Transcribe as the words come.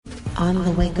On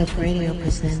the Wake Up Radio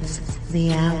presents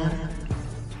The Hour.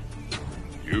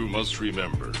 You must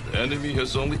remember, the enemy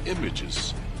has only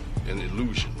images and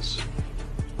illusions,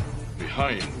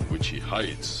 behind which he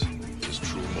hides his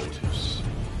true motives.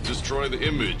 Destroy the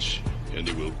image, and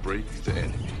it will break the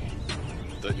enemy.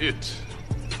 The it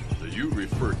that you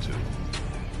refer to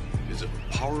is a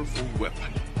powerful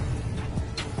weapon.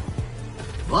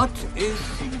 What is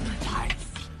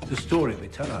life? The story we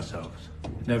tell ourselves.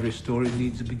 And every story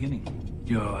needs a beginning.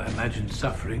 Your imagined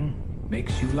suffering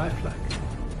makes you lifelike.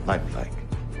 Lifelike,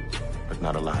 but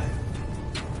not alive.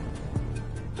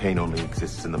 Pain only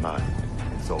exists in the mind.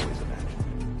 It's always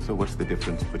imagined. So what's the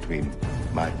difference between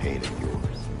my pain and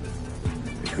yours?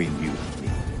 Between you and me?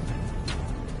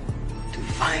 To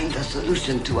find a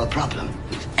solution to a problem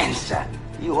whose answer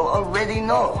you already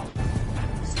know.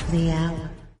 The Hour.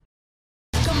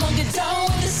 Come on, get down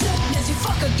with the sickness, you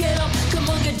fucker, get up. Come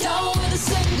on, get down with the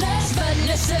sickness.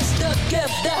 Madness is the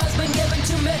gift that has been given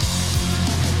to me.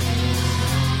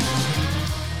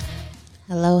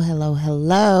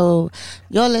 Hello.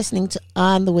 You're listening to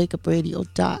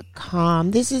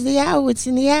OnTheWakeUpRadio.com. This is The Hour. It's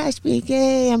in the ash speak.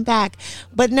 Hey, I'm back.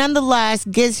 But nonetheless,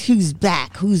 guess who's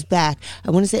back? Who's back?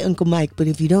 I want to say Uncle Mike, but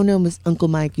if you don't know him as Uncle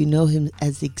Mike, you know him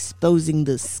as Exposing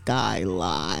the Sky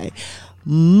Lie.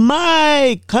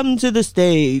 Mike, come to the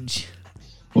stage.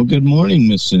 Well, good morning,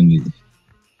 Miss Cindy.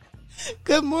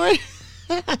 Good morning.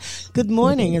 Good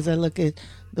morning. As I look at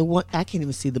the one, I can't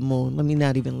even see the moon. Let me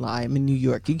not even lie. I'm in New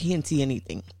York. You can't see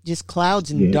anything. Just clouds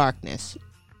and darkness.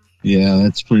 Yeah,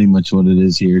 that's pretty much what it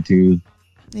is here, too.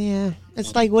 Yeah.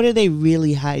 It's like, what are they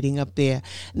really hiding up there?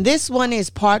 This one is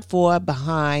part 4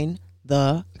 behind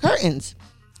the curtains.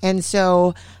 And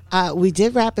so we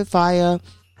did rapid fire.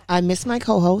 I miss my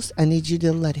co-host. I need you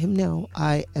to let him know.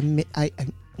 I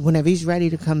whenever he's ready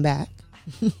to come back.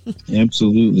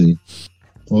 Absolutely.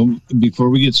 Well, before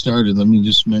we get started, let me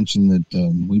just mention that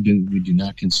we do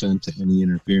not consent to any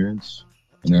interference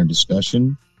in our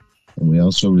discussion, and we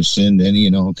also rescind any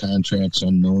and all contracts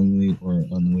unknowingly or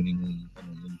unwittingly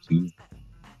entered into.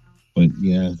 But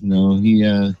yeah, no, he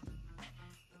had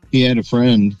a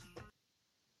friend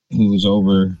who was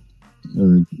over.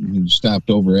 Or he stopped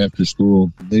over after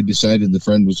school. They decided the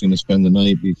friend was going to spend the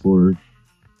night before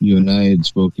you and I had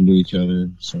spoken to each other.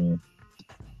 So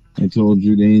I told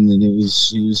Jourdain that he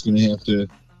was going to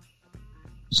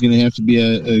have to be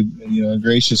a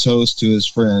gracious host to his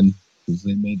friend, because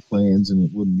they made plans and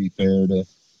it wouldn't be fair to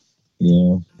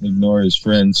ignore his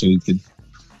friend. So he could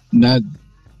not.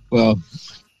 Well,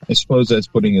 I suppose that's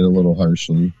putting it a little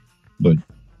harshly, but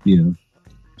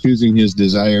choosing his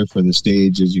desire for the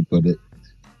stage, as you put it,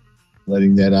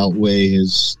 letting that outweigh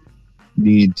his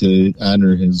need to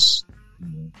honor his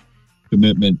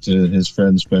commitment to his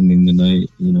friend spending the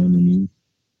night. You know what I mean?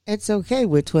 It's okay.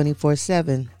 We're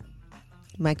 24/7.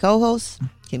 My co-host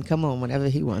can come on whenever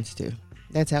he wants to.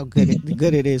 That's how good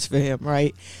it is for him,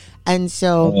 right? And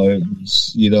so,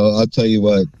 I'll tell you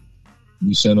what.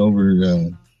 You sent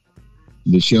over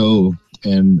the show.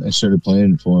 And I started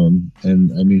playing it for him.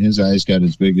 And, I mean, his eyes got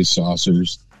as big as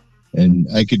saucers. And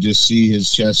I could just see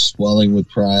his chest swelling with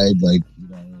pride, like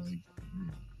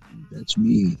that's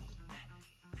me.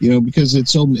 Because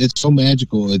it's so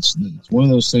magical. It's one of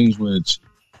those things where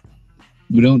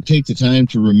we don't take the time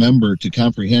to remember, to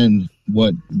comprehend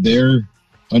what their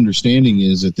understanding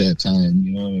is at that time.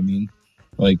 You know what I mean?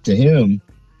 Like, to him,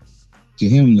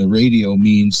 the radio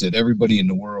means that everybody in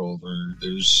the world,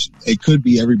 it could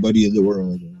be everybody in the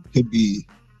world, or it could be,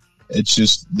 it's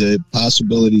just the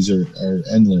possibilities are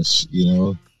endless,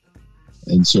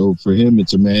 and so for him,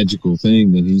 it's a magical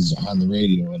thing that he's on the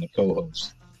radio and a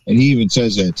co-host. And he even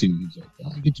says that too. He's like,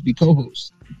 I get to be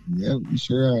co-host. Yeah, we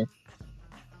sure are.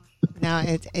 Now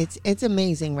it's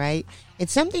amazing, right?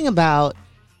 It's something about,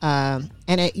 I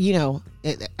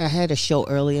had a show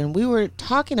earlier and we were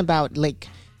talking about, like,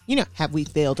 have we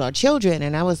failed our children?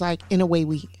 And I was like, in a way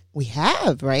we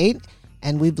have, right?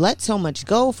 And we've let so much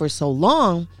go for so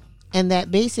long. And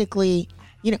that basically,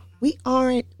 we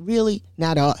aren't really,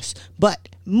 not us, but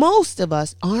most of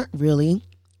us aren't really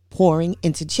pouring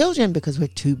into children because we're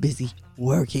too busy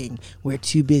working. We're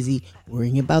too busy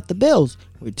worrying about the bills.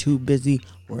 We're too busy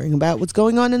worrying about what's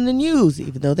going on in the news,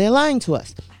 even though they're lying to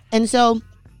us. And so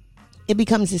it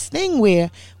becomes this thing where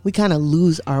we kind of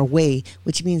lose our way,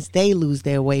 which means they lose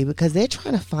their way because they're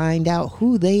trying to find out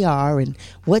who they are and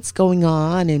what's going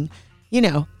on. And,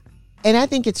 and I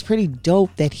think it's pretty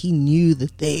dope that he knew the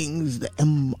things, the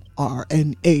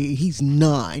mRNA. He's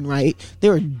 9, right?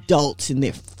 They're adults in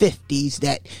their 50s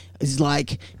that is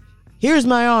like, here's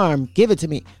my arm, give it to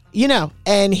me,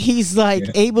 and he's like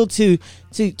able to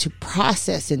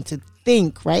process and to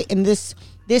think, right? And this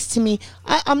this to me.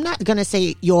 I'm not going to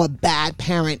say you're a bad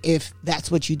parent if that's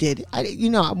what you did. I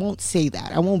won't say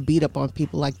that. I won't beat up on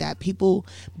people like that. People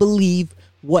believe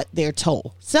what they're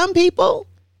told. Some people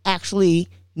actually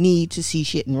need to see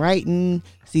shit in writing,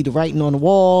 see the writing on the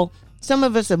wall. Some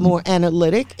of us are more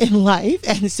analytic in life,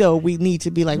 and so we need to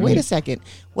be like, wait a second,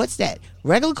 what's that?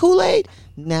 Regular Kool-Aid?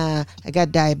 Nah, I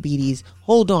got diabetes.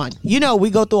 Hold on. We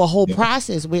go through a whole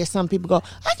process where some people go,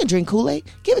 I can drink Kool-Aid.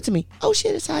 Give it to me. Oh,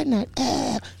 shit, it's hiding out.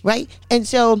 Right? And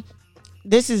so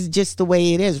this is just the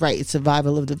way it is, right? It's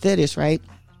survival of the fittest, right?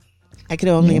 I can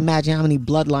only imagine how many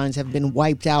bloodlines have been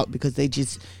wiped out because they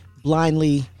just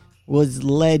blindly was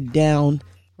led down,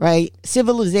 right?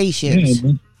 Civilizations.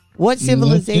 Yeah, what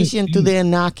civilization do the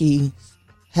Anunnaki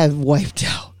have wiped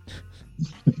out?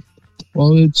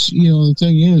 Well, it's, the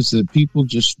thing is that people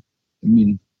just,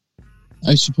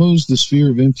 I suppose the sphere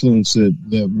of influence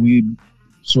that we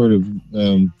sort of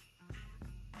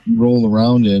roll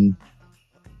around in,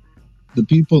 the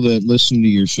people that listen to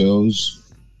your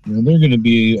shows, they're going to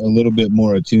be a little bit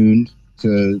more attuned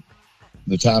to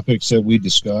the topics that we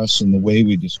discuss and the way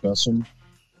we discuss them,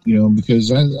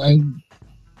 because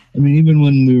I mean, even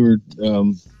when we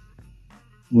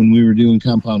were doing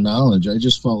Compound Knowledge, I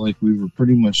just felt like we were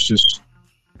pretty much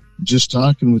just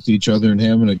talking with each other and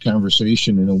having a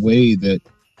conversation in a way that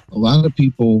a lot of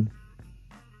people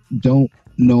don't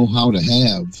know how to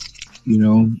have,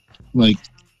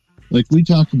 like we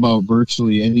talk about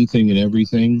virtually anything and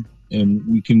everything, and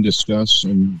we can discuss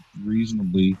and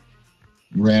reasonably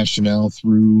rationale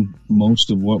through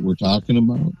most of what we're talking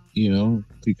about,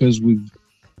 because we've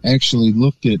actually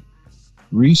looked at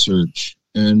research,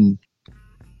 and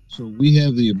so we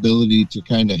have the ability to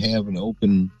kind of have an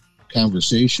open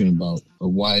conversation about a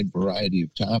wide variety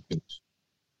of topics.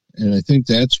 And I think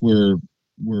that's where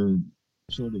we're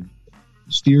sort of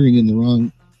steering in the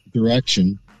wrong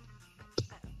direction.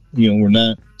 We're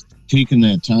not taking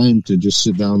that time to just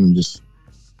sit down and just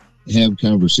have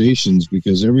conversations,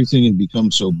 because everything had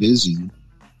become so busy.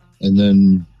 And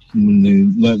then when they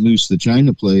let loose the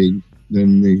China plague,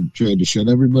 then they tried to shut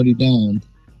everybody down.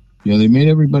 They made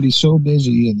everybody so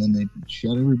busy, and then they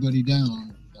shut everybody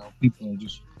down. Now people are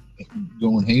just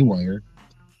going haywire.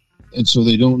 And so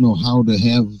they don't know how to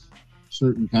have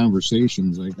certain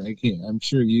conversations. Like, I'm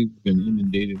sure you've been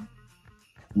inundated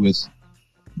with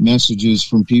messages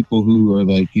from people who are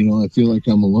like, I feel like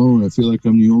I'm alone. I feel like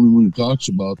I'm the only one who talks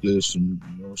about this. And,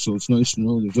 so it's nice to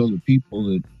know there's other people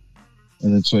that,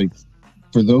 and it's like,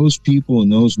 for those people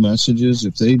and those messages,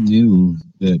 if they knew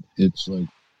that it's like,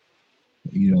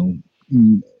 a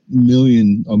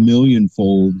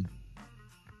millionfold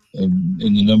in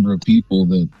the number of people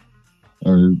that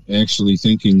are actually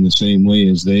thinking the same way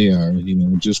as they are,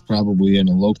 just probably in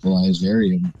a localized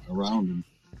area around them.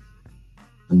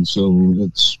 And so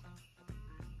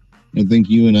I think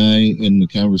you and I, in the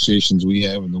conversations we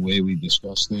have and the way we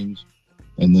discuss things,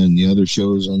 and then the other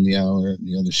shows on the hour,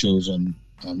 the other shows on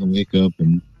the Wake Up,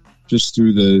 and just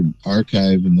through the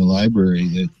archive and the library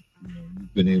that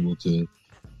you've been able to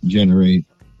generate,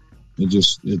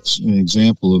 it's an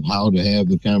example of how to have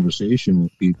the conversation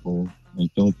with people.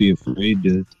 Like, don't be afraid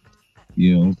to,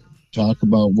 talk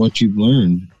about what you've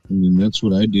learned. I mean, that's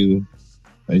what I do.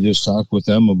 I just talk with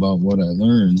them about what I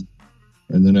learned,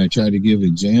 and then I try to give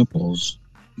examples.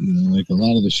 Like a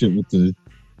lot of the shit with the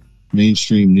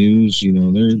mainstream news,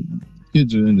 their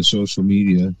kids are into social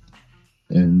media,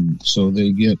 and so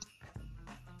they get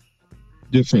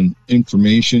different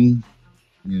information,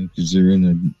 because they're in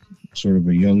a sort of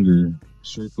a younger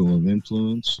circle of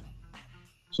influence.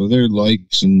 So their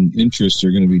likes and interests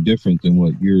are going to be different than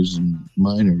what yours and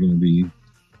mine are going to be.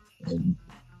 And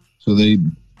so they,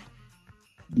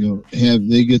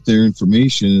 they get their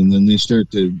information, and then they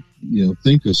start to,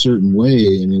 think a certain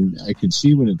way. And I can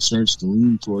see when it starts to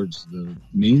lean towards the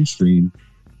mainstream,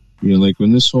 like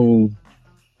when this whole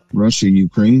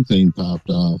Russia-Ukraine thing popped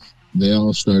off, they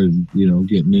all started,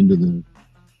 getting into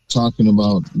talking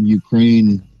about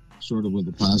Ukraine sort of with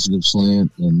a positive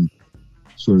slant, and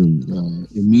sort of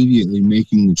immediately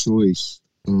making the choice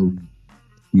of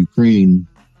Ukraine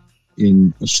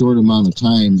in a short amount of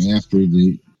time after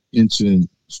the incident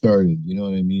started. You know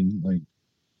what I mean? Like,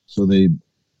 so they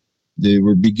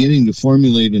were beginning to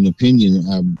formulate an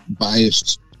opinion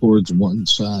biased towards one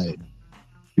side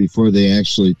before they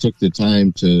actually took the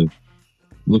time to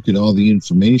look at all the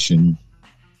information.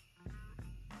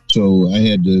 So I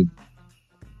had to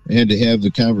have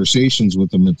the conversations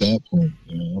with them at that point,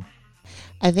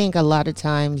 I think a lot of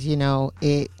times,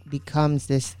 it becomes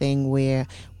this thing where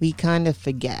we kind of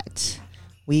forget.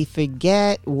 We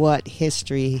forget what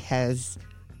history has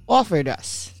offered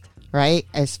us, right?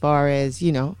 As far as,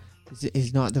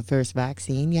 is not the first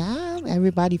vaccine. Yeah,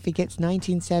 everybody forgets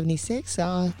 1976.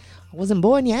 I wasn't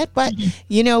born yet, but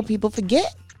people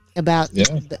forget about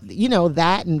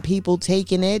that, and people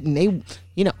taking it, and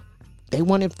they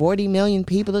wanted 40 million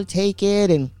people to take it,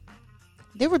 and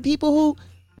there were people who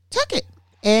took it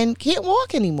and can't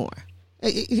walk anymore.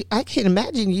 I can't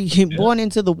imagine you get born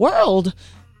into the world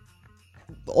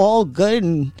all good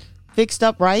and fixed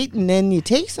up right, and then you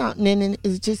take something and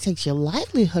it just takes your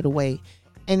livelihood away.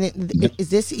 And is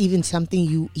this even something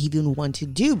you even want to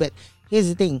do? But here's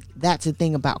the thing. That's the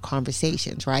thing about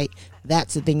conversations, right?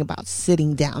 That's the thing about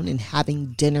sitting down and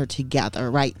having dinner together,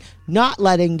 right? Not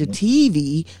letting the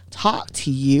TV talk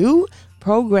to you,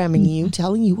 programming you,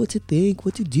 telling you what to think,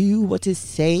 what to do, what to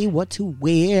say, what to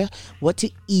wear, what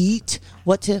to eat,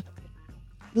 what to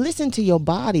listen to your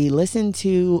body, listen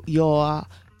to your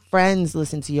friends,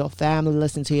 listen to your family,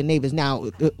 listen to your neighbors.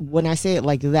 Now, when I say it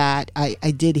like that, I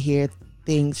did hear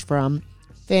things from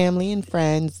family and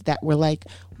friends that were like,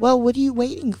 well, what are you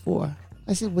waiting for?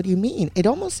 I said, what do you mean? It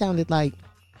almost sounded like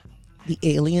the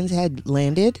aliens had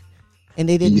landed and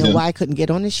they didn't know why I couldn't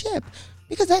get on the ship.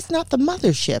 Because that's not the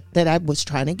mothership that I was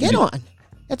trying to get on.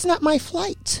 That's not my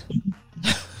flight.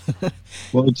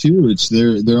 Well, too, it's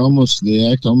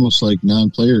they act almost like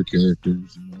non-player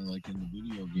characters, like in the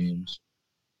video games.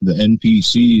 The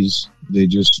NPCs, they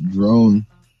just drone.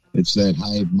 It's that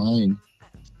hive mind.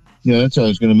 That's what I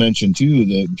was going to mention too.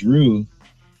 That Drew,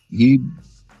 he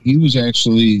was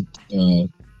actually a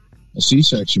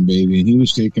C-section baby, and he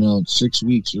was taken out 6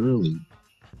 weeks early.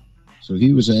 So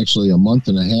he was actually a month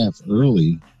and a half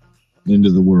early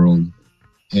into the world,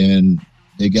 and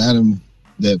they got him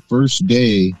that first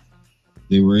day.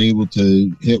 They were able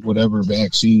to hit whatever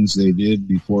vaccines they did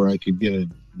before I could get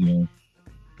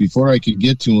before I could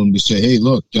get to him to say, hey,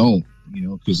 look, don't,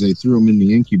 because they threw him in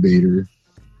the incubator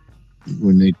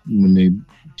when they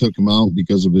took him out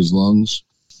because of his lungs.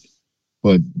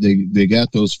 But they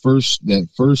got that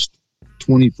first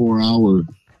 24-hour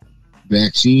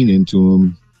vaccine into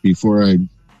him before I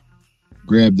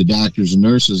grabbed the doctors and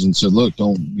nurses and said, look,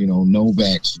 don't, no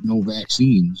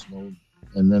vaccines.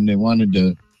 And then they wanted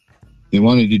to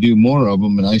do more of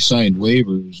them, and I signed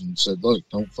waivers and said, look,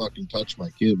 don't fucking touch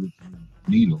my kid with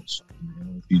needles.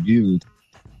 If you do,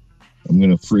 I'm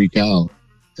going to freak out.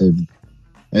 And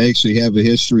I actually have a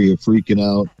history of freaking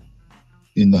out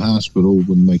in the hospital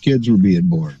when my kids were being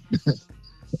born.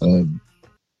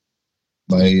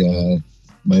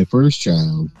 My first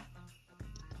child,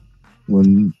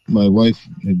 when my wife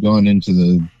had gone into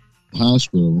the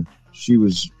hospital, she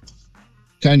was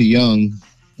kind of young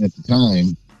at the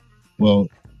time. Well,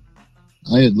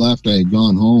 I had left. I had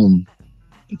gone home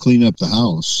to clean up the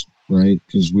house, right?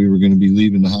 Because we were going to be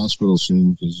leaving the hospital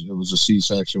soon because it was a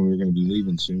C-section. We were going to be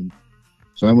leaving soon.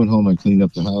 So I went home and cleaned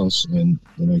up the house, and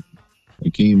then I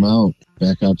came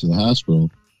back out to the hospital,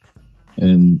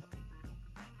 and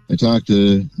I talked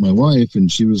to my wife,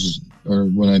 and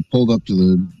when I pulled up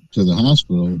to the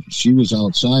hospital, she was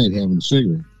outside having a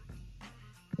cigarette.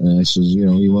 And I says,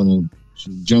 you want to? She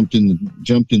jumped in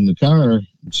the car,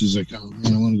 and she's like, oh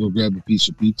man, I want to go grab a piece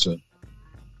of pizza.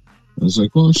 I was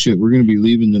like, well, shit, we're going to be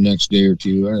leaving the next day or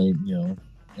two. All right,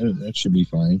 that should be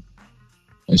fine.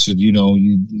 I said,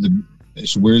 I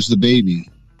said, where's the baby?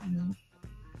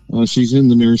 Oh, she's in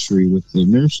the nursery with the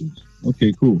nurses.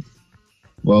 Okay, cool.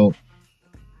 Well,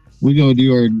 we go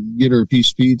get her a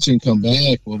piece of pizza and come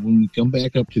back. Well, when we come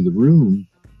back up to the room,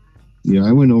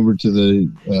 I went over to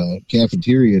the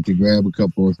cafeteria to grab a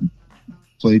couple of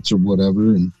plates or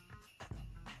whatever, and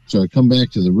so I come back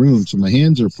to the room. So my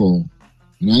hands are full,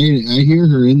 and I hear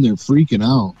her in there freaking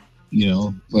out,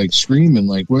 like screaming,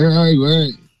 like, "Where are you? Where are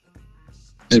you?"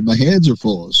 And my hands are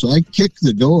full. So I kick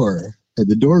the door, and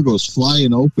the door goes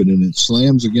flying open, and it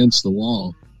slams against the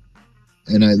wall.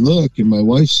 And I look, and my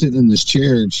wife's sitting in this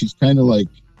chair, and she's kind of like,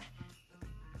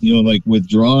 like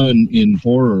withdrawn in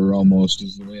horror almost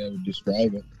is the way I would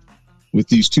describe it, with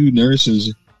these two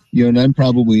nurses, and I'm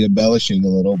probably embellishing a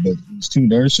little, but these two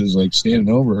nurses like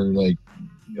standing over her, like,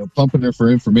 pumping her for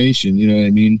information, you know what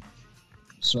I mean?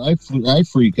 So I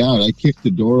freak out. I kick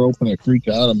the door open. I freak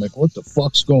out. I'm like, what the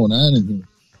fuck's going on in here?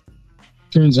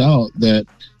 Turns out that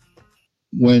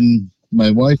when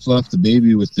my wife left the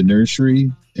baby with the nursery,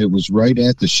 it was right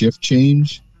at the shift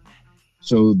change.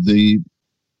 So in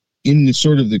the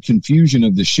sort of the confusion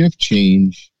of the shift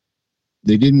change,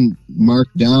 they didn't mark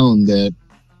down that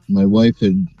my wife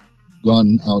had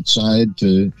gone outside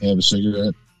to have a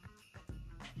cigarette.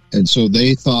 And so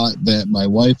they thought that my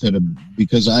wife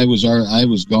because I was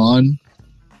gone,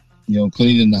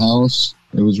 cleaning the house.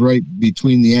 It was right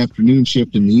between the afternoon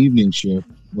shift and the evening shift.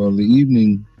 Well, the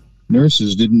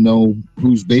nurses didn't know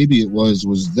whose baby it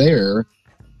was there.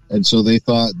 And so they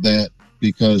thought that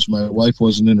because my wife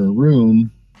wasn't in her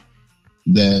room,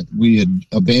 that we had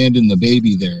abandoned the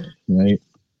baby there, right?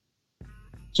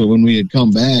 So when we had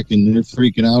come back and they're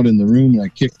freaking out in the room, and I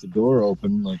kicked the door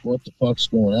open, like, what the fuck's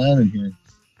going on in here?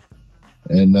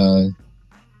 And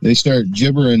they start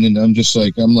gibbering, and I'm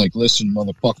like, listen,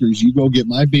 motherfuckers, you go get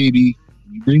my baby,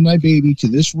 you bring my baby to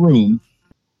this room,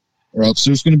 or else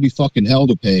there's going to be fucking hell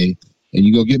to pay. And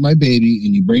you go get my baby,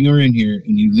 and you bring her in here,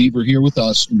 and you leave her here with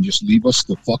us, and just leave us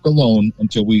the fuck alone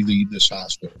until we leave this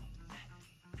hospital.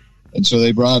 And so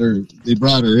they brought her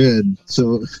in.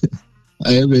 So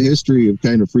I have a history of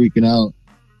kind of freaking out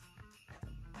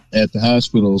at the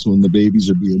hospitals when the babies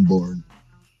are being born.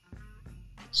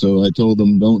 So I told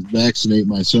them, don't vaccinate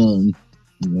my son.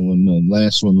 When the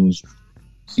last one was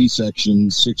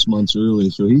C-section 6 months early.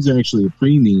 So he's actually a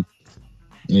preemie.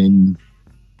 And,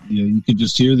 you could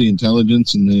just hear the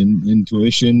intelligence and the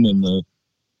intuition. And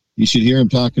you should hear him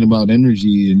talking about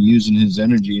energy and using his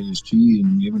energy and his chi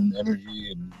and giving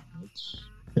energy. And it's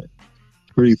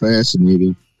pretty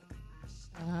fascinating.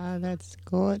 That's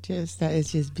gorgeous. That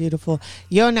is just beautiful.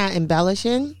 You're not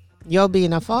embellishing. You're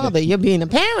being a father. You're being a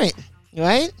parent,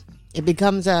 right? It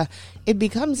becomes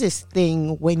this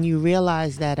thing when you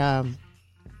realize that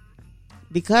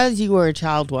because you were a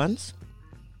child once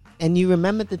and you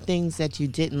remember the things that you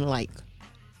didn't like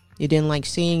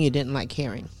seeing, you didn't like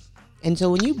hearing. And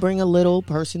so when you bring a little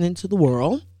person into the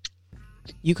world,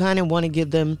 you kind of want to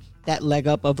give them that leg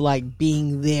up of like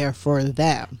being there for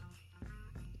them.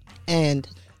 And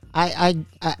I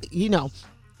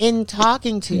in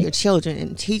talking to your children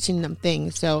and teaching them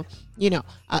things. So,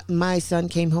 my son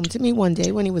came home to me one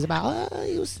day when he was about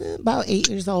 8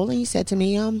 years old. And he said to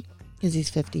me, because he's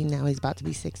 15 now, he's about to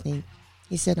be 16.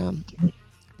 He said,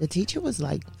 the teacher was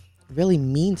like really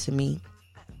mean to me.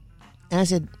 And I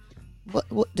said, what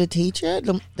the teacher,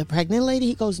 the pregnant lady?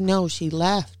 He goes, no, she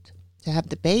left to have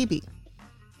the baby.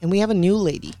 And we have a new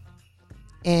lady.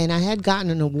 And I had gotten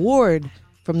an award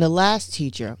from the last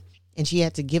teacher, and she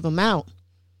had to give him out.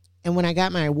 And when I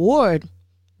got my award,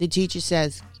 the teacher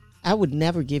says, I would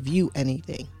never give you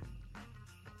anything.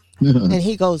 And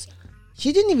he goes,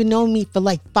 she didn't even know me for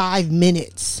like 5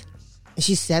 minutes. And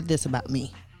she said this about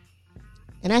me.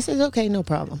 And I said, okay, no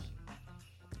problem.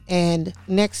 And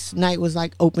next night was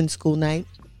like open school night.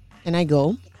 And I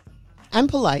go, I'm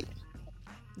polite.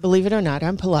 Believe it or not,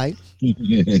 I'm polite.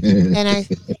 And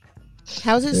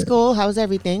how's it school? How's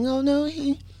everything? Oh, no,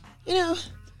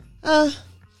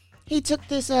 he took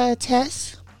this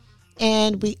test,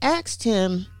 and we asked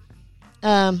him,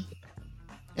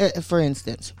 for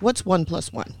instance, what's 1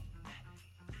 + 1?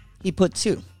 He put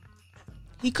 2.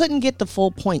 He couldn't get the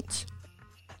full points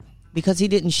because he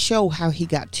didn't show how he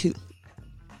got 2.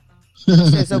 He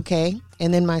says, okay.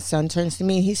 And then my son turns to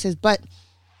me and he says, but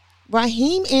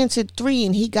Raheem answered 3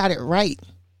 and he got it right.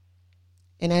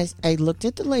 And I looked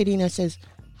at the lady and I says,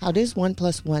 how does 1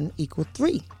 + 1 equal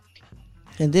 3?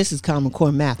 And this is Common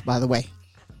Core math, by the way.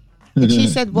 And she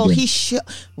said, well,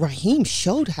 Raheem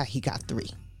showed how he got 3.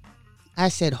 I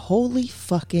said, holy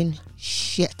fucking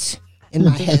shit in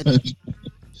my head.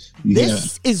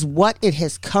 This is what it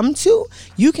has come to?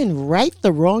 You can write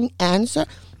the wrong answer?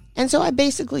 And so I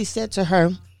basically said to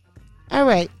her, all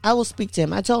right, I will speak to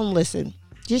him. I told him, listen,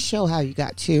 just show how you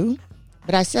got 2.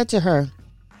 But I said to her,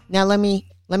 now let me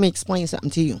explain something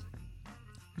to you.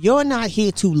 You're not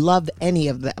here to love any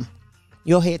of them.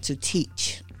 You're here to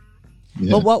teach.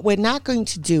 Yeah. But what we're not going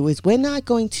to do is we're not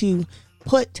going to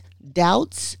put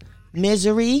doubts,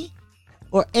 misery,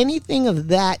 or anything of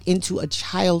that into a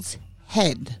child's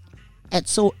head at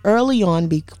so early on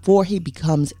before he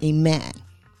becomes a man.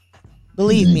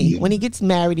 Believe me, when he gets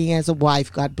married, he has a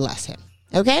wife, God bless him.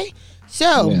 Okay?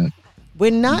 So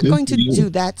we're not going to do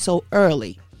that so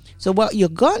early. So what you're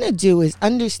going to do is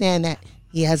understand that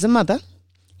he has a mother,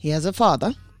 he has a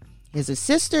father, he has a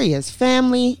sister, he has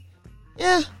family.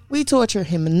 Yeah, we torture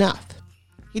him enough.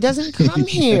 He doesn't come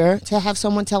here to have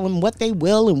someone tell him what they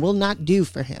will and will not do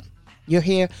for him. You're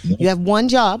here, you have one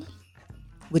job,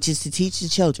 which is to teach the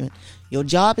children. Your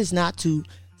job is not to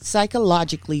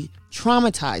psychologically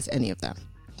traumatize any of them.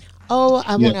 Oh,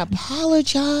 I want to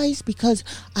apologize because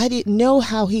I didn't know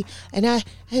how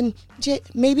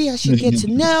maybe I should get to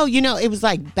know. It was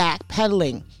like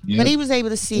backpedaling. Yep. But he was able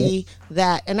to see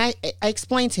that. And I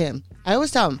explained to him. I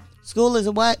always tell him, school is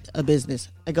a what? A business.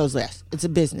 It goes less. It's a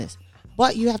business.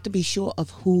 But you have to be sure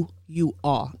of who you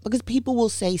are because people will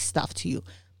say stuff to you.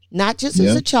 Not just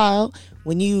as a child,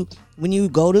 when you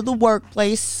go to the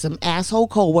workplace, some asshole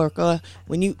coworker,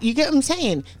 when you get what I'm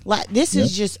saying? Like this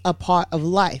is just a part of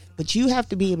life. But you have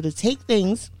to be able to take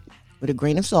things with a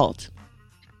grain of salt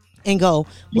and go,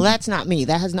 well, that's not me.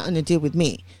 That has nothing to do with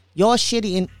me. You're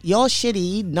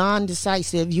shitty,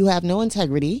 non-decisive. You have no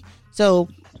integrity. So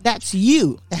that's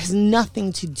you. That has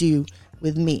nothing to do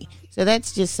with me. So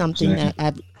that's just something that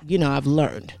I've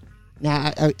learned.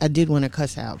 Now, I did want to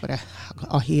cuss out, but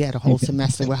he had a whole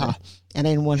semester with her, and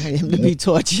I didn't want him to be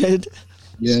tortured.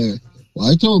 Yeah. Well,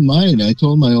 I told mine. I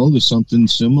told my oldest something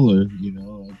similar,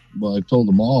 Well, I told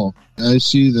them all. I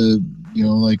see the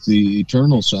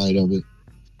eternal side of it.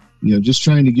 Just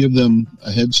trying to give them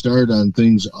a head start on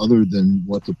things other than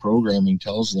what the programming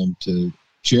tells them to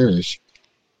cherish.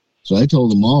 So I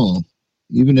told them all,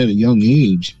 even at a young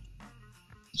age,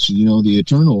 so, the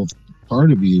eternal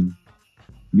part of you,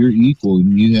 you're equal,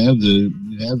 and you have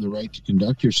the right to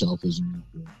conduct yourself as an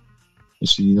equal. I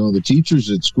said, the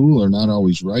teachers at school are not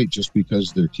always right just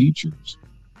because they're teachers.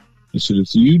 I said,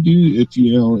 if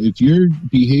your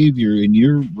behavior and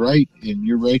you're right and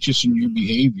you're righteous in your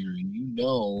behavior, and you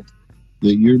know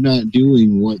that you're not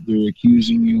doing what they're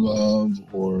accusing you of,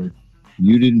 or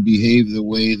you didn't behave the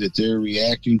way that they're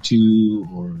reacting to,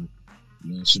 or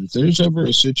so if there's ever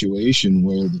a situation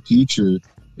where the teacher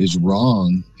is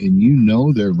wrong and you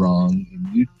know they're wrong and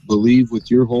you believe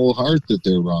with your whole heart that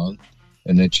they're wrong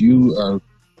and that you are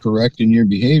correct in your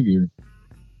behavior,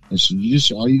 I said,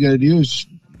 all you got to do is,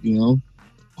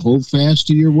 hold fast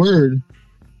to your word.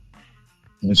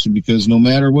 I said, because no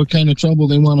matter what kind of trouble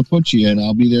they want to put you in,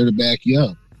 I'll be there to back you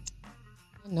up.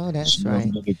 No, that's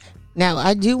right. Now,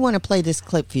 I do want to play this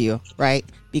clip for you, right?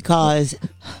 Because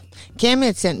Kim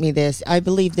had sent me this. I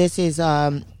believe this is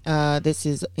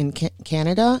in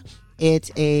Canada.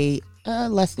 It's a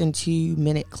less than 2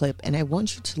 minute clip, and I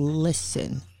want you to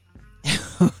listen.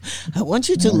 I want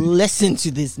you to listen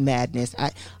to this madness.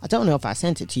 I don't know if I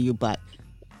sent it to you, but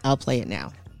I'll play it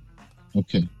now.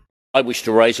 Okay. I wish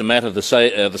to raise a matter this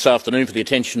afternoon for the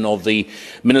attention of the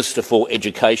Minister for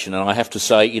Education, and I have to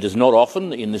say it is not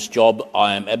often in this job.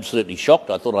 I am absolutely shocked.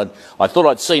 I thought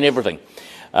I'd seen everything,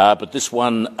 but this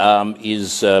one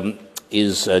is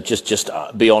just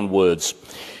beyond words.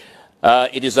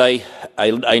 It is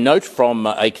a note from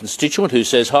a constituent who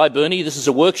says, "Hi Bernie, this is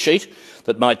a worksheet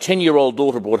that my 10-year-old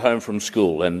daughter brought home from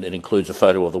school," and it includes a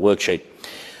photo of the worksheet.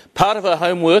 "Part of her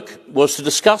homework was to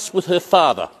discuss with her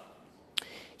father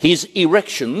his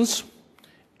erections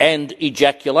and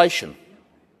ejaculation.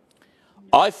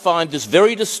 I find this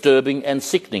very disturbing and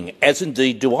sickening, as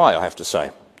indeed do I have to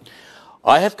say.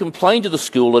 I have complained to the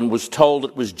school and was told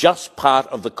it was just part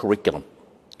of the curriculum.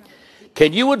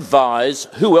 Can you advise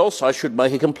who else I should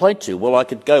make a complaint to?" Well, I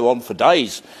could go on for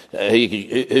days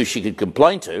who she could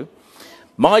complain to.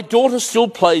 "My daughter still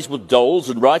plays with dolls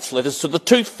and writes letters to the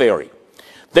Tooth Fairy.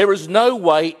 There is no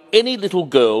way any little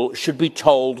girl should be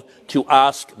told to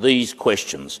ask these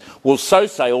questions." Well, so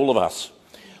say all of us.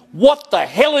 What the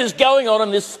hell is going on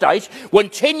in this state when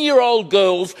 10-year-old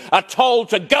girls are told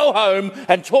to go home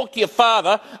and talk to your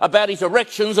father about his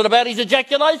erections and about his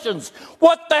ejaculations?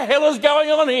 What the hell is going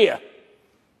on here?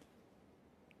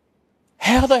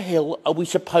 How the hell are we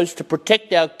supposed to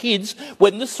protect our kids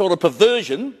when this sort of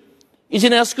perversion is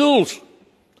in our schools?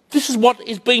 This is what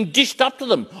is being dished up to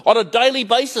them on a daily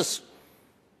basis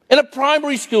in a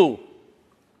primary school,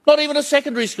 not even a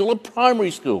secondary school, a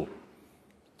primary school.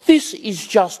 This is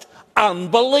just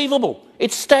unbelievable.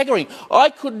 It's staggering.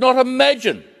 I could not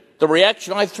imagine the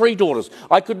reaction. I have 3 daughters.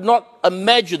 I could not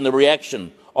imagine the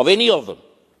reaction of any of them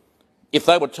if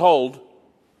they were told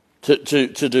to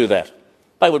do that.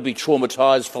 They would be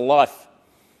traumatised for life.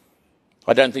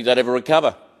 I don't think they'd ever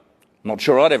recover. I'm not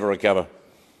sure I'd ever recover.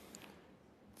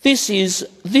 This is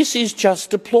just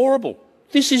deplorable.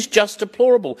 This is just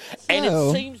deplorable. So, and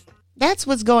it seems that's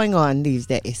what's going on these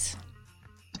days.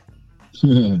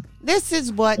 This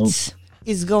is what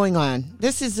is going on.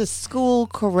 This is a school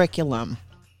curriculum.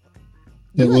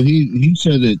 Yeah, well, he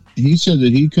said that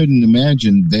he couldn't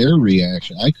imagine their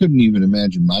reaction. I couldn't even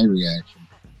imagine my reaction.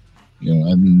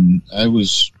 I mean,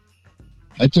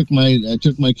 I took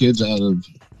my kids out of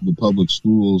the public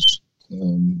schools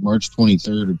March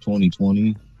 23rd of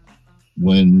 2020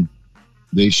 when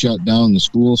they shut down the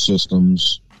school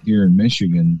systems here in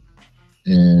Michigan,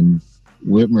 and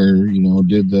Whitmer,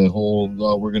 did the whole,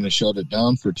 we're going to shut it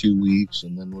down for 2 weeks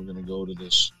and then we're going to go to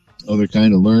this other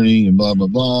kind of learning and blah, blah,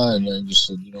 blah. And I just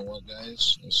said, you know what,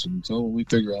 guys? I said, until we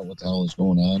figure out what the hell is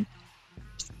going on,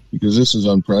 because this is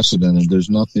unprecedented. There's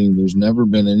never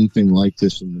been anything like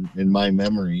this in my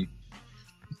memory.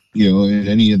 In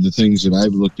any of the things that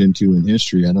I've looked into in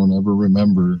history, I don't ever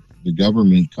remember the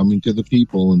government coming to the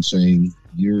people and saying,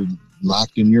 you're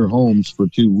locked in your homes for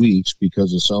 2 weeks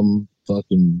because of some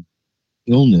fucking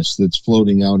illness that's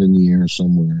floating out in the air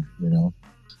somewhere,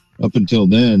 up until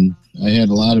then, I had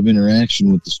a lot of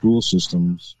interaction with the school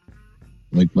systems.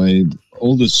 Like my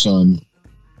oldest son,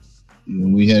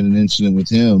 we had an incident with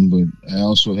him, but I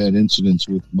also had incidents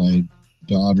with my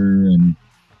daughter and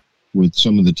with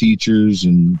some of the teachers.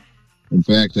 And in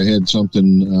fact, I had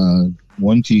something,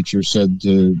 one teacher said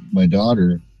to my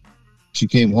daughter, she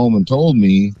came home and told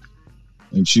me,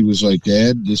 and she was like,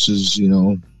 Dad, this is,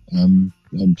 I'm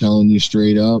telling you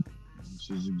straight up, this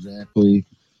is exactly,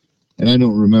 and I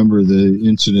don't remember the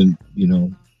incident,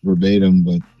 verbatim,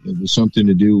 but it was something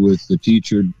to do with the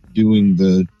teacher doing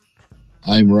the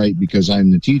I'm right because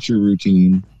I'm the teacher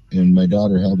routine, and my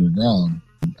daughter held her ground.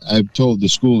 I've told the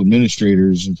school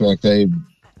administrators, in fact,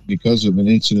 because of an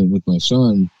incident with my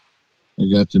son, I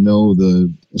got to know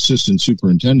the assistant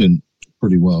superintendent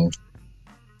pretty well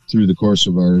through the course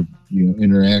of our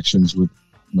interactions with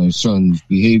my son's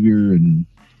behavior and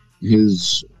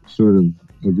his sort of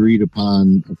agreed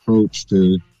upon approach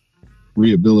to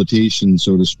rehabilitation,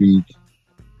 so to speak.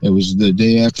 It was the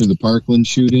day after the Parkland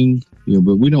shooting,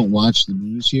 but we don't watch the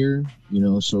news here,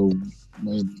 so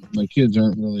my kids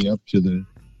aren't really up to the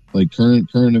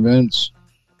current events.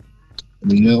 I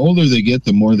mean, the older they get,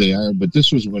 the more they are, but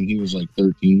this was when he was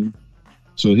 13,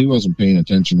 so he wasn't paying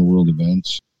attention to world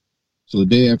events. So the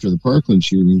day after the Parkland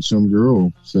shooting, some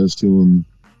girl says to him,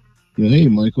 hey,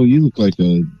 Michael, you look like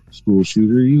a school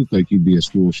shooter. You look like you'd be a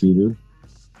school shooter.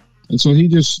 And so he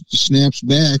just snaps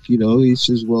back, he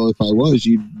says, well, if I was,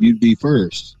 you'd be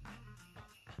first.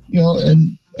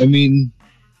 And I mean,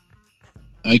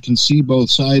 I can see both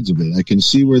sides of it. I can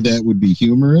see where that would be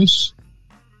humorous.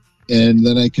 And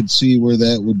then I could see where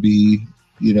that would be,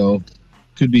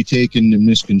 could be taken and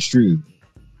misconstrued.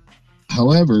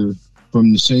 However,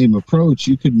 from the same approach,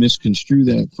 you could misconstrue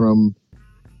that from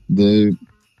the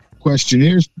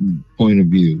questionnaires' point of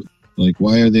view. Like,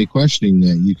 why are they questioning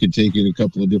that? You could take it a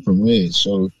couple of different ways.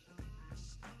 So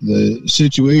the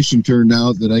situation turned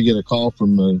out that I get a call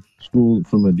from a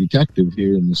detective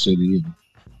here in the city.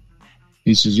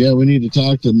 He says, yeah, we need to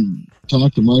talk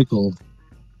to Michael,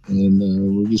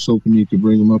 and we're just hoping you could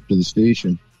bring him up to the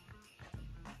station.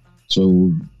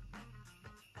 So,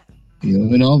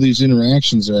 in all these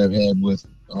interactions that I've had with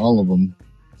all of them,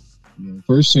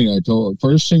 first thing I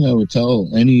would tell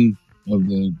any of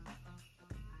the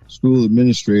school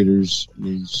administrators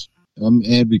is I'm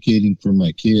advocating for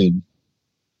my kid.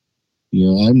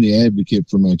 I'm the advocate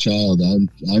for my child.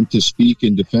 I'm to speak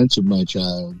in defense of my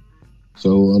child.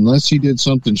 So unless he did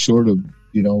something short of,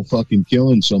 fucking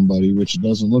killing somebody, which it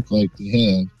doesn't look like they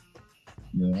have,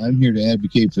 I'm here to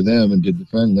advocate for them and to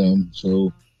defend them.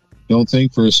 So don't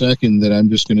think for a second that I'm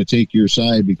just going to take your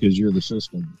side because you're the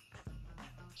system.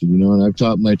 So, and I've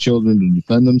taught my children to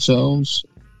defend themselves,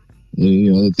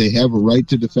 that they have a right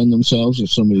to defend themselves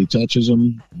if somebody touches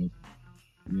them,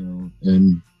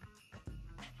 and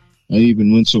I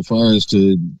even went so far as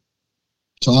to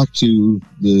talk to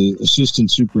the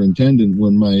assistant superintendent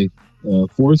when my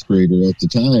fourth grader at the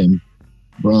time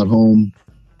brought home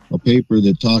a paper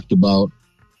that talked about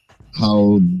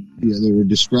how they were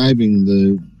describing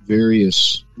the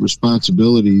various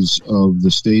responsibilities of the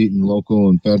state and local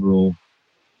and federal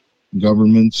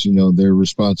governments, their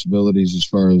responsibilities as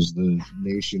far as the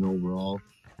nation overall.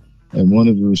 And one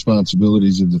of the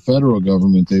responsibilities of the federal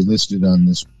government they listed on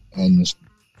this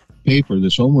paper,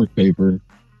 this homework paper,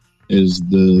 is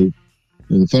the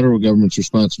federal government's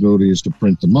responsibility is to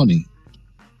print the money.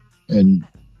 And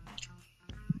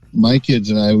my kids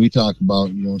and I, we talk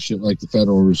about, shit like the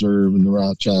Federal Reserve and the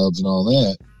Rothschilds and all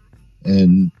that.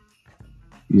 And,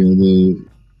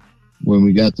 when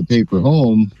we got the paper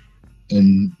home,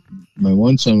 and my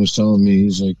one son was telling me,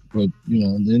 he's like, but,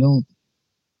 they don't,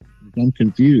 I'm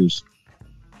confused.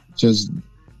 It says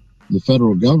the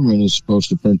federal government is supposed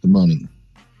to print the money.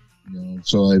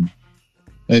 So I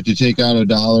had to take out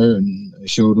 $1 and I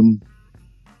showed him.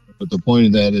 But the point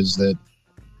of that is that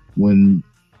when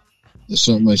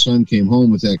my son came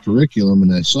home with that curriculum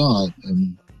and I saw it,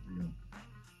 and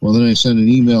then I sent an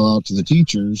email out to the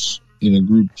teachers in a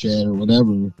group chat or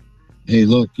whatever. Hey,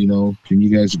 look, can you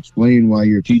guys explain why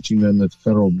you're teaching them that the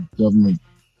federal government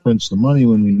prints the money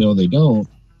when we know they don't?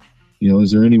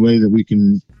 Is there any way that we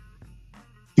can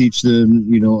teach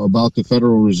them, about the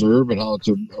Federal Reserve and how it's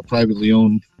a privately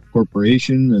owned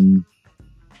corporation? And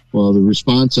well, the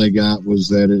response I got was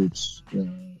that it's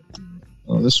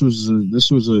this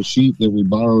was a sheet that we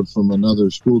borrowed from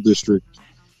another school district.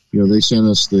 They sent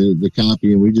us the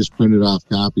copy and we just printed off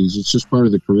copies. It's just part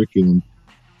of the curriculum.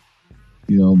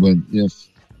 But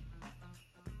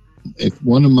if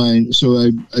one of mine,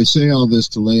 so I say all this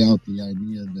to lay out the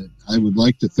idea that I would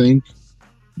like to think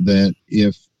that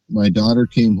if my daughter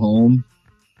came home,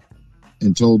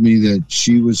 and told me that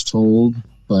she was told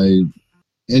by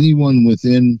anyone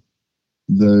within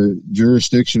the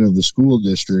jurisdiction of the school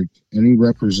district, any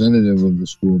representative of the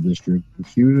school district, if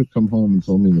she would have come home and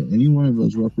told me that any one of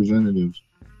those representatives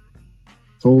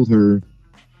told her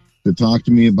to talk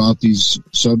to me about these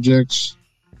subjects,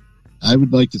 I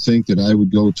would like to think that I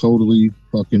would go totally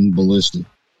fucking ballistic.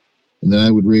 And that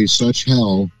I would raise such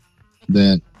hell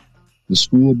that the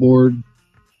school board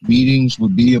meetings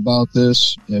would be about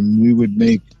this, and we would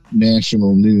make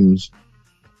national news.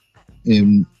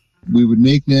 And we would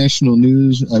make national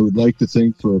news, I would like to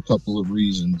think, for a couple of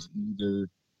reasons. Either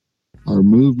our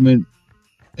movement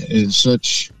is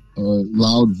such a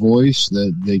loud voice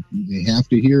that they have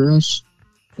to hear us,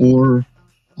 or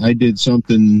I did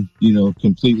something,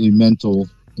 completely mental,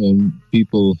 and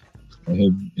people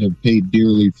have paid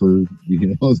dearly for,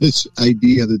 this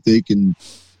idea that they can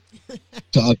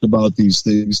talk about these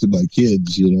things to my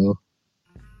kids, Ooh,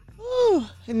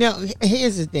 no,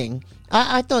 here's the thing.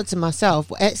 I thought to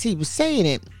myself, as he was saying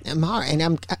it, and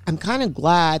I'm kind of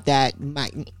glad that my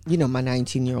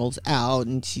 19-year-old's out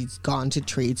and she's gone to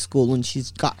trade school and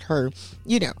she's got her,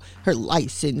 her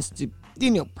license to,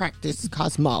 practice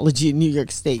cosmology in New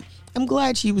York State. I'm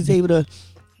glad she was able to,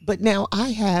 but now I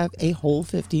have a whole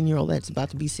 15-year-old that's about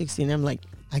to be 16. I'm like,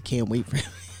 I can't wait for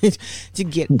him to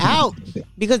get out,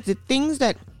 because the things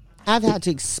that I've had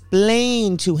to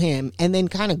explain to him and then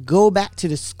kind of go back to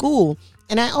the school.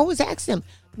 And I always ask them,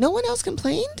 no one else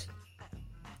complained?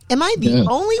 Am I the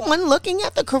only one looking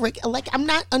at the curriculum? Like, I'm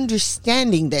not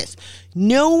understanding this.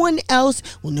 No one else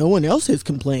has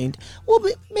complained. Well,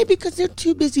 maybe because they're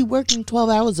too busy working 12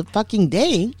 hours a fucking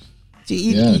day. Do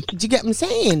you get what I'm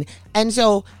saying? And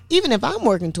so even if I'm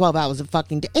working 12 hours a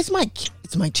fucking day, it's my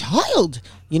child,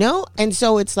 And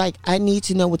so it's like, I need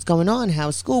to know what's going on,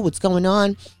 how's school, what's going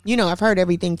on. I've heard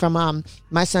everything from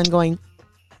my son going,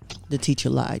 the teacher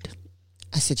lied.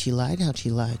 I said, she lied? How'd she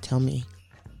lie? Tell me.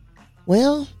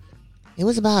 Well, it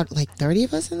was about like 30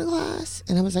 of us in the class.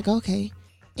 And I was like, okay.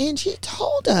 And she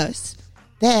told us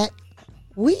that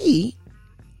we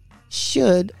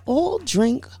should all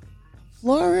drink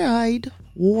fluoride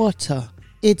water.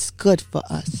 It's good for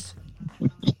us.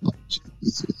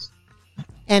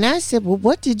 And I said, well,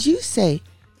 what did you say?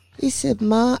 He said,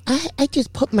 Ma, I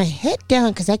just put my head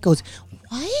down because I goes,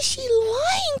 why is she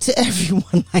lying to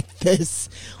everyone like this?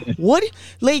 What,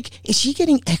 is she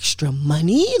getting extra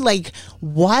money? Like,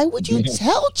 why would you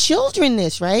tell children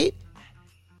this, right?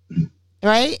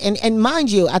 Right? And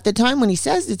mind you, at the time when he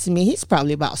says it to me, he's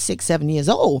probably about 6-7 years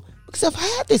old. Because I've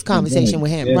had this conversation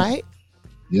with him, right?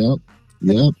 Yep.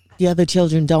 The other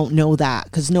children don't know that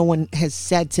because no one has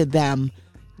said to them,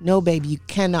 no, baby, you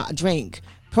cannot drink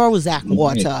Prozac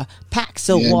water,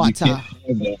 Paxil water. You can't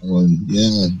have that one.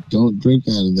 Yeah, don't drink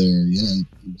out of there. Yeah,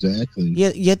 exactly.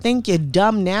 You think you're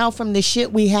dumb now from the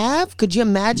shit we have? Could you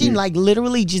imagine,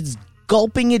 literally just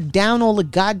gulping it down all the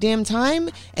goddamn time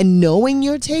and knowing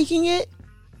you're taking it?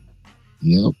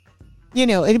 Yep.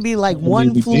 It'd be like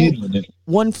one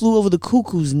flew over the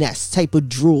cuckoo's nest type of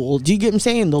drool. Do you get what I'm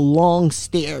saying? The long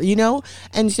stare,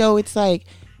 And so it's like,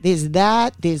 there's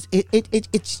that.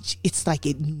 It's like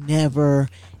it never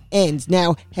ends.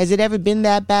 Now, has it ever been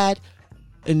that bad?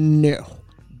 No.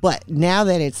 But now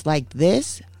that it's like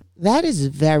this, that is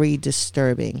very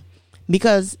disturbing.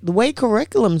 Because the way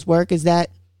curriculums work is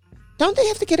that, don't they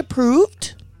have to get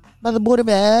approved by the Board of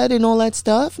Ed and all that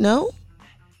stuff? No?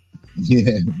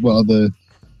 Yeah, well,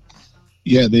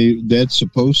 that's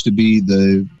supposed to be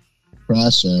the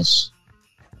process.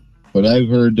 But I've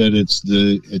heard that it's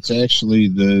actually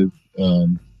the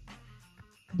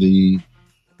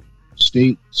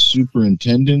state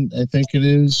superintendent, I think it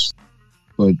is.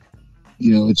 But,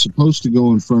 it's supposed to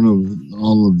go in front of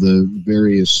all of the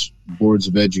various boards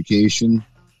of education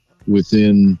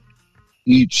within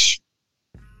each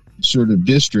sort of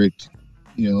district,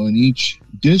 and each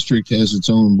district has its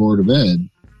own board of ed.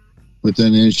 But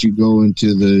then as you go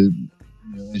into the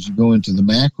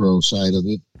macro side of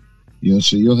it,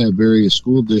 so you'll have various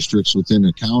school districts within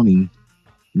a county,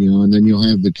 and then you'll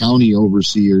have the county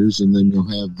overseers, and then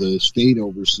you'll have the state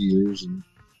overseers, and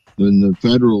then the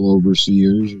federal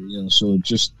overseers, so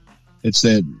it's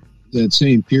that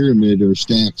same pyramid or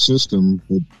stack system.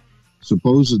 But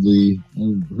supposedly,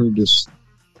 I've heard this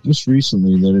just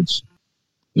recently, that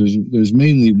there's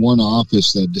mainly one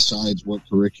office that decides what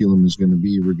curriculum is going to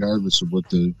be, regardless of what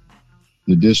the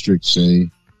districts say,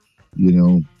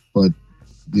 but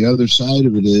the other side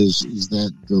of it is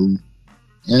that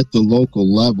at the local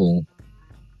level,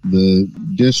 the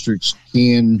districts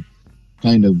can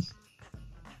kind of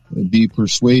be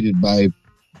persuaded by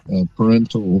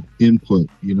parental input.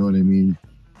 You know what I mean?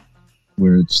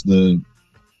 Where it's the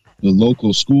the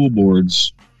local school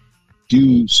boards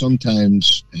do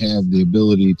sometimes have the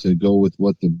ability to go with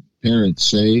what the parents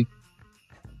say,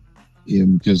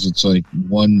 because it's like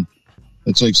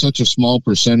such a small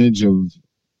percentage of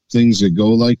things that go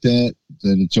like that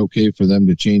it's okay for them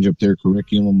to change up their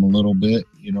curriculum a little bit.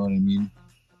 You know what I mean?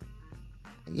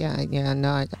 Yeah,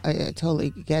 no, I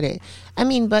totally get it. I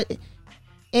mean, but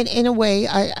in a way,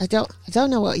 I don't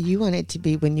know what you want it to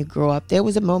be when you grow up. There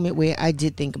was a moment where I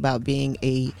did think about being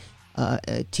a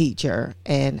teacher,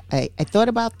 and I thought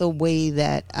about the way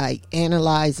that I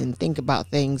analyze and think about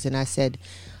things, and I said,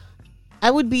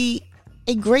 I would be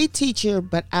a great teacher,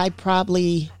 but I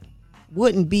probably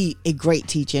wouldn't be a great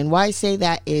teacher. And why I say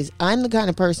that is I'm the kind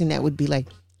of person that would be like,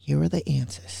 here are the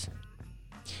answers.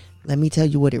 Let me tell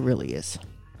you what it really is.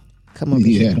 Come over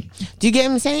here. Do you get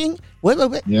what I'm saying? Wait.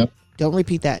 Yep. Don't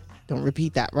repeat that.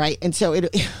 Right? And so I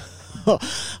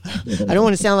don't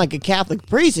want to sound like a Catholic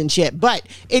priest and shit, but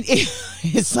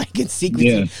it's like in secret.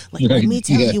 Yeah. Like, let me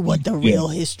tell you what the real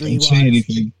history was. Say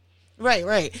anything.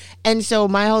 Right. And so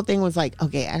my whole thing was like,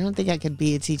 okay, I don't think I could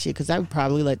be a teacher because I would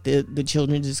probably let the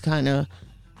children just kind of,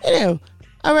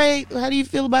 all right, how do you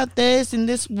feel about this and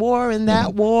this war and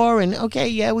that war? And okay,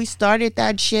 yeah, we started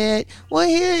that shit. Well,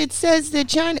 here it says that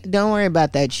China. Don't worry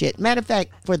about that shit. Matter of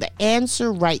fact, for the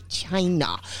answer, right,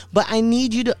 China. But I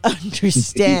need you to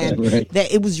understand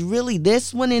that it was really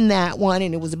this one and that one,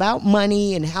 and it was about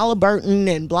money and Halliburton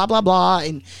and blah, blah, blah.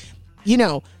 And,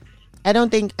 I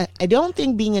don't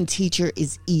think being a teacher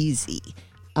is easy,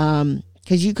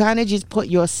 because you kind of just put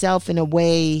yourself in a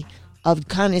way of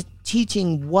kind of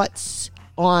teaching what's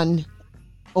on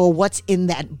or what's in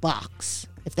that box,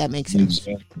 if that makes sense.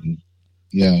 Exactly.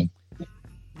 Yeah.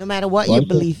 No matter what your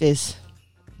belief is.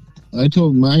 I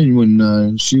told mine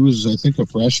when she was, I think, a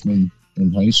freshman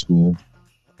in high school.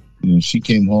 She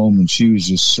came home and she was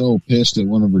just so pissed at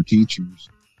one of her teachers.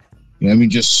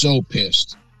 Just so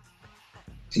pissed.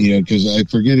 Because I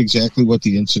forget exactly what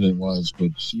the incident was,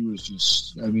 but she was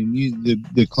just,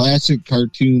 the classic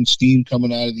cartoon, steam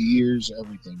coming out of the ears,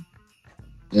 everything.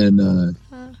 And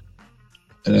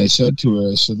I said to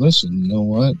her, I said, listen, you know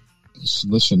what? I said,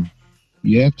 listen,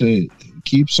 you have to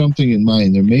keep something in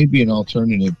mind. There may be an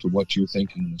alternative to what you're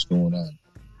thinking is going on.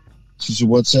 She said,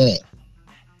 what's that?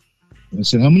 And I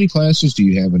said, how many classes do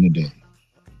you have in a day?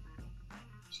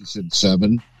 She said,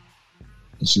 7.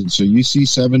 I said, so you see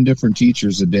 7 different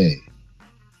teachers a day?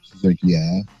 She's like,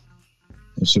 yeah.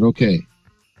 I said, okay.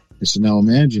 I said, now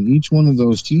imagine each one of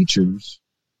those teachers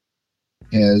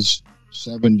has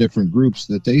 7 different groups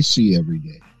that they see every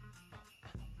day.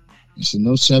 I said,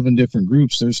 those 7 different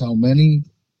groups, there's how many?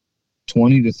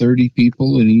 20 to 30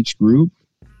 people in each group?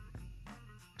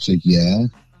 She's like, yeah.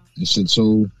 I said,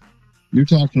 so you're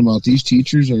talking about these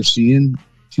teachers are seeing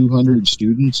 200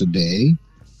 students a day?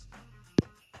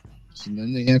 And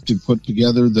then they have to put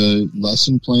together the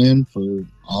lesson plan for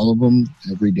all of them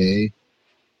every day.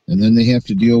 And then they have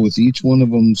to deal with each one of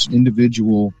them's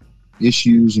individual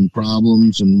issues and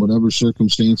problems and whatever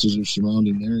circumstances are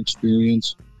surrounding their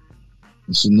experience.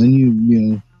 And so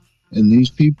then and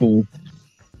these people,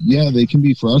 yeah, they can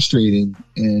be frustrating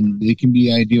and they can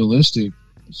be idealistic,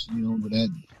 but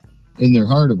in their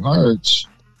heart of hearts,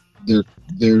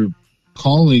 their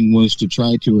calling was to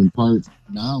try to impart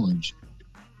knowledge.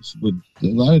 But a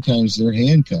lot of times they're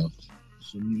handcuffed.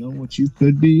 So you know what you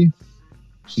could be?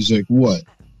 She's like, what?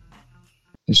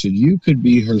 I said, you could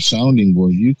be her sounding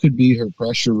board. You could be her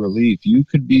pressure relief. You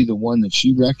could be the one that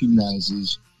she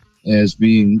recognizes as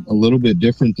being a little bit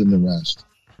different than the rest.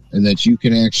 And that you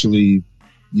can actually,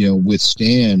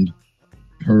 withstand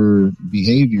her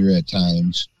behavior at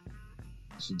times.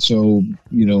 So,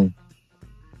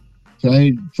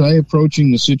 try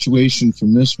approaching the situation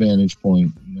from this vantage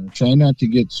point. Try not to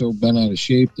get so bent out of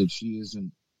shape that she isn't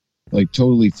like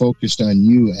totally focused on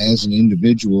you as an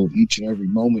individual each and every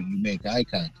moment you make eye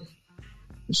contact.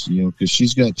 Because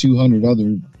she's got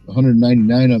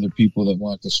 199 other people that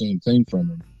want the same thing from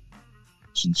her.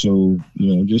 And so,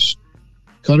 just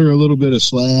cut her a little bit of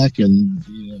slack, and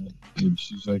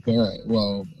she's like, all right,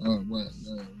 well,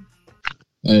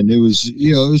 and it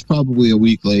was probably a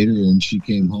week later, and she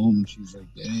came home and she's like,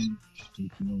 Dad, she's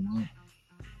like, you know what?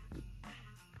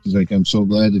 She's like, I'm so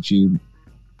glad that you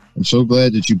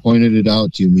pointed it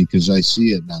out to me, because I see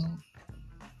it now.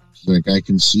 She's like, I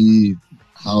can see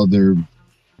how they're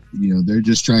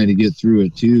just trying to get through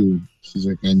it too. She's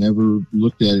like, I never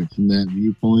looked at it from that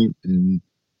viewpoint. And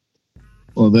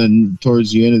well, then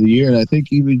towards the end of the year, and I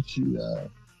think even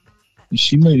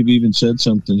she might have even said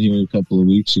something here a couple of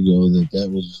weeks ago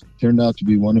that turned out to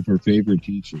be one of her favorite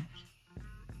teachers.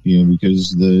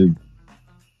 Because the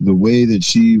way that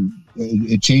she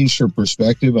it changed her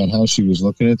perspective on how she was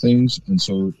looking at things, and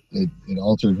so it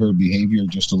altered her behavior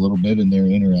just a little bit in their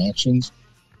interactions.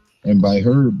 And by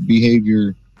her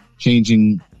behavior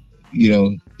changing,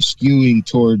 skewing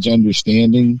towards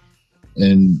understanding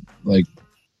and like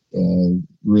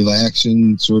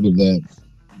relaxing, sort of that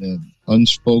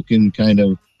unspoken kind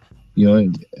of,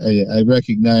 I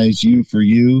recognize you for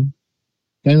you,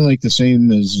 kind of like the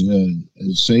same as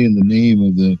saying the name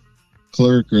of the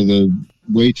clerk or the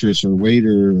waitress or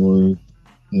waiter or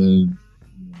the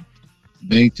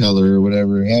bank teller or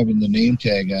whatever, having the name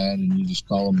tag on and you just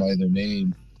call them by their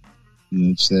name.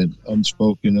 It's that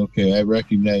unspoken, okay, I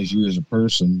recognize you as a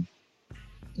person.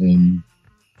 And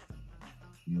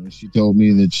she told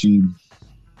me that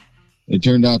it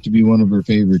turned out to be one of her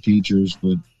favorite teachers.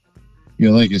 But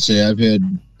like I say, I've had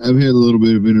a little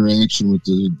bit of interaction with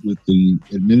the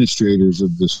administrators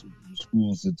of the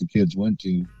schools that the kids went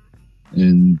to,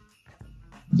 and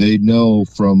they know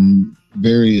from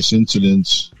various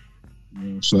incidents.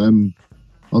 So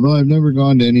although I've never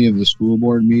gone to any of the school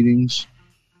board meetings,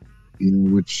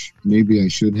 which maybe I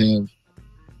should have.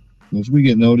 As we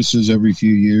get notices every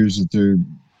few years that they're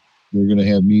going to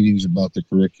have meetings about the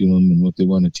curriculum and what they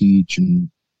want to teach, and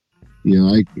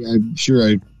I'm sure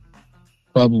I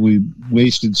probably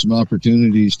wasted some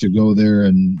opportunities to go there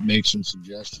and make some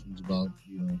suggestions about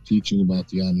teaching about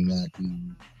the Anunnaki,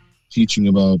 teaching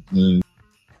about the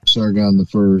Sargon the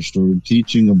First, or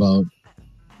teaching about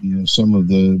some of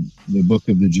the Book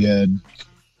of the Jed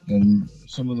and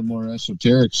some of the more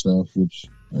esoteric stuff, which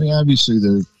obviously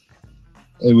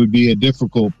it would be a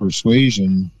difficult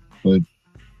persuasion, but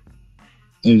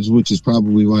which is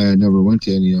probably why I never went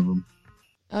to any of them.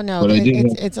 Oh no,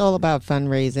 it's all about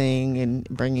fundraising and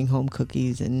bringing home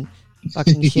cookies and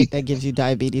fucking shit that gives you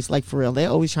diabetes. Like, for real, they're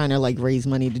always trying to like raise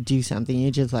money to do something.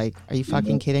 You're just like, are you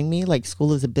fucking kidding me? Like,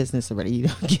 school is a business already. You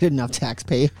don't get enough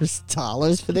taxpayers'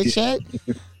 dollars for this shit.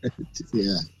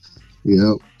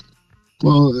 Yeah.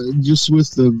 Well, just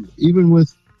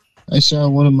I saw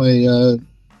one of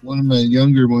my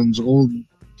younger ones, old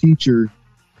teacher,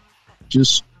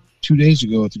 just 2 days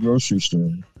ago at the grocery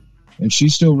store, and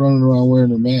she's still running around wearing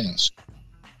her mask,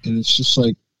 and it's just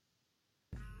like,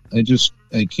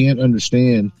 I can't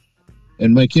understand.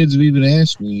 And my kids have even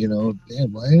asked me,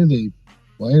 Dad, why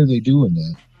are they doing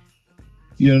that?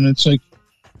 And it's like,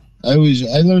 I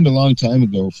learned a long time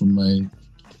ago from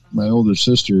my older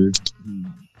sister.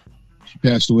 She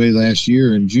passed away last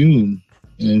year in June,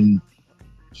 and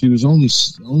she was only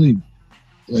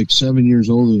like 7 years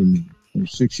older than me, or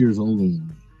 6 years older than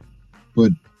me.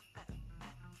 But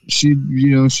she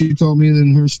told me that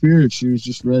in her spirit, she was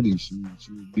just ready. She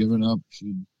had given up.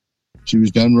 She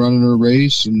was done running her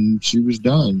race, and she was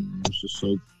done. It was just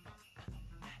like,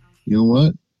 you know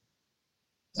what?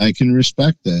 I can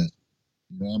respect that.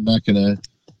 I'm not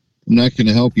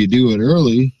gonna help you do it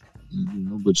early.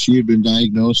 But she had been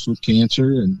diagnosed with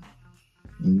cancer, and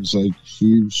it was like,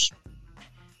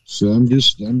 so I'm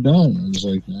done. I was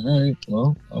like, all right,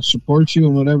 well, I'll support you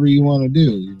in whatever you want to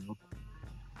do,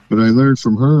 But I learned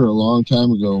from her a long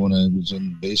time ago when I was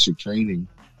in basic training,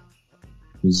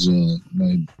 because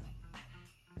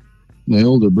my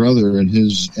older brother and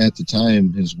at the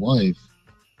time, his wife,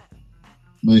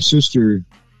 my sister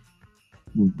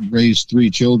raised 3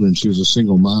 children. She was a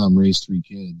single mom, raised 3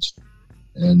 kids.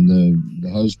 And the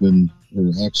husband,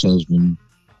 or ex-husband,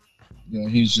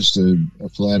 he's just a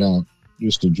flat out,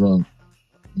 just a drunk.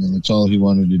 And that's all he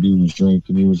wanted to do was drink.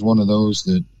 And he was one of those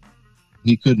that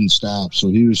he couldn't stop. So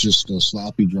he was just a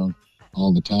sloppy drunk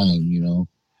all the time,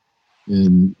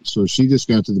 And so she just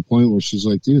got to the point where she's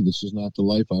like, dude, this is not the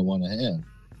life I want to have.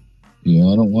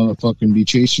 I don't want to fucking be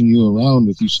chasing you around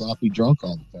with you sloppy drunk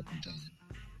all the fucking time.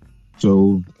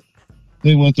 So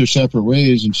they went their separate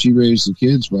ways, and she raised the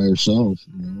kids by herself.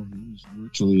 It was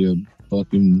virtually a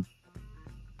fucking...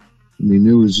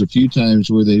 there was a few times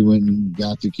where they went and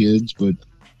got the kids, but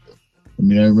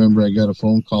I remember I got a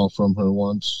phone call from her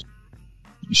once.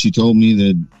 She told me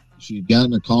that she had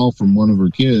gotten a call from one of her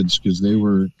kids because they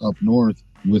were up north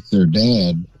with their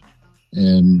dad,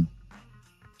 and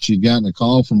she'd gotten a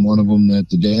call from one of them that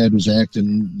the dad was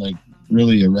acting like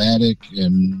really erratic,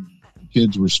 and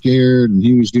kids were scared, and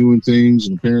he was doing things,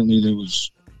 and apparently there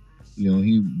was,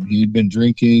 he'd been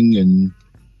drinking and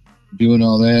doing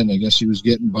all that, and I guess he was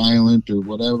getting violent or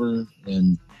whatever.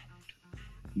 And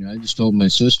I just told my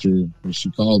sister, when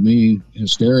she called me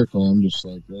hysterical, I'm just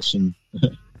like, listen,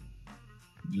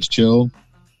 just chill.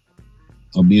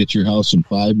 I'll be at your house in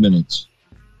 5 minutes.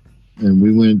 And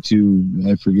we went to,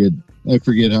 I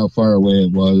forget how far away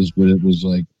it was, but it was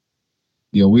like,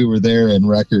 we were there in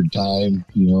record time,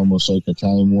 almost like a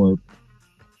time warp,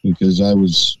 because I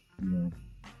was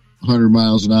 100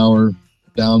 miles an hour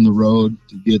down the road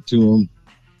to get to him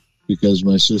because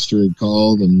my sister had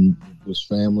called and it was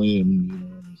family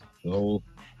and the whole.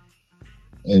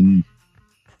 And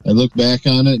I look back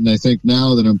on it and I think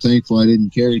now that I'm thankful I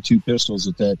didn't carry 2 pistols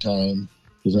at that time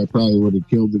because I probably would have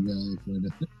killed the guy if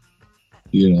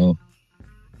I'd,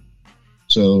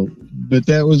 So, but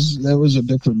that was a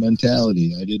different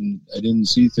mentality. I didn't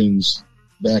see things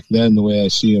back then the way I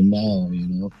see them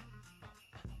now.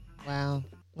 Wow,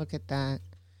 look at that.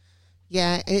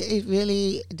 Yeah, it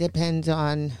really depends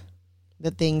on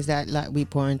the things that we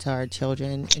pour into our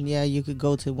children. And yeah, you could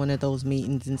go to one of those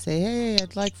meetings and say, hey,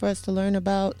 I'd like for us to learn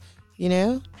about,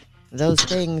 those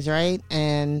things, right?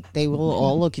 And they will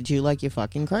all look at you like you're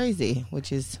fucking crazy,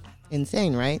 which is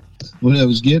insane, right? What I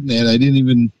was getting at, I didn't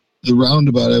even, the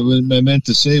roundabout, I meant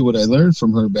to say what I learned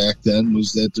from her back then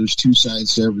was that there's 2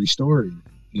 sides to every story,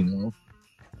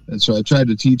 And so I tried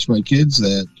to teach my kids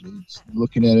that,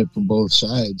 looking at it from both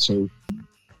sides. So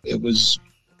it was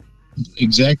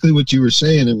exactly what you were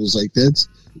saying. It was like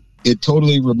it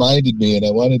totally reminded me, and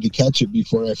I wanted to catch it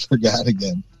before I forgot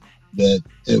again, that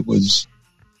was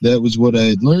what I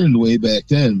had learned way back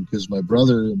then, because my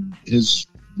brother and his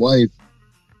wife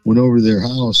went over to their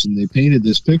house and they painted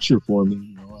this picture for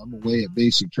me. I'm away at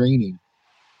basic training.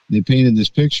 They painted this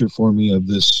picture for me of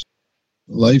this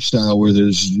lifestyle where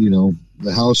there's,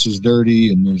 the house is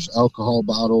dirty and there's alcohol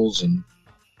bottles and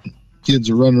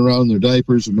kids are running around in their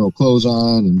diapers with no clothes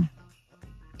on and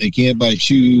they can't buy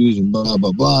shoes and blah,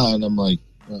 blah, blah. And I'm like,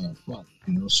 oh, fuck,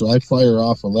 so I fire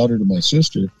off a letter to my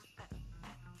sister,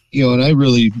 and I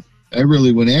really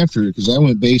went after it because I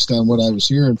went based on what I was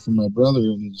hearing from my brother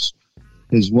and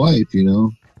his wife,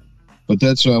 But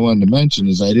that's what I wanted to mention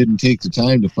is I didn't take the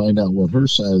time to find out what her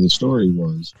side of the story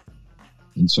was.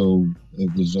 And so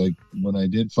it was like when I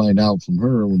did find out from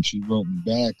her, when she wrote me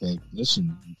back, like,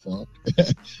 listen, fuck,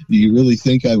 do you really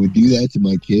think I would do that to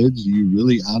my kids? Do you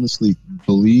really honestly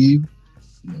believe?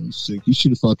 It's like, you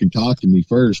should have fucking talked to me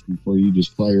first before you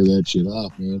just fire that shit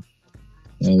off, man.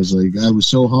 And I was like, I was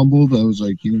so humbled. I was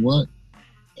like, you know what?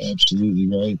 Absolutely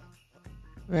right.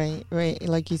 Right.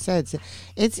 Like you said,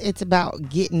 it's about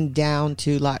getting down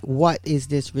to like, what is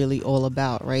this really all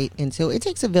about, right? And so it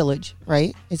takes a village,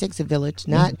 right? It takes a village,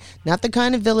 not the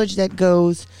kind of village that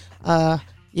goes,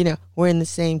 we're in the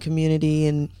same community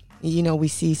and, we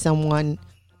see someone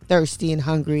thirsty and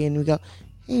hungry and we go,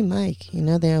 hey, Mike,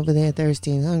 they're over there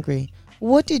thirsty and hungry.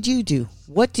 What did you do?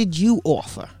 What did you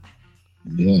offer?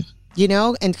 Yeah.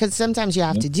 And because sometimes you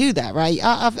have to do that, right?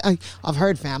 I've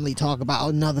heard family talk about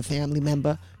another family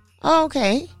member. Oh,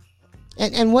 okay.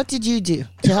 And what did you do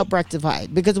to help rectify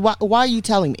it? Because why are you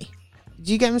telling me?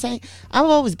 Do you get what I'm saying? I've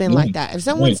always been like that. If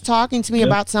someone's talking to me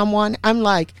about someone, I'm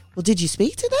like, well, did you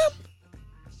speak to them?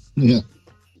 Yeah.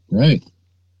 Right.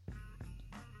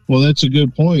 Well, that's a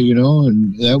good point,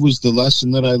 and that was the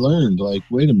lesson that I learned. Like,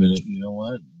 wait a minute, you know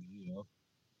what?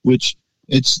 Which...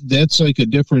 that's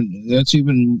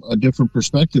even a different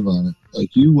perspective on it.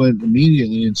 Like you went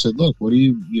immediately and said, look, what do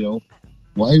you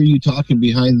why are you talking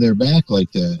behind their back like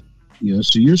that?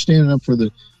 So you're standing up for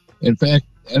in fact,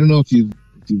 I don't know if you've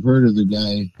heard of the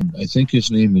guy, I think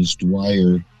his name is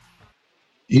Dwyer.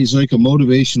 He's like a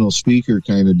motivational speaker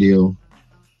kind of deal.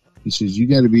 He says, you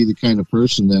got to be the kind of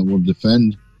person that will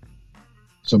defend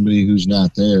somebody who's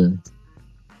not there.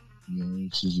 He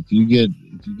says if you get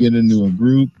into a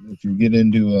group, if you get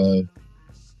into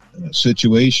a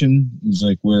situation, he's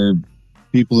like where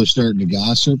people are starting to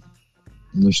gossip,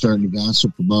 and they're starting to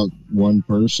gossip about one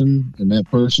person, and that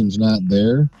person's not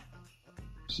there.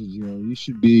 He says,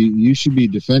 you should be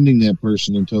defending that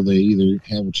person until they either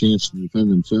have a chance to defend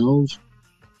themselves,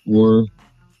 or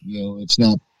it's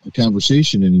not a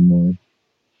conversation anymore.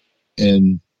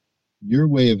 And your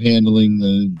way of handling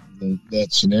that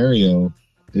scenario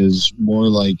is more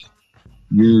like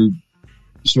you're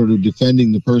sort of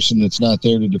defending the person that's not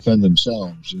there to defend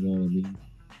themselves. You know what I mean?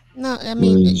 No, I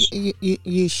mean,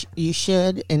 you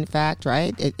should, in fact,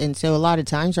 right? And so a lot of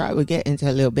times, right, we get into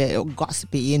a little bit of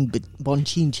gossipy and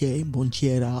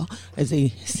bonchera, as they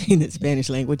say in the Spanish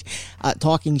language,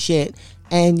 talking shit.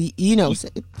 And,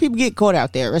 people get caught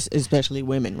out there, especially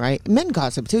women, right? Men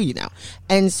gossip too,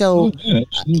 And so,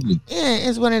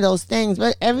 it's one of those things.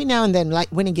 But every now and then, like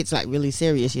when it gets like really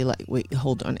serious, you're like, wait,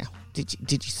 hold on now. Did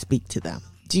you speak to them?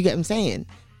 Do you get what I'm saying?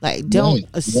 Like, don't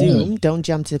assume, don't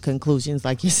jump to conclusions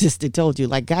like your sister told you.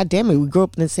 Like, God damn it, we grew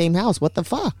up in the same house. What the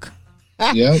fuck?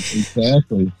 Yeah,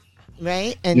 exactly.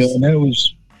 Right? And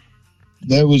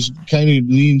that was kind of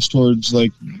leans towards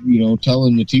like,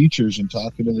 telling the teachers and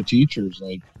talking to the teachers,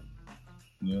 like,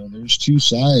 there's 2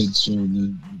 sides. So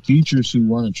the teachers who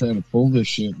want to try to pull this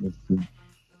shit with the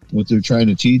what they're trying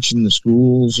to teach in the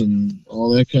schools and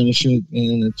all that kind of shit.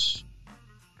 And it's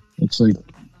like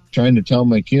trying to tell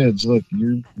my kids, look,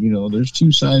 there's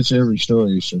two sides to every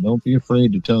story, so don't be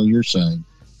afraid to tell your side.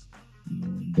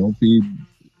 Don't be,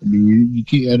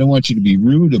 I don't want you to be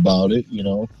rude about it,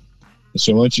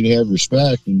 So I want you to have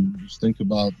respect and just think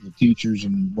about the teachers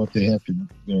and what they have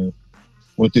to,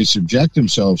 what they subject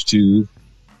themselves to.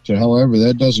 So, however,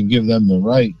 that doesn't give them the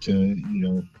right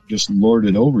to, just lord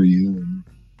it over you, and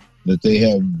that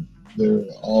they're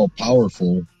all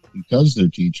powerful because they're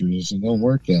teachers. It don't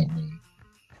work that way.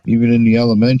 Even in the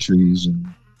elementaries, and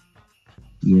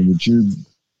but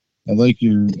I like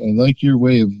your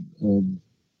way of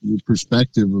your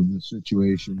perspective of the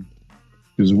situation,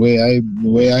 because the way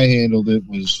I handled it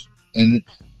was, and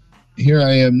here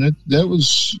I am. That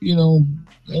was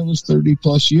 30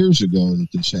 plus years ago that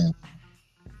this happened,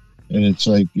 and it's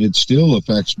like it still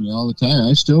affects me all the time.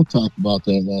 I still talk about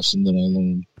that lesson that I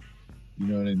learned. You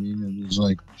know what I mean? It was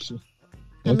like.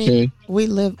 I mean, we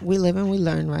live and we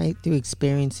learn, right, through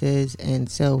experiences, and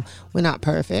so we're not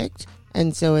perfect,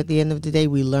 and so at the end of the day,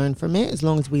 we learn from it. As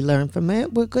long as we learn from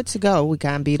it, we're good to go. We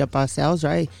can't beat up ourselves,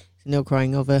 right? No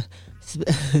crying over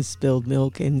spilled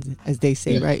milk, and as they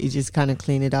say, right, you just kind of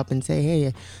clean it up and say,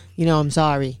 hey, I'm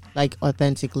sorry, like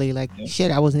authentically, like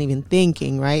shit, I wasn't even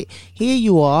thinking, right? Here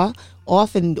you are.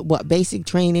 Often basic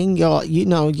training, you're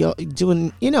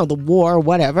doing, the war or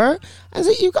whatever. I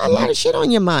said, you got a lot of shit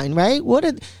on your mind, right?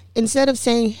 Instead of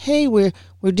saying, hey, we're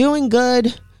doing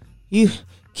good, you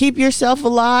keep yourself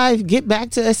alive, get back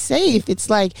to us safe. It's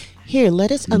like, here,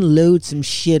 let us unload some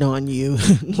shit on you.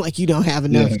 Like you don't have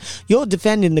enough. Yeah. You're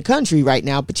defending the country right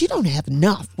now, but you don't have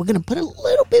enough. We're going to put a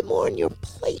little bit more on your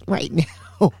plate right now.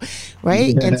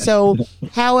 Right? Yeah. And so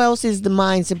how else is the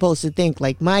mind supposed to think?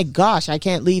 Like, my gosh, I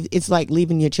can't leave. It's like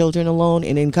leaving your children alone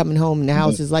and then coming home and the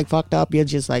house is like fucked up. You're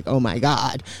just like, oh my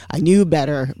God, I knew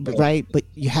better, right? But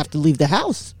you have to leave the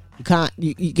house. You can't,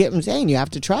 you get what I'm saying? You have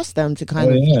to trust them to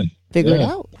kind of figure it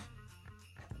out.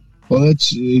 Well,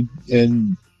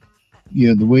 and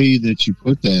the way that you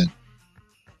put that,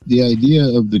 the idea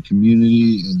of the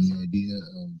community and the idea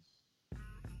of,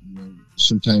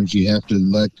 sometimes you have to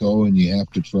let go and you have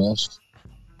to trust.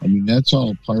 I mean, that's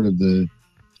all part of the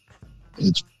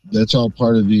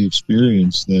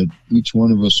experience that each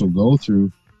one of us will go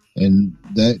through. And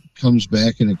that comes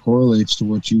back and it correlates to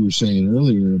what you were saying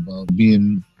earlier about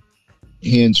being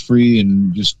hands-free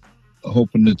and just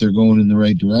hoping that they're going in the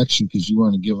right direction, because you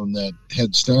want to give them that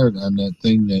head start on that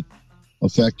thing that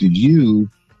affected you,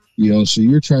 so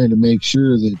you're trying to make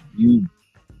sure that you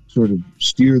sort of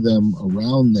steer them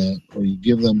around that, or you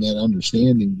give them that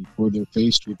understanding before they're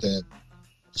faced with that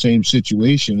same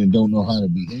situation and don't know how to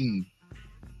behave.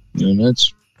 And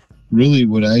that's really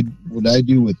what I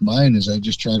do with mine, is I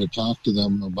just try to talk to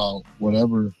them about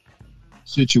whatever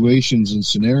situations and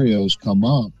scenarios come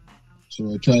up.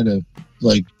 So I try to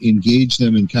engage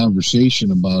them in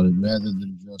conversation about it, rather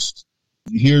than just,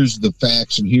 here's the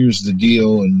facts and here's the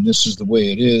deal and this is the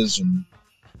way it is, and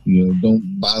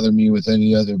don't bother me with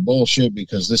any other bullshit,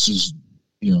 because this is,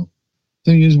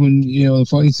 thing is, when, the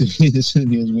funny thing is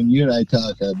when you and I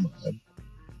talk,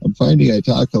 I'm finding I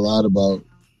talk a lot about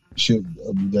shit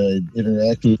that I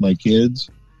interact with my kids.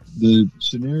 The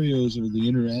scenarios or the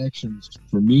interactions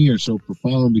for me are so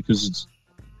profound because it's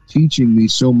teaching me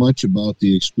so much about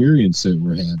the experience that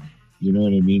we're having. You know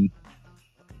what I mean?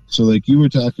 So like you were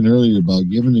talking earlier about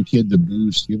giving the kid the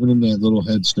boost, giving them that little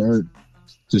head start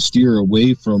to steer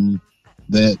away from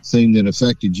that thing that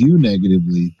affected you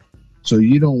negatively. So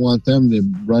you don't want them to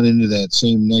run into that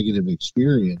same negative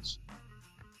experience.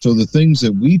 So the things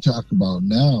that we talk about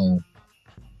now,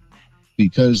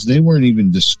 because they weren't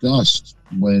even discussed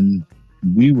when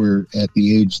we were at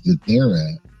the age that they're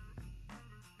at.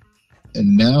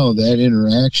 And now that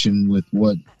interaction with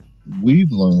what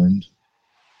we've learned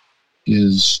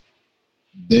is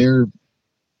their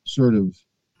sort of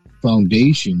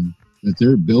foundation that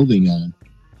they're building on.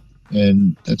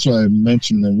 And that's why I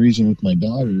mentioned the reason with my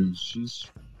daughter is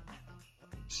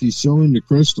she's so into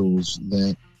crystals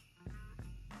that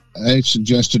I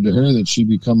suggested to her that she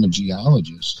become a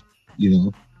geologist,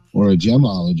 or a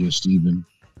gemologist even,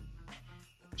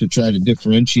 to try to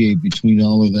differentiate between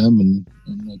all of them. And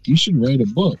I'm like, you should write a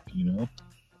book,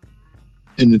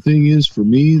 And the thing is, for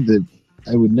me, that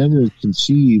I would never have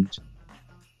conceived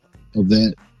of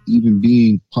that even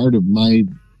being part of my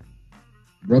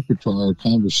repertoire or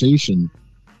conversation.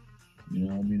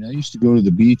 I used to go to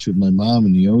the beach with my mom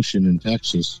in the ocean in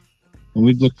Texas, and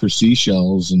we'd look for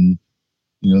seashells, and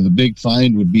the big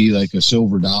find would be like a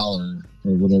silver dollar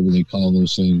or whatever they call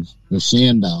those things, the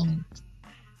sand dollar.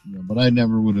 You know, but I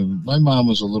never would have. My mom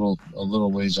was a little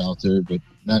ways out there, but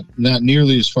not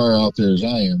nearly as far out there as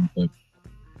I am. But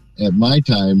at my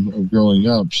time of growing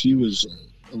up, she was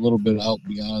a little bit out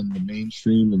beyond the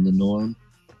mainstream and the norm.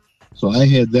 So I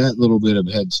had that little bit of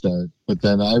head start. But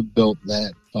then I built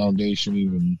that foundation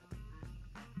even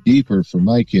deeper for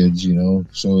my kids, you know.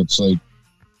 So it's like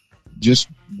just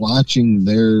watching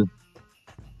their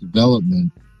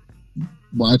development,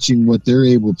 watching what they're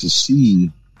able to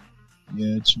see.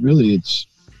 Yeah,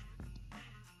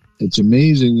 it's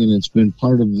amazing, and it's been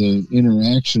part of the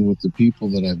interaction with the people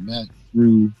that I've met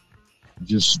through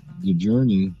just the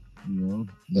journey, you know,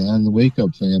 and the Wake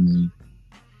Up family.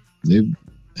 They've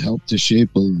helped to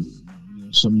shape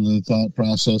some of the thought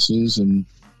processes and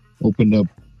opened up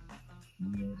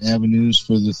avenues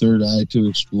for the third eye to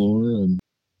explore. And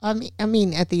I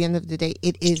mean, at the end of the day,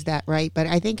 it is that, right? But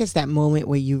I think it's that moment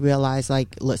where you realize,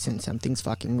 like, listen, something's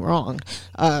fucking wrong.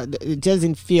 It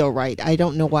doesn't feel right. I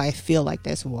don't know why I feel like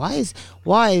this.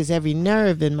 Why is every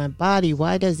nerve in my body?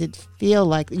 Why does it feel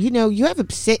like, you know, you have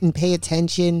to sit and pay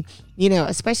attention, you know,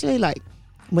 especially like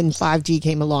when 5G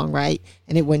came along, right?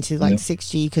 And it went to like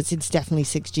 6G, because it's definitely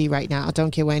 6G right now. I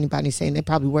don't care what anybody's saying. They're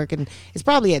probably working. It's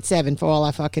probably at 7 for all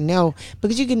I fucking know,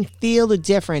 because you can feel the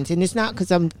difference. And it's not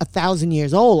because I'm 1,000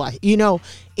 years old. You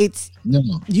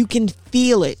can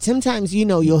feel it. Sometimes, you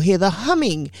know, you'll hear the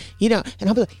humming, you know, and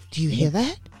I'll be like, do you hear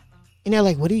that? And they're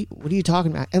like, what are you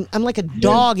talking about? And I'm like a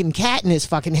dog and cat in this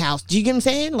fucking house. Do you get what I'm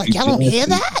saying? Like, y'all don't hear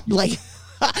that? Like,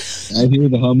 I hear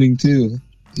the humming too.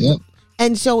 Yep.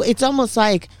 And so it's almost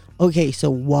like, okay, so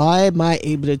why am I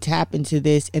able to tap into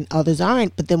this and others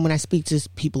aren't? But then when I speak to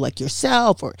people like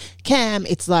yourself or Cam,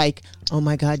 it's like, oh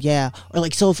my God, yeah. Or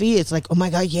like Sophie, it's like, oh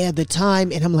my God, yeah, the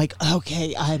time. And I'm like,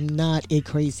 okay, I'm not a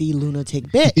crazy lunatic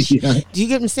bitch. Yeah. Do you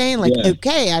get what I'm saying? Like,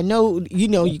 okay, I know, you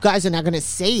know, you guys are not going to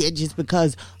say it just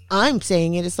because I'm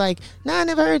saying it. It's like, no, I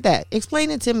never heard that.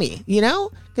 Explain it to me, you know?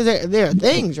 Because there are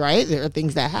things, right? There are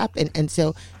things that happen. And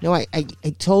so, no, I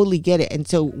totally get it. And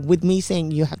so with me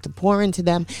saying you have to pour into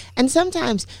them, and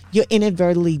sometimes you're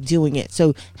inadvertently doing it.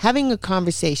 So having a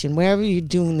conversation, wherever you're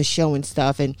doing the show and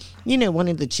stuff, and, you know, one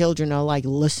of the children are like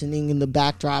listening in the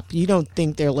backdrop. You don't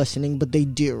think they're listening, but they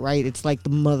do, right? It's like the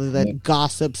mother that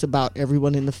gossips about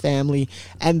everyone in the family.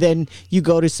 And then you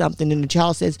go to something and the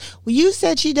child says, well, you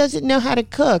said she doesn't know how to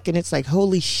cook. And it's like,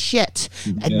 holy shit.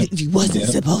 You wasn't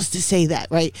supposed to say that,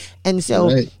 right? And so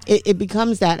it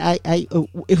becomes that.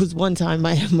 It was one time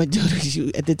my daughter,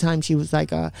 at the time she was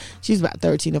like, she's about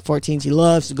 13 or 14. She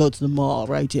loves to go to the mall,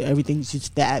 right? Everything's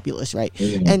just fabulous, right?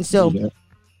 And so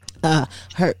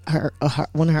her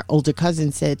one of her older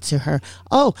cousins said to her,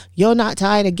 oh, you're not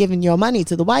tired of giving your money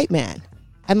to the white man?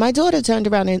 And my daughter turned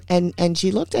around and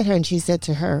she looked at her and she said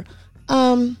to her,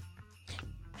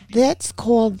 that's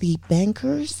called the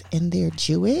bankers, and they're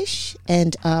Jewish,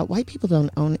 and white people don't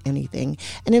own anything,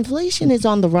 and inflation is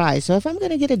on the rise. So if I'm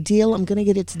going to get a deal, I'm going to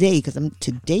get it today, because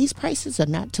today's prices are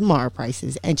not tomorrow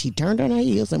prices. And she turned on her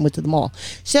heels and went to the mall.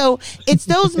 So it's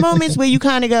those moments where you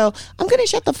kind of go, I'm going to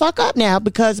shut the fuck up now,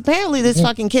 because apparently this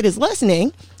fucking kid is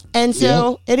listening. And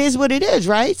so it is what it is,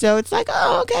 right? So it's like,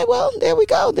 oh, okay, well, there we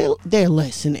go. They're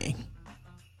listening.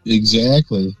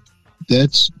 Exactly.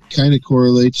 That's kind of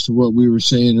correlates to what we were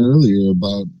saying earlier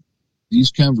about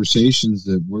these conversations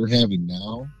that we're having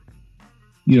now.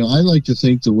 You know, I like to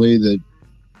think the way that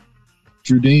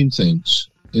Trudane thinks,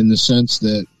 in the sense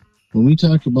that when we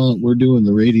talk about we're doing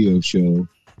the radio show,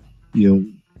 you know,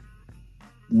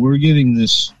 we're getting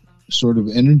this sort of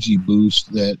energy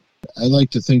boost that I like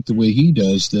to think the way he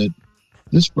does, that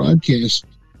this broadcast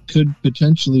could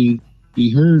potentially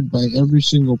be heard by every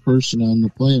single person on the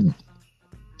planet.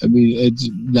 I mean, it's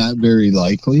not very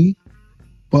likely,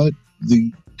 but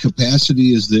the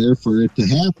capacity is there for it to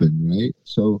happen, right?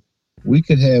 So we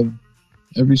could have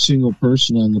every single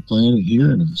person on the planet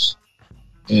hearing us.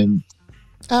 And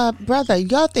brother,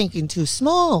 you're thinking too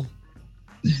small.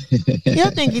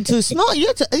 You're thinking too small.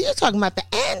 You're talking about the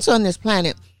ants on this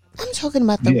planet. I'm talking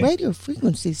about the radio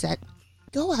frequencies that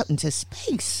go out into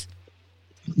space.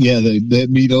 Yeah, that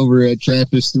meet over at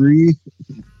TRAPPIST 3.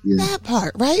 Yeah. That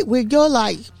part, right? Where you're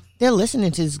like, they're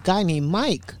listening to this guy named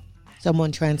Mike.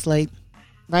 Someone translate,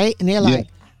 right? And they're like,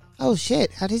 oh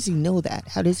shit, how does he know that?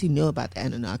 How does he know about the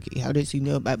Anunnaki? How does he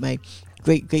know about my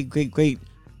great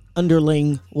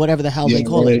underling, whatever the hell they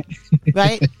call it,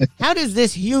 right? How does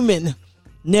this human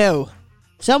know?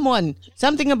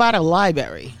 Something about a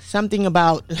library, something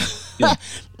about,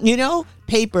 you know,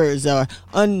 papers or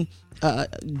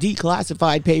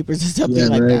declassified papers or something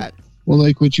like that. Well,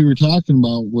 like what you were talking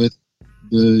about with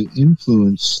the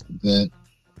influence that,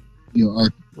 you know,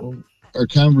 our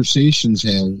conversations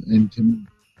have, and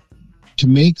to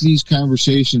make these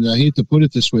conversations, I hate to put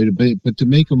it this way, but to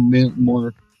make them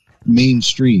more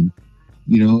mainstream,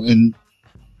 and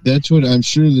that's what I'm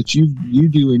sure that you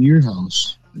do in your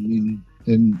house. I mean,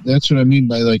 and that's what I mean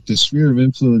by like the sphere of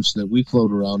influence that we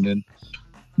float around in.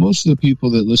 Most of the people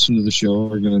that listen to the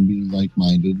show are going to be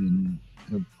like-minded and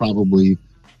have probably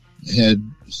had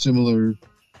similar,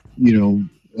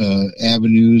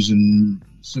 avenues and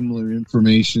similar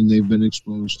information they've been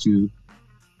exposed to,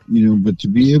 but to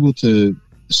be able to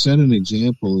set an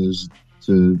example is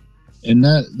to, and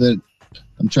not that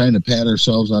I'm trying to pat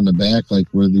ourselves on the back like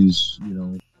we're these,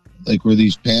 like we're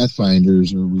these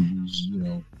pathfinders or we're these,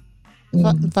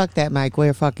 fuck that, Mike.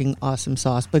 We're fucking awesome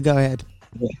sauce, but go ahead.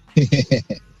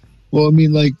 Well, I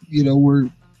mean, like,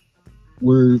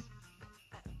 we're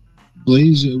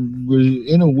blazing,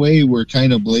 in a way, we're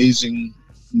kind of blazing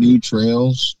new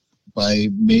trails by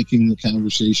making the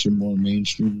conversation more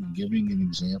mainstream and giving an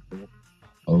example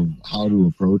of how to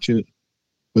approach it.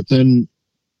 But then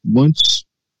once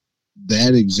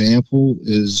that example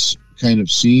is kind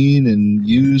of seen and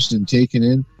used and taken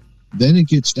in, then it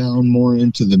gets down more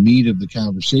into the meat of the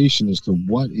conversation as to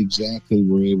what exactly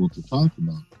we're able to talk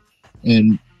about.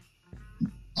 And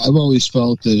I've always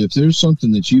felt that if there's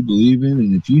something that you believe in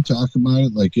and if you talk about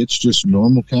it like it's just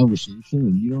normal conversation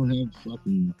and you don't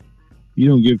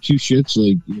give two shits,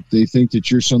 like if they think that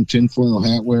you're some tinfoil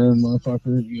hat wearing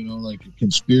motherfucker, like a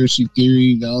conspiracy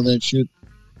theory and all that shit,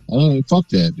 I don't know, fuck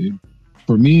that, dude.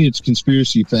 For me, it's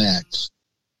conspiracy facts.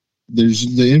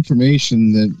 There's the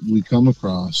information that we come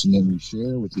across and that we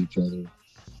share with each other.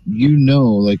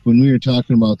 Like when we were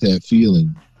talking about that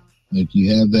feeling, like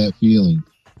you have that feeling.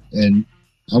 And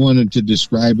I wanted to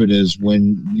describe it as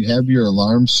when you have your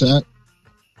alarm set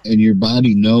and your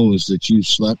body knows that you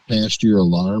slept past your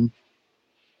alarm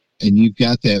and you've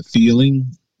got that feeling,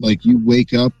 like you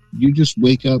just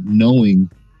wake up knowing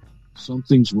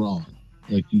something's wrong.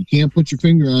 Like you can't put your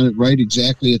finger on it right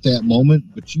exactly at that moment,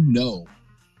 but you know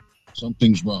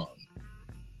something's wrong.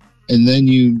 And then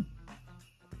you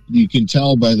can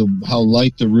tell by how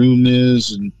light the room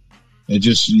is, and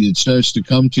it starts to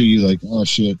come to you like, oh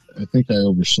shit, I think I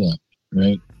overslept,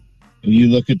 right? And you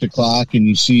look at the clock and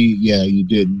you see, yeah, you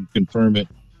did, and you confirm it.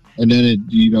 And then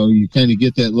you kind of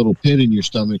get that little pit in your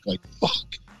stomach like, fuck,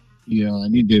 I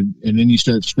need to, and then you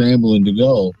start scrambling to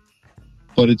go.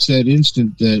 But it's that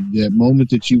instant, that moment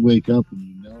that you wake up and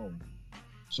you know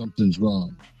something's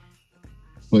wrong.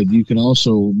 But you can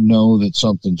also know that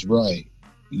something's right.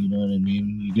 You know what I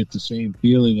mean? You get the same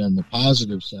feeling on the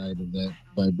positive side of that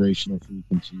vibrational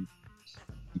frequency,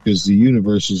 because the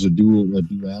universe is a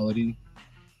duality.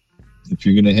 If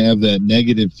you're going to have that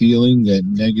negative feeling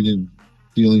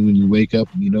when you wake up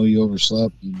and you know you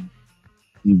overslept,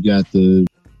 you've got the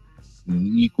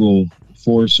equal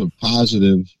force of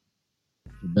positive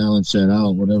to balance that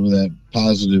out, whatever that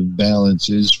positive balance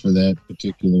is for that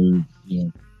particular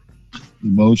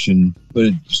emotion. But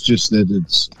it's just that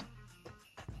it's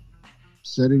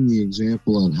setting the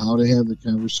example on how to have the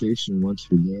conversation once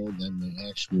you're there, then the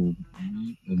actual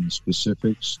meat and the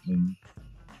specifics. And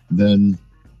then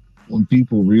when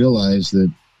people realize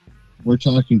that we're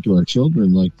talking to our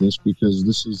children like this, because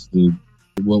this is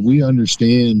what we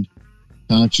understand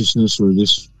consciousness or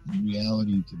this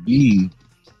reality to be,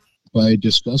 by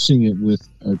discussing it with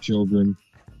our children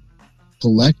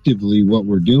collectively, what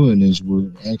we're doing is we're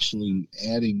actually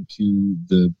adding to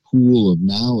the pool of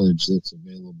knowledge that's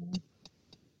available.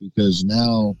 Because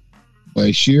now,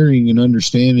 by sharing an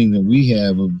understanding that we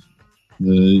have of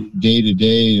the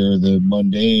day-to-day or the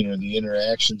mundane or the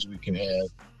interactions we can have,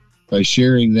 by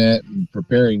sharing that and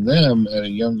preparing them at a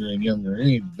younger and younger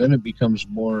age, then it becomes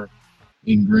more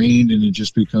ingrained and it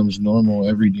just becomes normal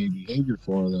everyday behavior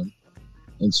for them.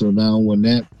 And so now when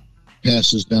that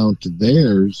passes down to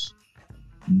theirs,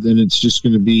 then it's just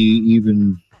going to be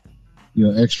even,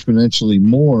 exponentially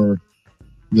more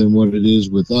than what it is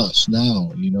with us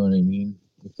now. You know what I mean?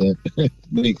 If that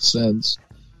makes sense.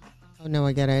 Oh, no,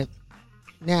 I get it.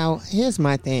 Now, here's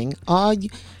my thing.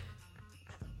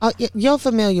 You're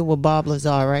familiar with Bob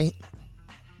Lazar, right?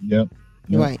 Yep.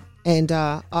 Right. And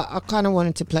I kind of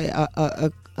wanted to play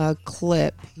a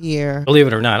clip here. Believe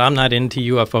it or not, I'm not into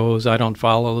UFOs. I don't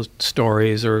follow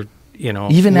stories or,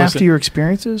 Even after your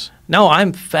experiences? No,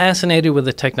 I'm fascinated with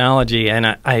the technology,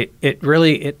 and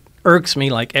it irks me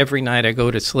like every night I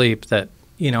go to sleep that,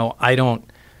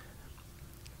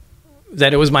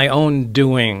 that it was my own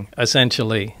doing,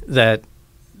 essentially, that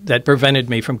prevented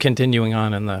me from continuing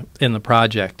on in the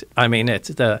project. I mean, it's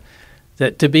that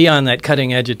to be on that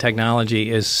cutting edge of technology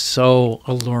is so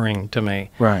alluring to me.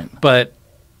 Right. But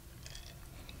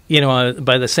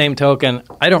by the same token,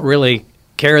 I don't really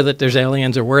care that there's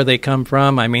aliens or where they come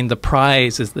from. I mean, the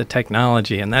prize is the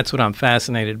technology, and that's what I'm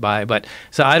fascinated by. But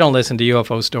so I don't listen to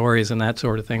UFO stories and that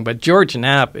sort of thing. But George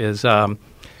Knapp is,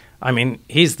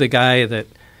 he's the guy that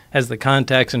has the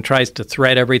contacts and tries to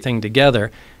thread everything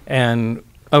together. And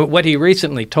what he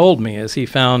recently told me is he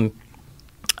found,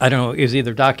 I don't know, it was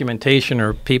either documentation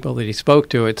or people that he spoke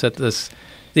to. It's that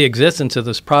the existence of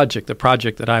this project, the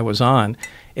project that I was on,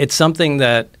 it's something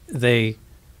that they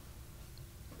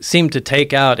seem to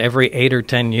take out every 8 or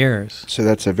 10 years. So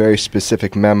that's a very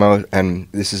specific memo, and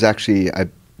this is actually,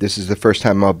 this is the first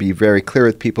time I'll be very clear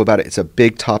with people about it. It's a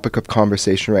big topic of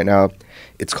conversation right now.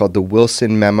 It's called the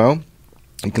Wilson Memo.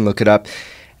 You can look it up.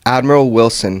 Admiral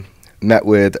Wilson met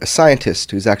with a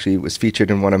scientist who's actually was featured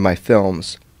in one of my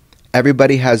films.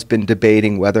 Everybody has been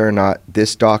debating whether or not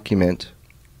this document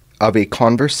of a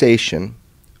conversation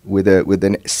with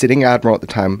a sitting admiral at the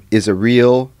time is a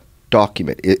real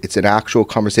document. It's an actual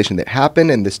conversation that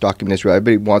happened, and this document is real.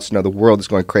 Everybody wants to know. The world is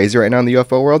going crazy right now in the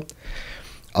UFO world.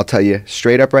 I'll tell you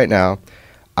straight up right now,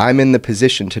 I'm in the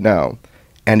position to know,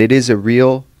 and it is a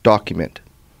real document,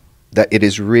 that it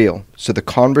is real. So the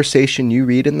conversation you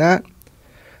read in that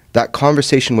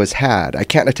conversation was had. I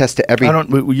can't attest to every...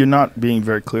 You're not being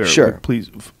very clear. Sure. Please.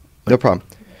 No problem.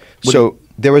 So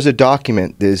there was a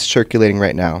document that is circulating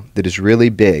right now that is really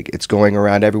big. It's going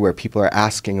around everywhere. People are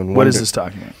asking and wondering. What is this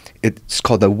document? It's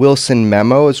called the Wilson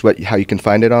Memo, is how you can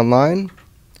find it online,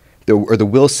 or the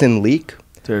Wilson Leak.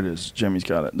 There it is. Jimmy's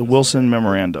got it. The Wilson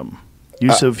Memorandum.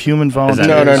 Use of human volunteers.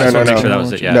 No. Sure that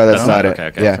was it. Yeah. No, that's not it.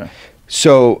 Okay. Yeah.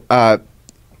 So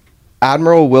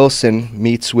Admiral Wilson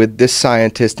meets with this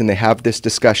scientist, and they have this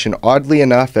discussion, oddly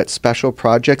enough, at special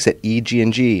projects at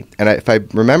EG&G. And if I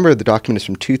remember, the document is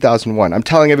from 2001. I'm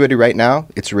telling everybody right now,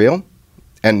 it's real.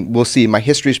 And we'll see. My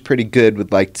history is pretty good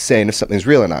with saying if something's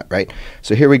real or not, right?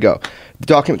 So here we go. The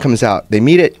document comes out. They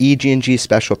meet at EG&G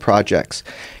Special Projects.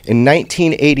 In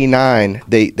 1989,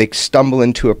 they stumble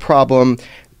into a problem.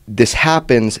 This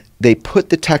happens. They put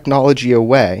the technology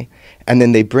away, and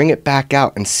then they bring it back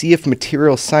out and see if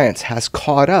material science has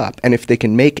caught up and if they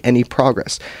can make any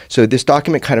progress. So this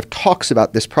document kind of talks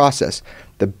about this process.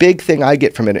 The big thing I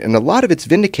get from it, and a lot of it's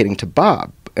vindicating to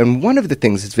Bob, and one of the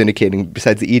things it's vindicating,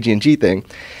 besides the EG&G thing,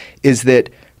 is that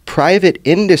private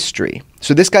industry,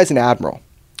 so this guy's an admiral,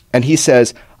 and he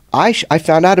says, I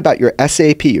found out about your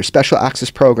SAP, your Special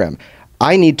Access Program.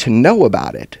 I need to know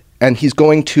about it. And he's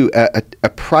going to a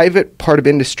private part of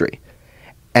industry,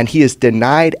 and he is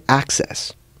denied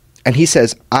access. And he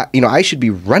says, I should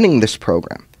be running this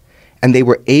program. And they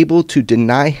were able to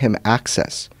deny him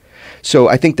access. So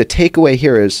I think the takeaway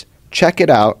here is, check it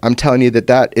out. I'm telling you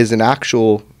that is an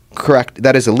actual correct,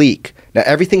 that is a leak. Now,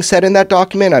 everything said in that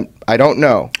document, I don't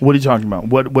know. What are you talking about?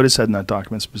 What is said in that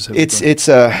document specifically? It's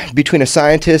between a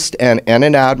scientist and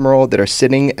an admiral that are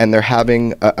sitting, and they're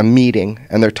having a meeting,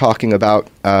 and they're talking about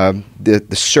the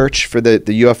search for the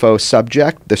UFO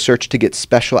subject, the search to get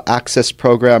Special Access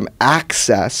Program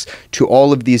access to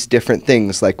all of these different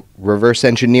things, like reverse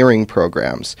engineering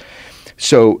programs.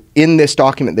 So in this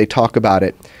document, they talk about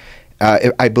it.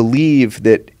 I believe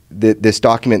that this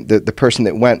document, the person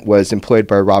that went was employed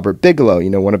by Robert Bigelow,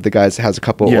 one of the guys that has a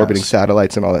couple of orbiting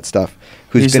satellites and all that stuff.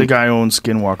 He's the guy who owns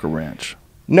Skinwalker Ranch.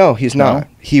 No, he's not.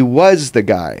 He was the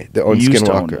guy that owned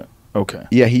Skinwalker. Okay.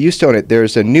 Yeah, he used to own it.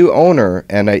 There's a new owner,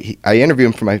 and I interviewed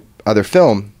him for my other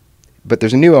film, but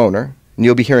there's a new owner, and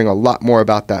you'll be hearing a lot more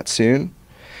about that soon.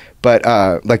 But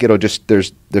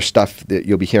there's stuff that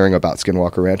you'll be hearing about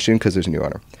Skinwalker Ranch soon because there's a new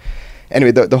owner.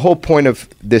 Anyway, the whole point of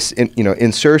this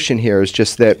insertion here is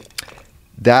just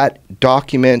that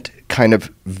document kind of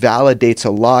validates a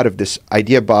lot of this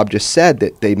idea Bob just said,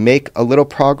 that they make a little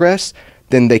progress,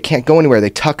 then they can't go anywhere. They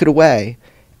tuck it away,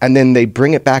 and then they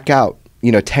bring it back out,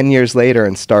 10 years later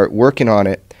and start working on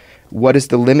it. What is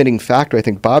the limiting factor? I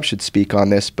think Bob should speak on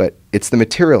this, but it's the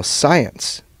material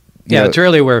science. Yeah, it's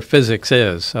really where physics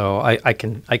is. So I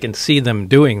can see them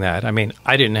doing that. I mean,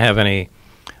 I didn't have any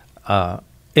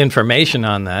information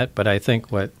on that, but I think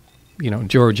what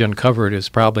George uncovered is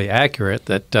probably accurate.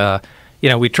 That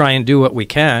we try and do what we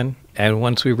can, and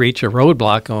once we reach a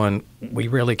roadblock going, we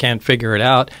really can't figure it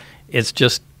out. It's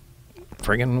just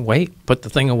friggin' put the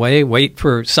thing away, wait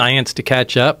for science to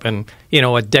catch up, and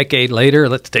a decade later,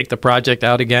 let's take the project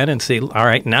out again and see. All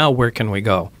right, now where can we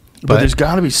go? But there's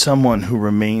got to be someone who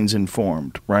remains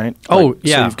informed, right? Oh,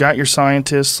 yeah. So you've got your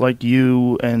scientists like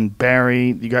you and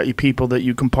Barry. You got your people that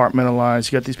you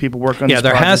compartmentalize. You got these people working on this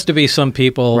there project. has to be some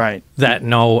people that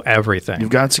know everything. You've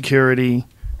got security,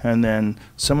 and then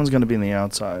someone's going to be on the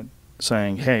outside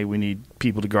saying, hey, we need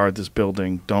people to guard this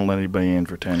building. Don't let anybody in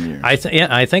for 10 years.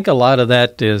 I think a lot of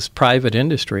that is private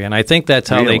industry, and I think that's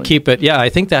how they keep it. Yeah, I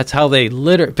think that's how they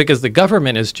because the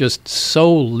government is just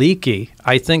so leaky.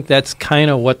 I think that's kind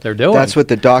of what they're doing. That's what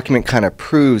the document kind of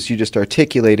proves. You just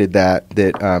articulated that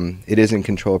it is in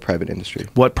control of private industry.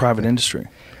 What private industry?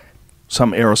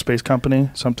 Some aerospace company,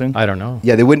 something? I don't know.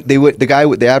 Yeah,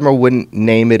 the admiral wouldn't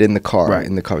name it in the car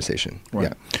in the conversation.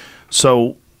 Right. Yeah.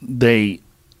 So they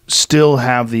still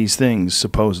have these things,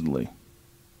 supposedly.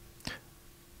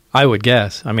 I would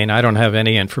guess. I mean, I don't have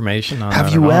any information on that.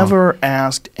 Have you ever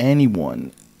asked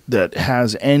anyone that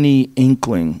has any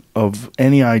inkling of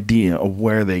any idea of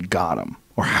where they got them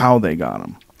or how they got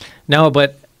them? No,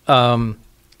 but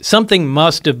something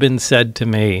must have been said to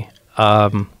me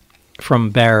from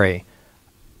Barry.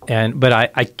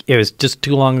 But it was just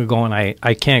too long ago, and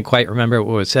I can't quite remember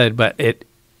what was said, but it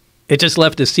just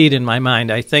left a seed in my mind.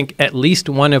 I think at least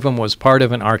one of them was part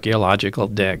of an archaeological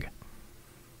dig.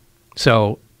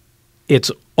 So it's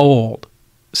old.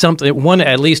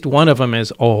 At least one of them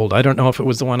is old. I don't know if it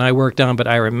was the one I worked on, but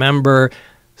I remember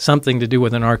something to do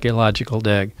with an archaeological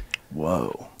dig.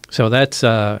 Whoa. So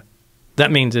that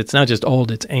means it's not just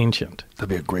old, it's ancient. That'd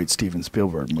be a great Steven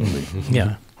Spielberg movie.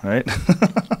 Yeah. Right?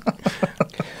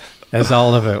 As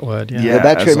all of it would, yeah.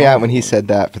 That tripped me out when he said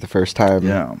that for the first time.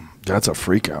 Yeah, that's a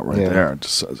freak out right there.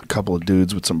 Just a couple of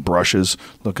dudes with some brushes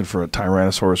looking for a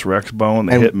Tyrannosaurus Rex bone.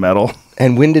 They hit metal.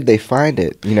 And when did they find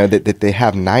it? You know, that they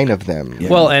have 9 of them. Yeah.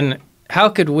 Well, and how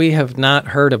could we have not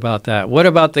heard about that? What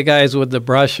about the guys with the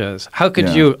brushes? How could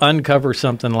you uncover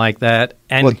something like that?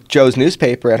 And Joe's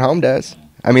newspaper at home does.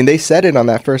 I mean, they said it on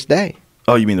that first day.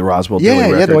 Oh, you mean the Roswell Daily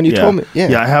Record? Yeah, the one you told me.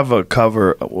 Yeah, I have a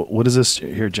cover. What is this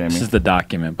here, Jamie? This is the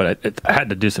document, but I had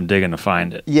to do some digging to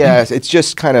find it. Yeah, it's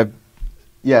just kind of,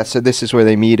 so this is where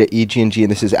they meet at EG&G,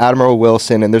 and this is Admiral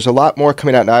Wilson, and there's a lot more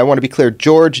coming out. Now, I want to be clear,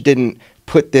 George didn't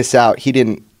put this out. He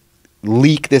didn't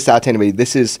leak this out to anybody.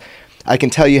 This is, I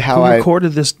can tell you how Who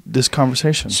recorded this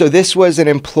conversation? So this was an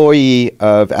employee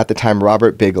of, at the time,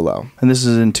 Robert Bigelow. And this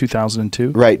is in 2002?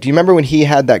 Right. Do you remember when he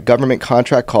had that government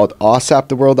contract called OSAP,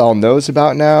 the world all knows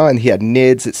about now, and he had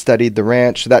NIDS that studied the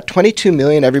ranch? So that $22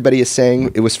 million, everybody is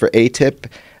saying it was for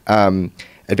ATIP,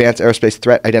 Advanced Aerospace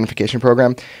Threat Identification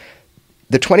Program.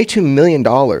 The $22 million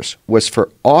was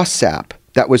for OSAP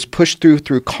that was pushed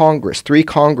through Congress, 3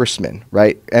 congressmen,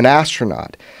 right, an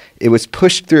astronaut. It was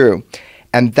pushed through.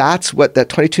 And that's what that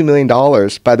 $22 million,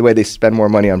 by the way, they spend more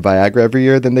money on Viagra every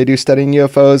year than they do studying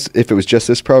UFOs if it was just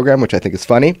this program, which I think is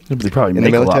funny. They probably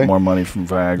make a lot more money from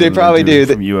Viagra they probably do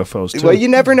from UFOs too. Well, you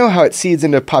never know how it seeds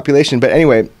into population. But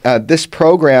anyway, this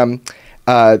program,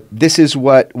 this is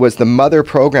what was the mother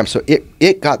program. So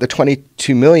it got the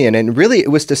 $22 million. And really,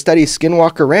 it was to study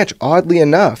Skinwalker Ranch. Oddly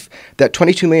enough, that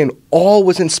 $22 million all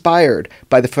was inspired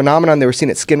by the phenomenon they were seeing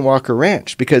at Skinwalker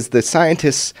Ranch because the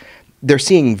scientists, they're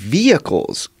seeing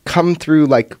vehicles come through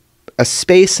like a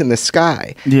space in the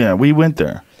sky. Yeah, we went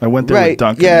there. I went there with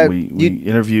Duncan. Yeah, we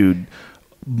interviewed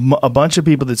a bunch of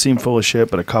people that seemed full of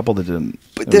shit, but a couple that didn't.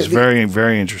 It was very,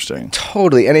 very interesting.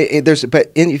 Totally. And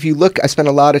if you look, I spent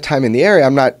a lot of time in the area.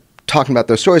 I'm not talking about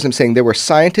those stories. I'm saying there were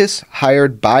scientists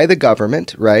hired by the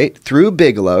government, right, through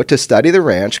Bigelow to study the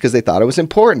ranch because they thought it was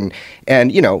important.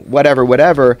 And,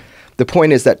 whatever. The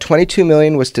point is that $22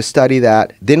 million was to study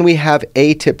that. Then we have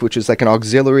ATIP, which is like an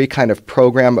auxiliary kind of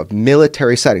program of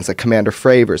military sightings, like Commander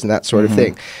Fravers and that sort of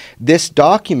thing. This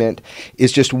document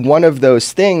is just one of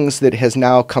those things that has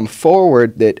now come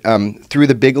forward that through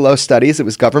the Bigelow studies, it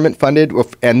was government funded,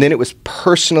 and then it was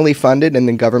personally funded and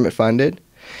then government funded.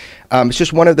 It's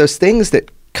just one of those things that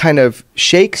kind of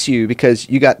shakes you because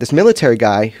you got this military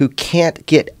guy who can't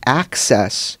get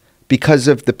access because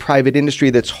of the private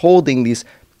industry that's holding these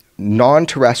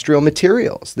non-terrestrial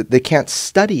materials, that they can't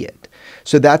study it.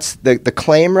 So that's the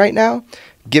claim right now.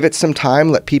 Give it some time,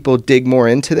 let people dig more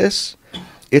into this.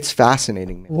 It's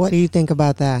fascinating. What do you think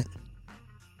about that?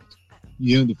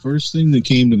 The first thing that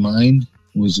came to mind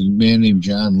was a man named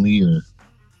John Lear.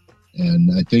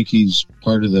 And I think he's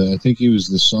I think he was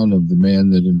the son of the man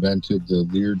that invented the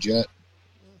Learjet.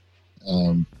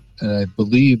 And I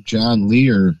believe John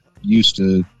Lear used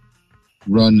to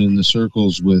run in the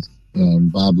circles with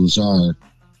Bob Lazar.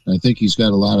 I think he's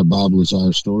got a lot of Bob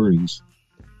Lazar stories,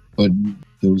 but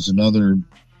there was another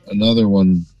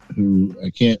one who I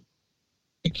can't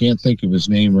think of his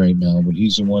name right now, but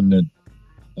he's the one that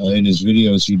in his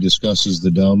videos he discusses the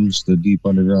DUMBs, the deep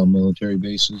underground military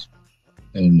bases,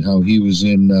 and how he was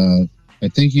in I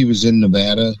think he was in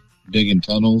Nevada digging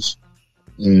tunnels,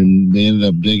 and they ended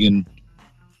up digging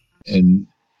and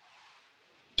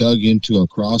dug into a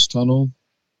cross tunnel.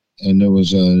 And there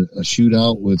was a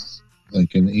shootout with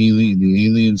like the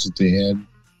aliens that they had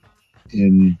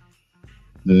in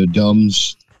the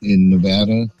DUMBs in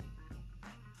Nevada.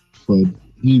 But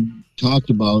he talked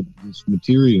about this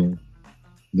material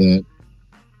that,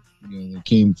 you know, that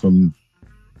came from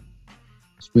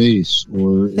space,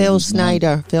 or Phil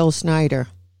Snyder.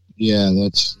 Yeah,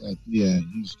 that's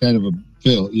he's kind of a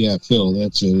Phil. Yeah, Phil.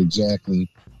 That's it exactly.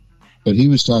 But he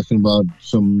was talking about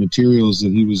some materials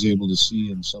that he was able to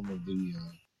see in some of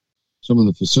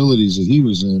the facilities that he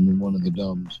was in one of the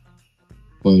DUMBs.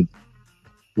 But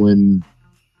when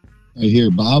I hear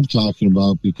Bob talking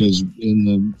about, because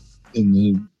in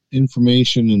the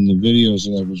information and the videos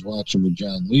that I was watching with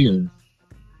John Lear,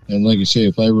 and like I say,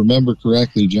 if I remember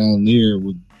correctly, John Lear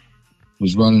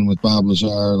was running with Bob Lazar.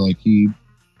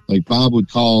 Like Bob would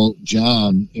call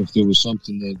John if there was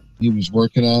something that he was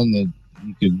working on that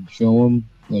he could show him.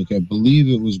 Like I believe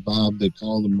it was Bob that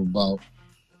called him about,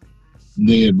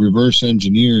 they had reverse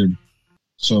engineered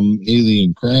some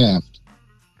alien craft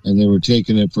and they were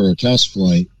taking it for a test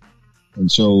flight. And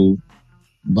so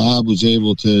Bob was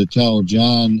able to tell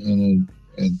John and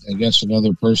I guess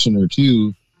another person or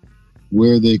two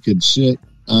where they could sit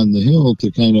on the hill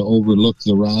to kind of overlook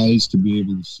the rise to be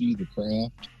able to see the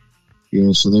craft. You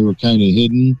know, so they were kind of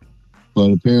hidden,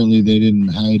 but apparently they didn't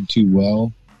hide too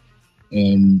well.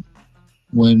 And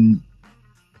when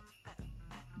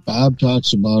Bob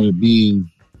talks about it being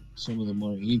some of the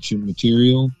more ancient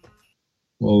material,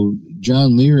 well,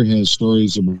 John Lear has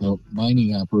stories about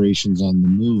mining operations on the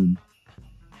moon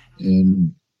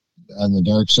and on the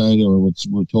dark side, or what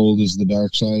we're told is the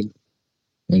dark side.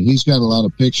 And he's got a lot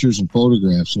of pictures and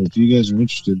photographs. So if you guys are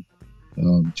interested,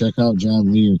 check out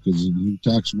John Lear, because he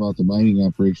talks about the mining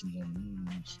operations on the moon.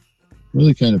 It's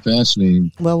really kind of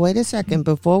fascinating. Well, wait a second.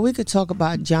 Before we could talk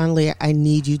about John Lear, I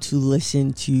need you to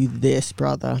listen to this,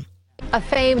 brother. A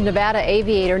famed Nevada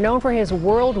aviator known for his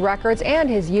world records and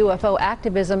his UFO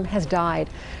activism has died.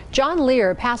 John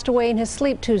Lear passed away in his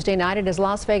sleep Tuesday night at his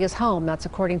Las Vegas home. That's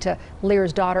according to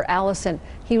Lear's daughter, Allison.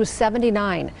 He was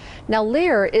 79. Now,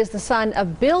 Lear is the son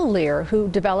of Bill Lear, who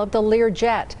developed the Lear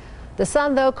jet. The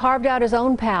son, though, carved out his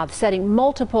own path, setting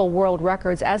multiple world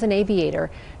records as an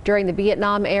aviator. During the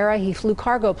Vietnam era, he flew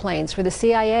cargo planes for the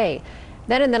CIA.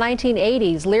 Then in the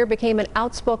 1980s, Lear became an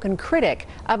outspoken critic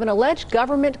of an alleged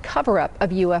government cover-up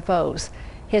of UFOs.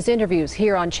 His interviews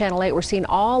here on Channel 8 were seen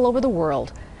all over the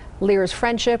world. Lear's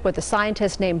friendship with a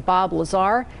scientist named Bob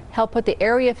Lazar helped put the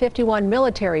Area 51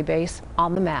 military base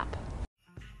on the map.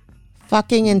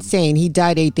 Fucking insane. He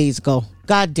died 8 days ago.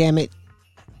 God damn it.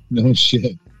 No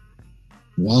shit.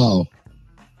 Wow.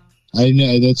 I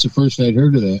know, that's the first I'd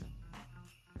heard of that.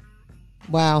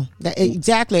 Wow,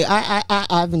 exactly. I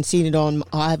haven't seen it on.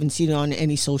 I haven't seen it on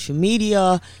any social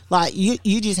media. Like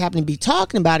you just happen to be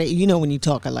talking about it. You know, when you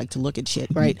talk, I like to look at shit,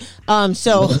 right?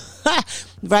 So,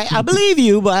 right, I believe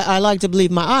you, but I like to believe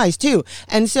my eyes too.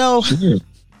 And so,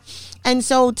 and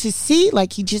so to see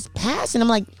like he just passed, and I'm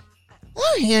like, I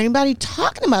don't hear anybody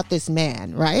talking about this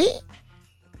man, right?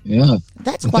 Yeah,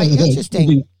 that's quite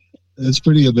interesting. That's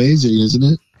pretty amazing, isn't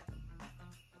it?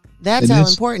 That's how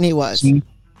important he was.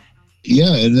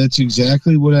 Yeah, and that's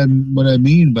exactly what I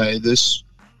mean by this.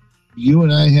 You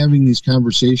and I having these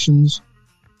conversations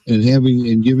and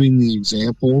giving the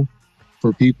example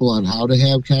for people on how to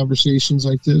have conversations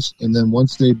like this, and then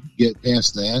once they get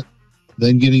past that,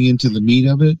 then getting into the meat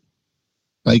of it.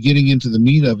 By getting into the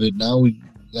meat of it, now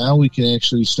we can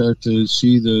actually start to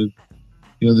see the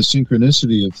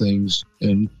synchronicity of things,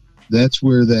 and that's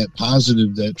where that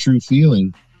positive, that true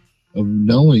feeling of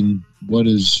knowing what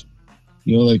is.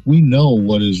 You know, like we know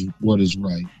what is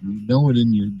right. We know it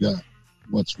in your gut,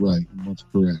 what's right and what's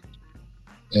correct.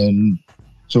 And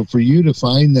so for you to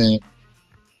find that,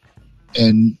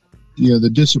 and, you know,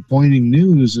 the disappointing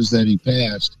news is that he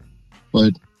passed.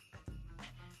 But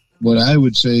what I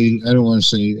would say, I don't want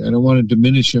to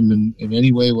diminish him in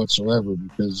any way whatsoever,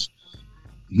 because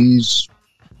he's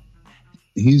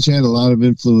had a lot of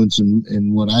influence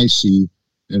in what I see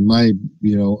and my,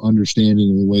 you know,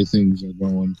 understanding of the way things are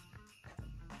going.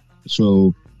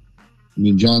 So, I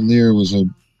mean, John Lear was a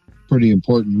pretty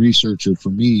important researcher for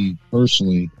me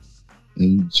personally,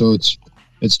 and so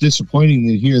it's disappointing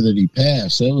to hear that he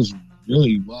passed. That was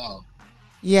really wow.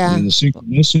 Yeah, I mean, the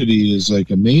synchronicity is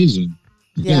like amazing.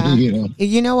 Yeah,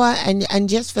 you know what, and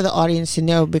just for the audience to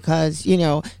know, because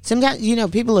sometimes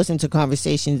people listen to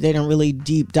conversations, they don't really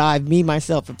deep dive. Me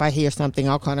myself, if I hear something,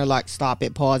 I'll kind of like stop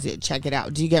it, pause it, check it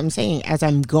out. Do you get what I'm saying? As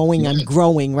I'm going, I'm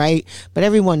growing, right? But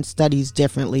everyone studies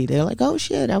differently. They're like, oh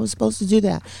shit, I was supposed to do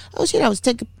that. Oh shit, I was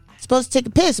supposed to take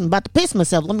a piss. I'm about to piss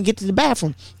myself. Let me get to the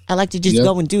bathroom. I like to just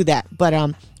go and do that. But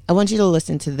I want you to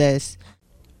listen to this.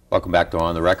 Welcome back to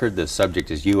On the Record. The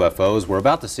subject is UFOs. We're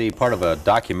about to see part of a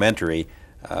documentary.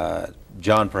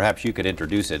 John, perhaps you could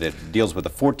introduce it. It deals with the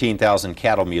 14,000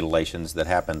 cattle mutilations that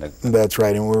happened. That's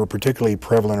right, and we were particularly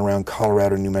prevalent around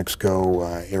Colorado, New Mexico,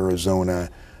 Arizona,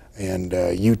 and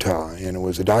Utah. And it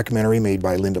was a documentary made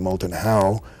by Linda Moulton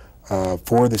Howe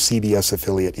for the CBS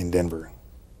affiliate in Denver.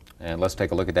 And let's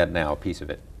take a look at that now, a piece of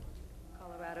it.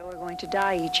 Going to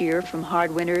die each year from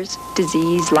hard winters,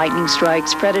 disease, lightning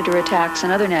strikes, predator attacks,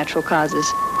 and other natural causes.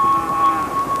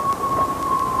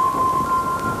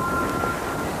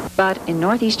 But in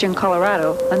northeastern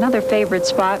Colorado, another favorite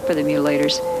spot for the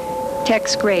mutilators,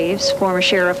 Tex Graves, former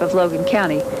sheriff of Logan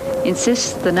County,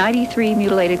 insists the 93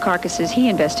 mutilated carcasses he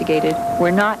investigated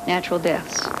were not natural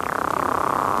deaths.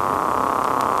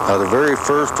 The very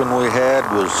first one we had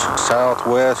was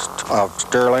southwest of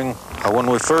Sterling. When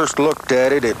we first looked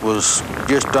at it, it was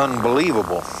just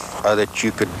unbelievable that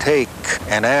you could take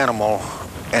an animal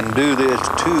and do this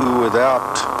too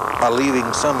without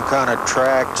leaving some kind of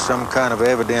track, some kind of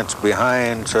evidence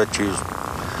behind, such as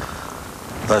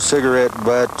cigarette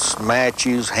butts,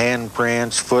 matches,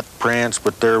 handprints, footprints,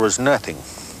 but there was nothing.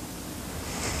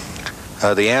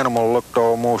 The animal looked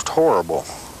almost horrible,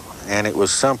 and it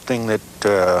was something that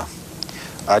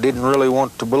I didn't really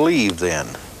want to believe then.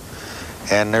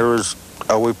 And there was,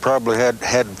 we probably had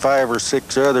 5 or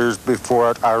 6 others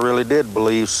before I really did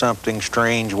believe something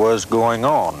strange was going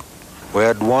on. We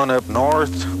had one up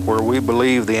north where we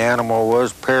believe the animal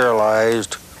was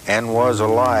paralyzed and was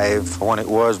alive when it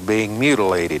was being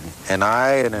mutilated. An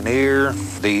eye and an ear,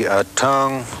 the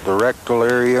tongue, the rectal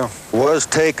area was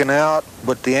taken out,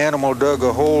 but the animal dug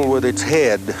a hole with its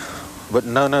head, but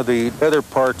none of the other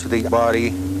parts of the body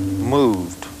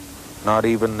moved, not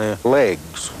even the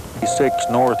legs. 6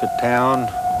 north of town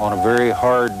on a very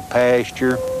hard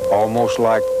pasture, almost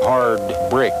like hard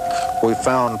brick. We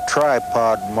found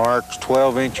tripod marks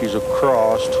 12 inches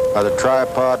across. The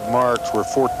tripod marks were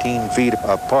 14 feet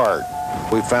apart.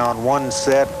 We found one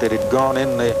set that had gone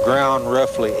in the ground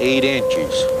roughly 8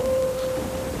 inches.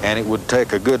 And it would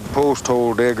take a good post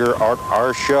hole digger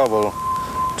or shovel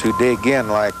to dig in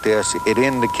like this. It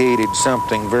indicated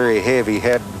something very heavy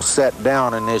had sat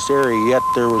down in this area, yet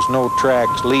there was no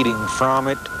tracks leading from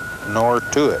it nor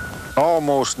to it.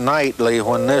 Almost nightly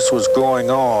when this was going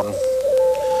on,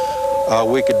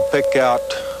 we could pick out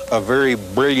a very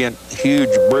brilliant, huge,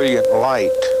 brilliant light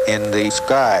in the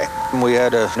sky. We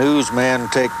had a newsman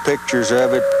take pictures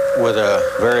of it with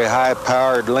a very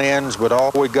high-powered lens, but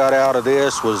all we got out of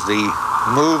this was the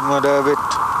movement of it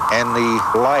and the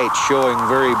light showing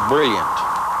very brilliant.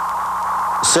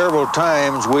 Several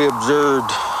times we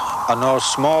observed those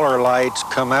smaller lights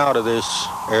come out of this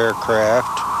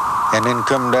aircraft and then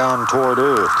come down toward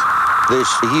Earth. This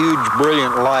huge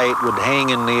brilliant light would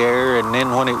hang in the air, and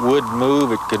then when it would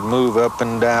move, it could move up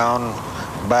and down,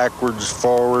 backwards,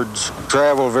 forwards,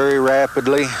 travel very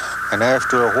rapidly, and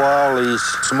after a while these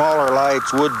smaller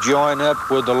lights would join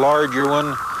up with the larger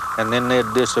one, and then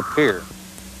they'd disappear.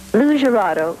 Lou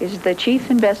Gerardo is the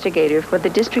chief investigator for the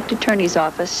district attorney's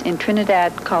office in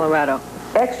Trinidad, Colorado.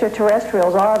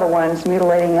 Extraterrestrials are the ones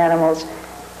mutilating animals.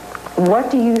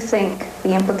 What do you think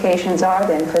the implications are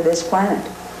then for this planet?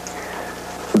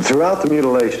 Throughout the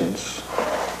mutilations,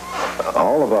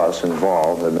 all of us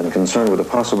involved have been concerned with the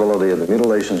possibility of the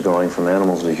mutilations going from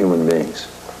animals to human beings,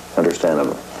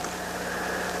 understandably.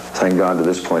 Thank God to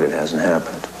this point it hasn't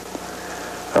happened.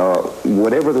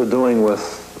 Whatever they're doing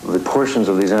with the portions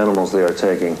of these animals they are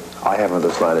taking, I haven't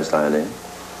the slightest idea.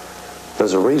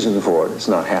 There's a reason for it. It's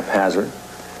not haphazard.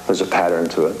 There's a pattern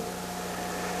to it.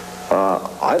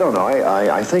 I don't know.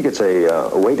 I think it's a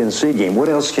wait-and-see game. What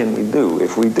else can we do?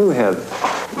 If we do have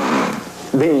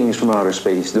beings from outer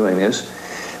space doing this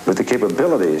with the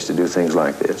capabilities to do things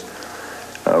like this,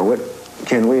 what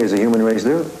can we as a human race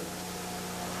do?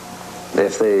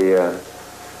 If they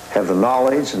have the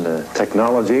knowledge and the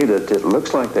technology that it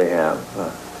looks like they have,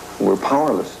 we're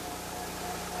powerless.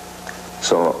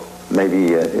 So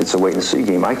maybe it's a wait-and-see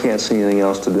game. I can't see anything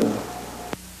else to do.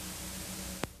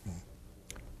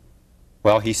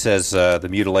 Well, he says the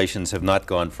mutilations have not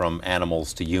gone from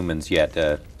animals to humans yet.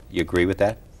 You agree with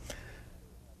that?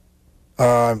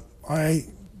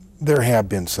 There have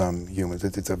been some humans.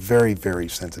 It's a very, very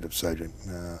sensitive subject.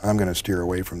 I'm going to steer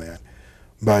away from that.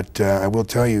 But I will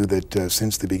tell you that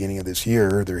since the beginning of this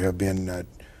year, there have been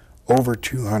over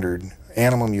 200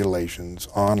 animal mutilations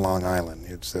on Long Island.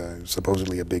 It's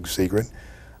supposedly a big secret.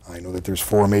 I know that there's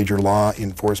 4 major law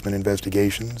enforcement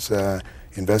investigations,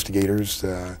 investigators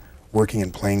working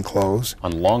in plain clothes.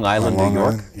 On Long Island, New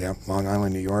York? Yeah, Long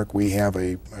Island, New York. We have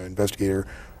an investigator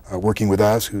working with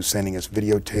us who's sending us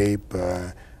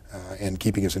videotape, and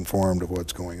keeping us informed of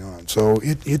what's going on. So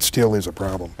it still is a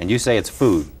problem. And you say it's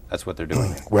food. That's what they're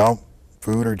doing. Well,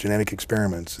 food or genetic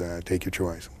experiments, take your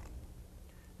choice.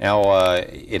 Now,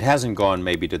 it hasn't gone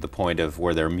maybe to the point of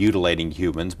where they're mutilating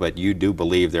humans, but you do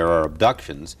believe there are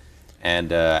abductions.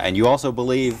 And you also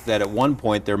believe that at one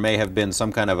point there may have been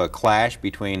some kind of a clash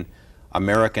between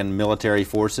American military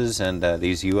forces and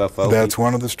these UFO That's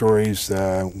one of the stories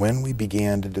when we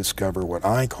began to discover what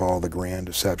I call the Grand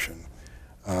Deception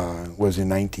was in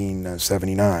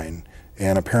 1979,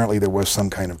 and apparently there was some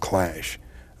kind of clash.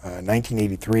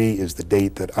 1983 is the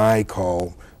date that I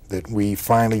call that we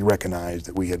finally recognized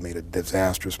that we had made a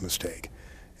disastrous mistake.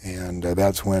 And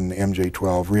that's when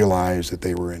MJ-12 realized that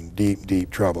they were in deep, deep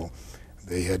trouble.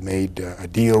 They had made a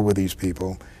deal with these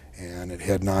people, and it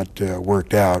had not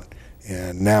worked out,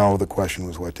 and now the question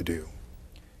was what to do.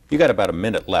 You got about a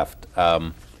minute left.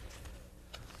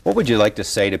 What would you like to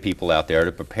say to people out there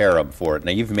to prepare them for it?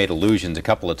 Now, you've made allusions a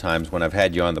couple of times when I've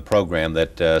had you on the program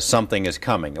that something is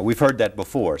coming. We've heard that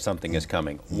before, something is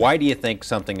coming. Why do you think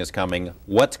something is coming?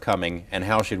 What's coming? And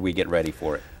how should we get ready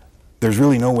for it? There's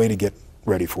really no way to get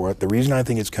ready for it. The reason I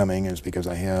think it's coming is because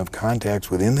I have contacts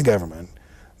within the government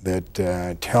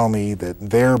that tell me that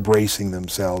they're bracing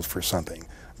themselves for something,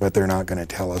 but they're not going to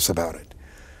tell us about it.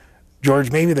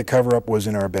 George, maybe the cover-up was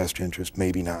in our best interest,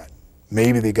 maybe not.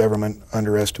 Maybe the government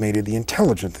underestimated the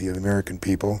intelligence of the American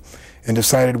people and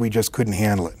decided we just couldn't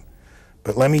handle it.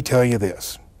 But let me tell you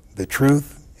this, the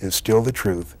truth is still the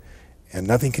truth, and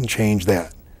nothing can change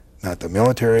that. Not the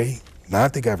military,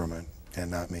 not the government, and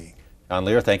not me. John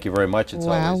Lear, thank you very much. It's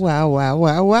Wow,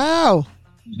 always... wow.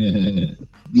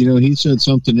 You know, he said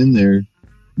something in there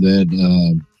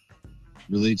that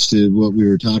relates to what we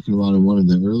were talking about in one of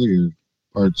the earlier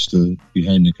parts to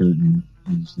Behind the Curtain,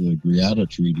 is the Greada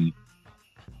Treaty,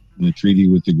 the treaty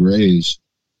with the Greys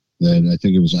that I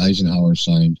think it was Eisenhower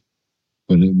signed.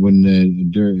 But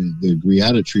when during the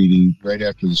Greada Treaty, right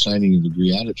after the signing of the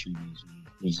Greada Treaty,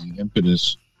 was the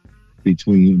impetus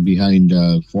behind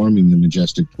forming the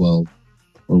Majestic 12,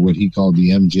 or what he called the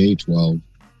MJ-12.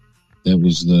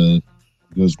 That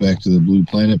goes back to the Blue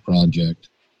Planet Project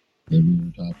that we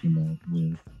were talking about,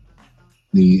 where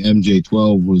the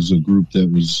MJ-12 was a group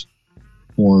that was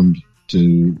formed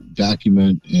to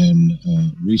document and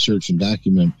research and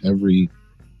document every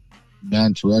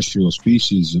non-terrestrial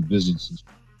species that visits this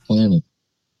planet.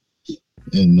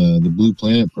 And the Blue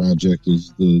Planet Project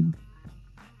is the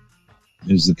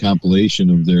compilation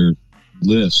of their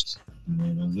list.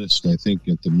 The list, I think,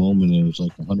 at the moment it was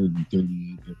like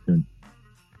 138 different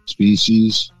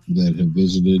species that have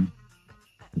visited,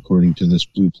 according to this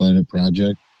Blue Planet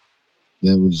Project.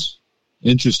 That was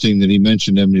interesting that he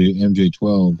mentioned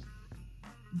MJ-12,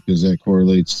 because that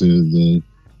correlates to the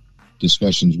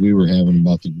discussions we were having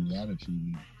about the Greada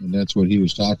Treaty, and that's what he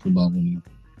was talking about when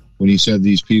he said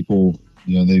these people,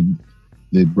 you know,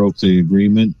 they broke the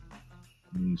agreement.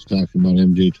 He was talking about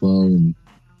MJ-12,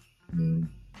 and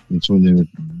it's when they were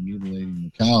mutilating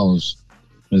the cows.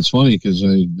 And it's funny because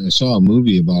I saw a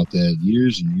movie about that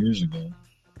years and years ago,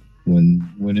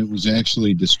 when it was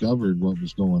actually discovered what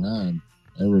was going on.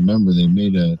 I remember they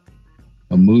made a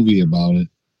movie about it,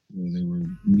 where they were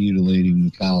mutilating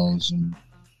the cows, and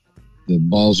the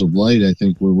balls of light, I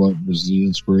think, were what was the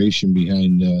inspiration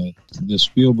behind the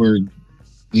Spielberg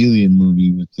Alien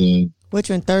movie with the... Which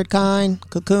one? Third Kind?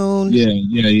 Cocoon?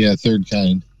 Yeah, Third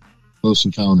Kind. Close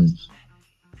Encounters.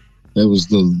 That was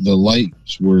the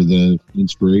lights were the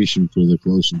inspiration for the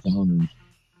Close Encounters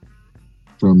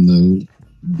from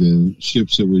the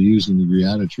ships that were used in the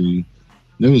Greada Treaty.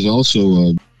 There was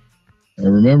also I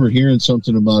remember hearing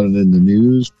something about it in the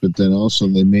news, but then also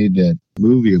they made that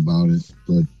movie about it,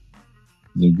 but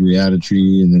the Greada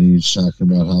Treaty, and then he was talking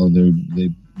about how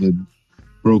they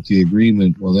broke the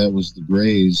agreement. Well, that was the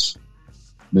Greys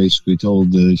basically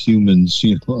told the humans,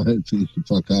 you know,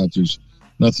 fuck out, there's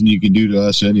nothing you can do to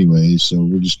us anyway, so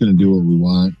we're just going to do what we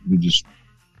want.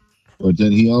 But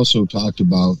then he also talked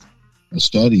about a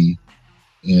study,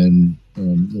 and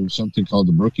there was something called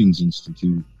the Brookings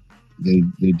Institute.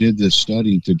 They did this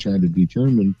study to try to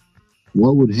determine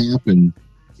what would happen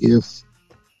if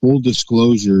full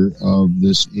disclosure of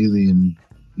this alien,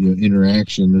 you know,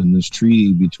 interaction and this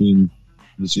treaty between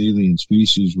this alien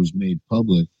species was made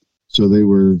public. So they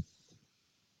were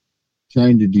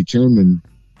trying to determine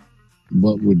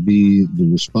what would be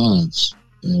the response,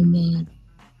 and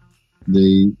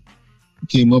they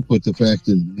came up with the fact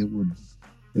that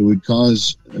it would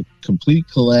cause a complete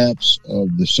collapse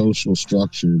of the social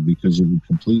structure, because it would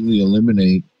completely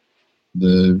eliminate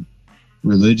the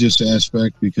religious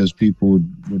aspect, because people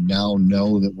would now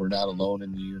know that we're not alone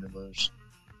in the universe.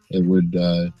 It would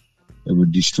It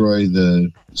would destroy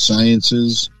the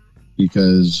sciences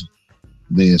because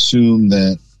they assume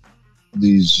that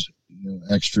these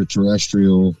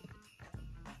extraterrestrial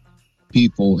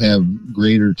people have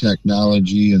greater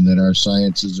technology and that our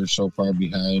sciences are so far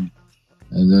behind.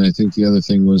 And then I think the other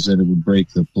thing was that it would break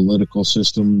the political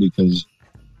system because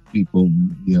people,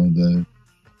 the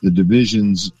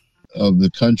divisions of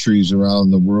the countries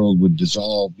around the world would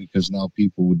dissolve because now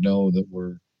people would know that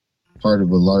we're part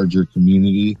of a larger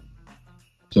community.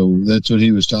 So that's what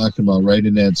he was talking about, right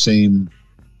in that same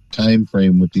time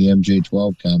frame with the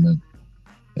MJ-12 comment,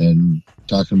 and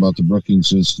talking about the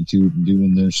Brookings Institute and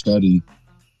doing their study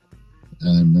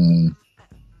on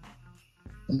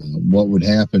what would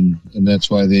happen. And that's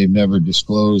why they've never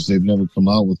disclosed, they've never come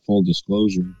out with full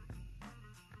disclosure,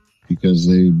 because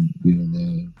that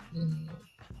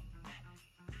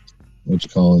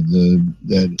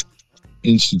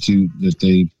institute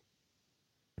that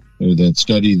that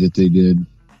study that they did,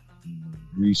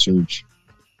 research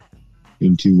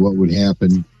into what would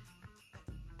happen.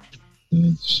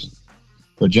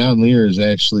 But John Lear is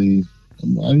actually,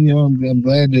 I'm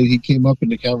glad that he came up in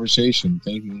the conversation.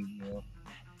 Thank you.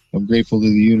 I'm grateful to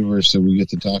the universe that we get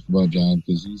to talk about John,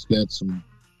 because he's got some.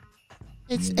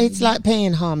 It's like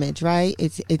paying homage, right?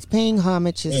 It's paying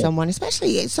homage to someone,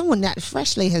 especially someone that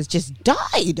freshly has just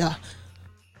died.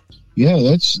 Yeah,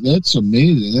 that's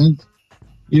amazing.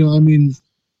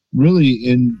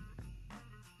 Really,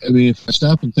 if I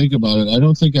stop and think about it, I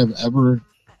don't think I've ever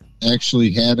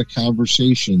actually had a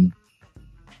conversation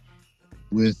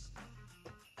with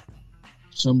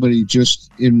somebody just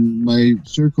in my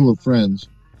circle of friends,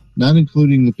 not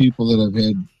including the people that I've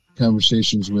had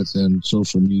conversations with in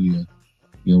social media,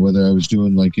 whether I was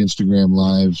doing like Instagram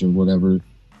lives or whatever,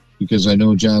 because I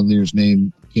know John Lear's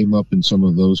name came up in some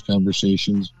of those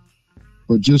conversations,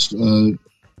 but just, a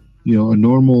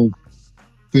normal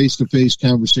face-to-face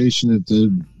conversation at the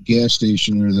gas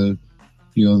station or the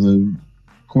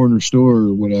corner store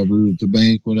or whatever, at the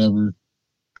bank, whatever,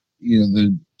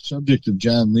 the subject of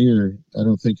John Lear, I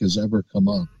don't think has ever come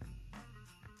up.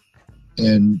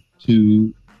 And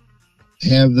to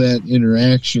have that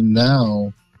interaction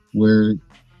now where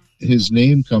his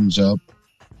name comes up,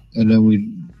 and then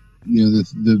we,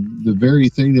 the very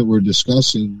thing that we're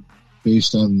discussing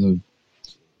based on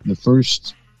the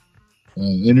first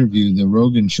interview, the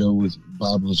Rogan show with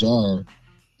Bob Lazar,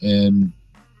 and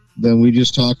then we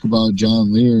just talk about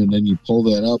John Lear, and then you pull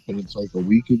that up and it's like a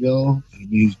week ago, and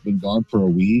he's been gone for a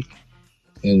week,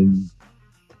 and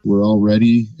we're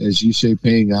already, as you say,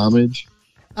 paying homage.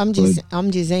 I'm just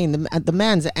saying the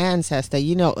man's ancestor,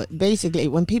 basically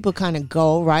when people kind of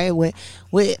go right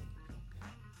with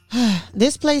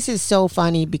this place is so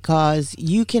funny because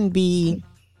you can be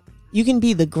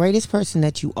the greatest person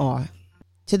that you are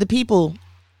to the people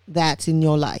that's in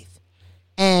your life,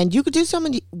 and you could do so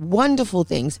many wonderful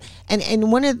things. And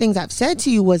one of the things I've said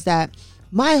to you was that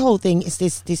my whole thing is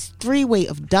this three-way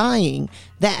of dying,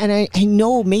 that, and I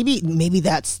know maybe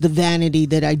that's the vanity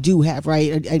that I do have,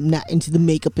 right? I'm not into the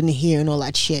makeup and the hair and all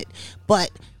that shit, but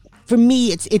for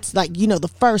me it's like,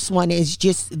 the first one is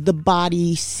just the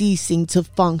body ceasing to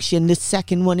function. The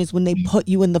second one is when they put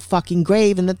you in the fucking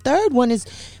grave, and the third one is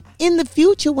in the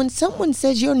future when someone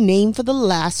says your name for the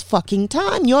last fucking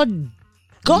time. You're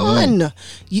gone. Yeah.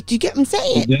 You get what I'm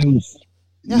saying?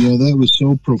 That was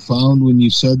so profound when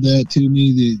you said that to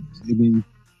me.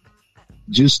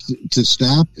 Just to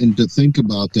stop and to think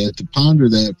about that, to ponder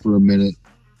that for a minute,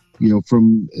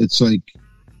 it's like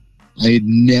I had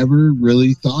never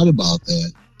really thought about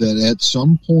that at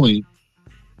some point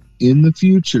in the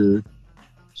future,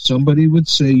 somebody would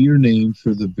say your name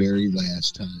for the very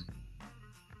last time.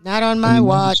 Not on my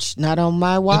watch. Not on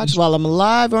my watch while I'm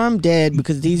alive or I'm dead,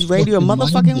 because these radio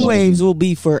motherfucking waves will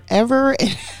be forever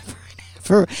and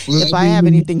ever if I have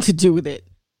anything to do with it.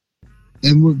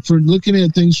 And for looking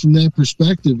at things from that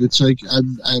perspective, it's like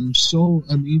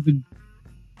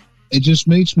it just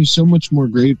makes me so much more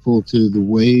grateful to the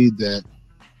way that,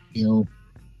 to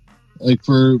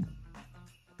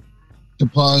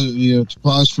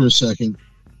pause for a second.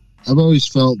 I've always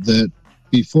felt that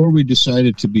before we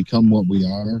decided to become what we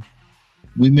are,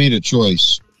 we made a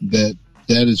choice that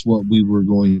is what we were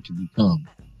going to become,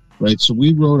 right? So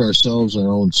we wrote ourselves our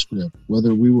own script,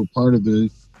 whether we were part of the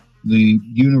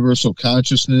universal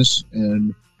consciousness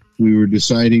and we were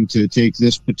deciding to take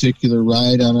this particular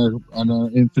ride on our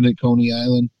infinite Coney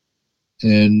Island,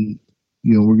 and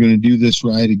we're going to do this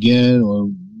ride again, or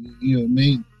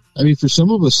for some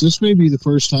of us, this may be the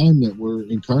first time that we're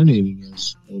incarnating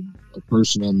as a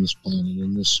person on this planet,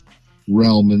 in this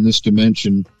realm, in this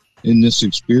dimension, in this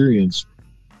experience.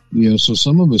 So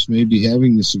some of us may be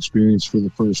having this experience for the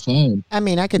first time. I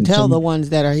mean, I can tell the ones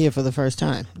that are here for the first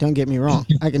time. Don't get me wrong.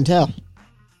 I can tell.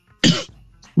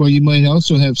 Well, you might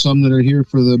also have some that are here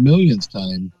for the millionth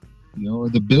time, or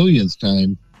the billionth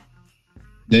time.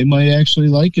 They might actually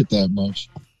like it that much.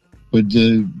 But,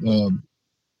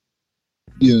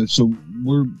 so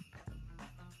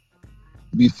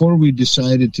before we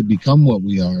decided to become what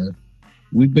we are,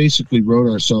 we basically wrote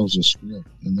ourselves a script,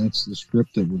 and that's the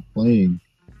script that we're playing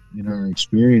in our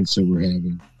experience that we're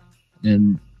having.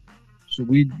 And so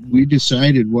we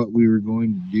decided what we were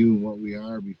going to do and what we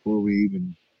are before we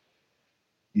even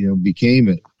became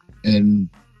it. And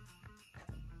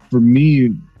for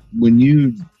me, when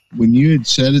you had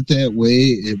said it that way,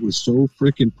 it was so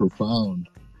freaking profound,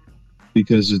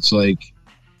 because it's like,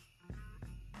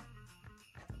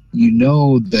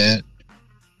 that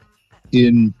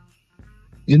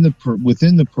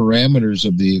within the parameters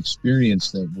of the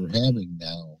experience that we're having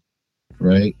now,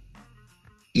 right?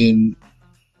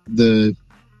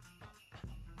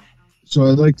 So I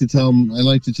like to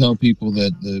tell people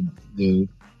that the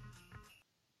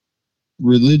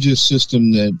religious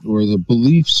system or the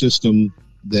belief system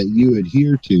that you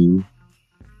adhere to,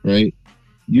 right?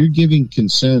 You're giving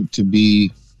consent to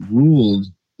be ruled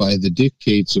by the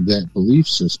dictates of that belief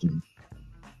system,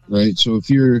 right? So if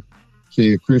you're,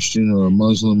 say, a Christian or a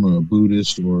Muslim or a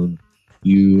Buddhist, or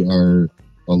you are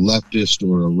a leftist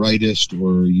or a rightist,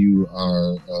 or you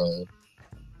are,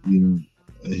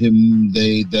 him,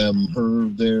 they, them, her,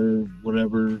 their,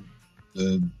 whatever,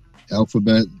 the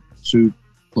alphabet soup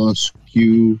plus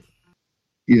Q,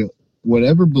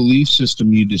 whatever belief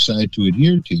system you decide to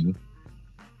adhere to,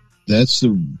 that's the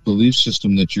belief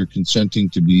system that you're consenting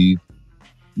to be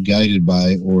guided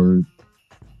by, or,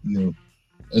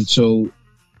 and so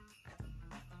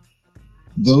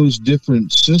those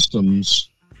different systems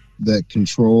that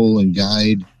control and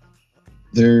guide,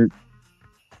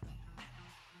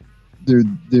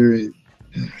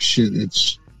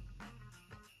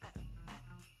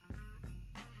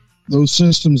 those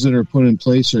systems that are put in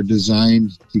place are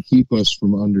designed to keep us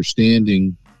from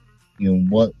understanding,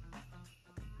 what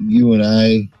you and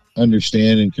I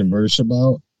understand and converse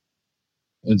about.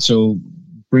 And so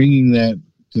bringing that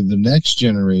to the next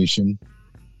generation,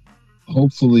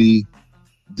 hopefully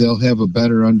they'll have a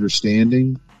better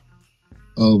understanding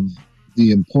of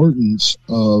the importance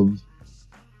of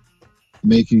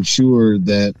making sure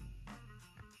that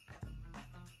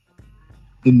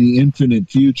in the infinite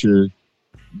future,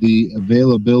 the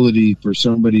availability for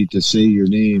somebody to say your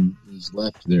name is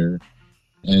left there.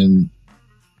 And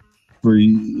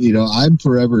I'm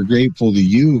forever grateful to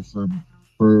you for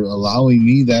allowing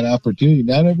me that opportunity.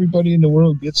 Not everybody in the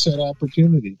world gets that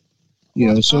opportunity.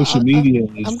 Social media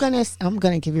is... I'm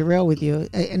gonna keep it real with you,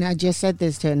 and I just said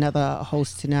this to another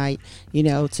host tonight.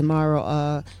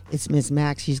 Tomorrow it's Ms.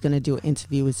 Max. She's gonna do an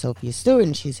interview with Sophia Stewart,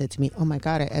 and she said to me, "Oh my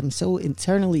God, I am so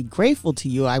internally grateful to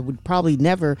you. I would probably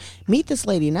never meet this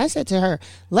lady." And I said to her,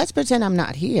 "Let's pretend I'm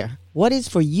not here. What is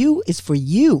for you is for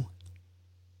you."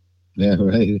 Yeah,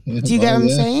 right. Yeah, do you get what I'm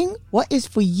saying? What is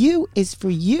for you is for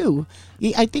you.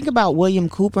 I think about William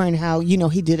Cooper and how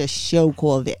he did a show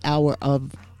called The Hour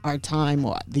of Our Time,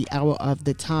 or The Hour of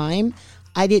the Time.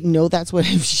 I didn't know that's what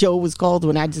his show was called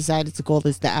when I decided to call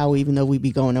this The Hour, even though we'd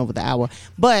be going over the hour.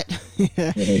 But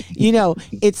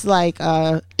it's like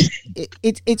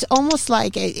it's almost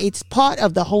like it's part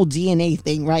of the whole DNA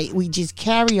thing, right? We just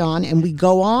carry on and we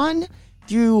go on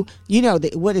through,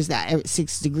 what is that?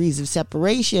 6 degrees of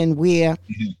separation, where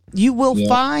you will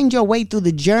find your way through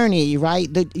the journey, right?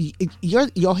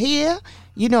 You're here,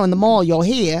 in the mall, you're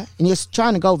here, and you're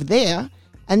trying to go over there.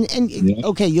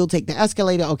 Okay, you'll take the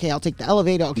escalator. Okay, I'll take the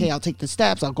elevator. Okay, I'll take the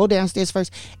steps. I'll go downstairs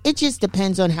first. It just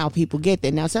depends on how people get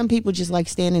there. Now, some people just like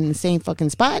standing in the same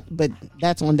fucking spot, but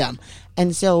that's on them.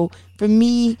 And so, for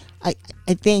me, I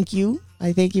thank you.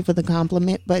 I thank you for the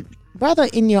compliment. But, brother,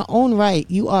 in your own right,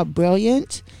 you are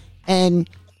brilliant. And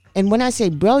when I say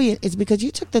brilliant, it's because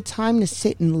you took the time to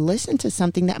sit and listen to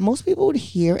something that most people would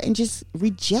hear and just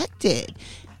reject it.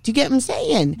 Do you get what I'm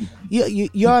saying?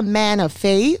 You're a man of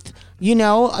faith.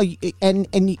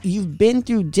 And you've been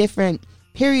through different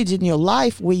periods in your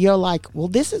life where you're like, well,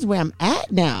 this is where I'm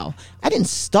at now. I didn't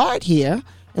start here.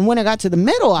 And when I got to the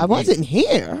middle, I wasn't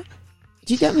here.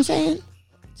 Do you get what I'm saying?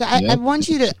 So I want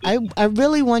you to, I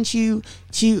really want you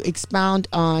to expound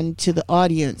on to the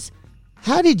audience.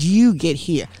 How did you get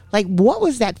here? Like, what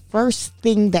was that first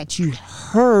thing that you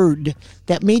heard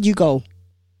that made you go,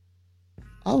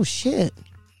 oh shit,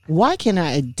 why can't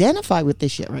I identify with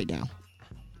this shit right now?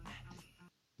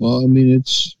 Well, I mean,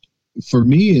 for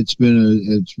me, it's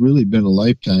really been a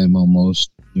lifetime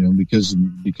almost you know, because of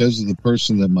the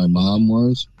person that my mom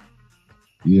was.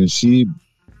 You know, she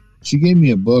gave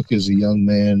me a book as a young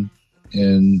man,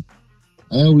 and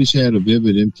I always had a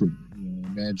vivid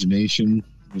imagination.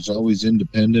 Was always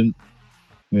independent.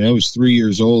 I mean, I was 3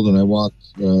 years old, and I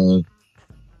walked. I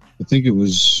think it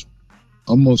was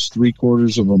almost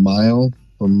 3/4 of a mile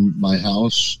from my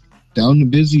house down the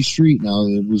busy street. Now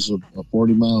it was a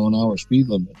 40-mile-an-hour speed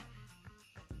limit,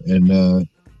 and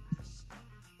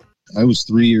I was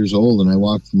 3 years old, and I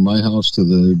walked from my house to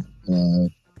the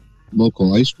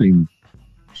local ice cream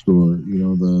store.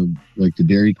 You know, the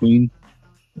Dairy Queen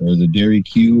or the Dairy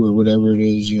Q or whatever it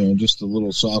is. You know, just a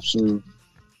little soft serve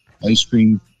ice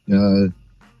cream. I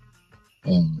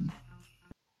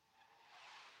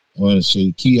want to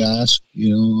say kiosk, you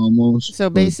know, almost. So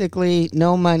basically,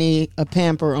 no money, a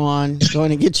pamper on, going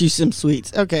to get you some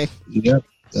sweets. Okay. Yep,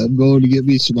 I'm going to get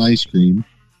me some ice cream.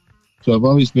 So I've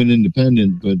always been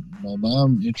independent, but my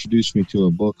mom introduced me to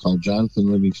a book called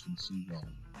Jonathan Livingston Seagull.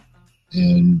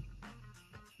 And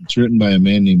it's written by a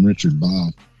man named Richard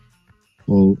Bach.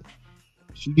 Well,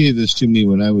 she gave this to me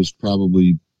when I was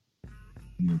probably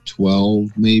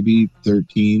 12, maybe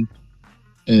 13.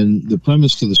 And the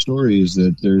premise to the story is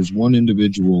that there's one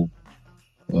individual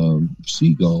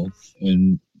seagull,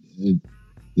 and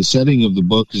the setting of the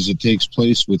book is it takes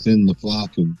place within the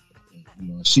flock of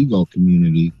a seagull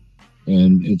community,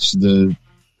 and it's the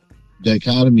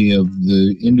dichotomy of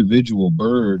the individual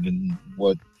bird, and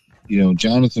what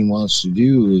Jonathan wants to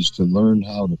do is to learn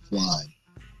how to fly.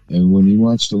 And when he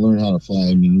wants to learn how to fly,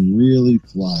 I mean really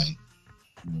fly.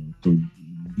 So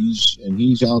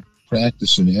he's out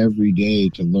practicing every day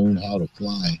to learn how to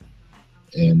fly,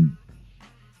 and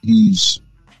he's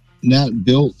not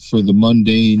built for the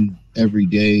mundane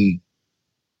everyday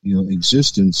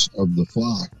existence of the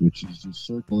flock, which is just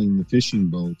circling the fishing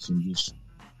boats and just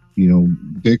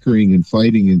bickering and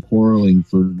fighting and quarreling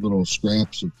for little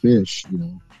scraps of fish,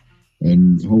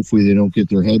 and hopefully they don't get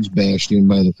their heads bashed in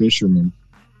by the fishermen.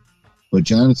 But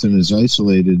Jonathan is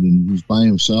isolated, and he's by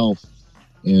himself,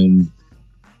 and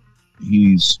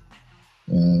he's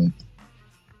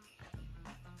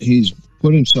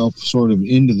put himself sort of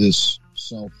into this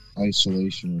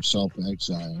self-isolation or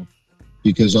self-exile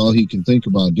because all he can think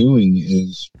about doing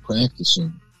is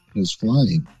practicing his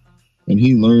flying. And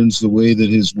he learns the way that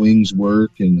his wings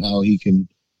work and how he can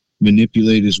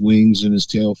manipulate his wings and his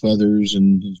tail feathers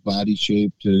and his body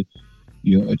shape to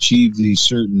achieve these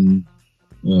certain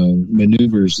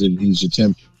maneuvers that he's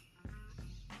attempting.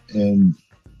 And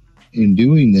in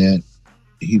doing that,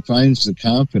 he finds the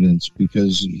confidence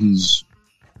because he's,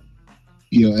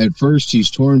 at first he's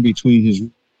torn between his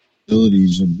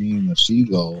abilities of being a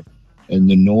seagull and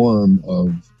the norm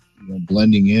of,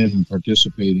 blending in and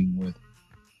participating with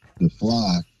the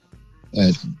flock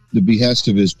at the behest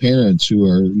of his parents, who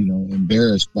are,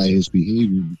 embarrassed by his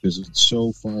behavior because it's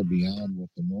so far beyond what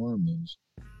the norm is.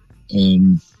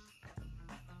 And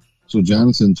so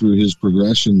Jonathan, through his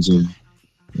progressions of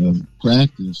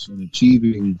practice and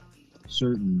achieving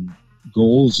certain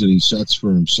goals that he sets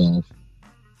for himself,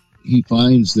 he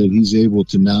finds that he's able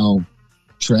to now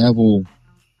travel.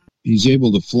 He's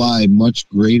able to fly much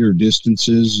greater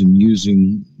distances and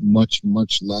using much,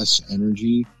 much less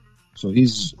energy. So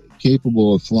he's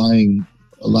capable of flying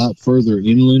a lot further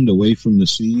inland away from the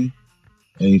sea.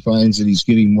 And he finds that he's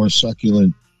getting more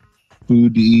succulent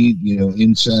food to eat,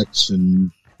 insects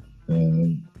and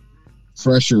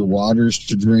fresher waters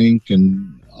to drink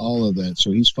and all of that.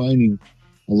 So he's finding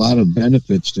a lot of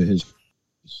benefits to his.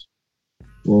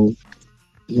 Well,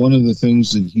 one of the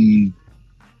things that he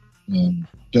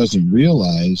doesn't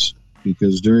realize,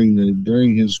 because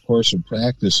during his course of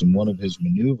practice in one of his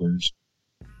maneuvers,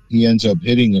 he ends up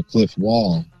hitting a cliff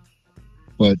wall.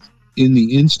 But in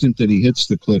the instant that he hits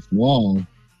the cliff wall,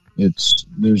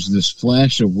 there's this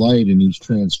flash of light, and he's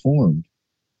transformed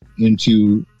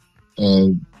into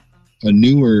a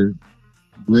newer,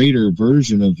 greater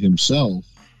version of himself,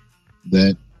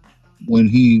 that when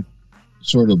he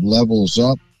sort of levels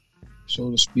up, so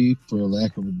to speak, for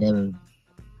lack of a better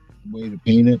way to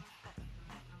paint it,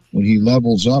 when he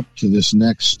levels up to this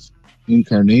next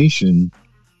incarnation,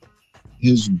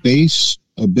 his base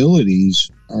abilities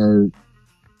are,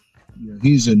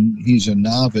 he's a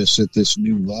novice at this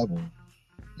new level,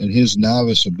 and his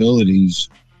novice abilities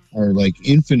are like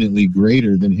infinitely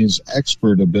greater than his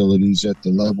expert abilities at the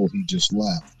level he just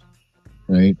left,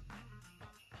 right?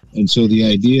 And so the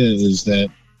idea is that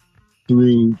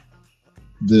through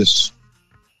this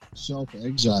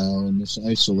self-exile and this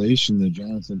isolation that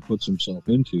Jonathan puts himself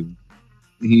into,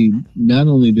 he not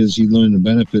only does he learn the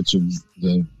benefits of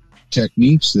the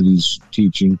techniques that he's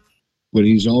teaching, but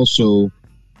he's also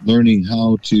learning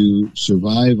how to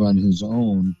survive on his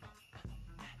own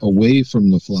away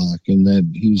from the flock, and that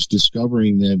he's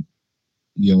discovering that,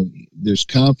 you know, there's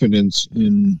confidence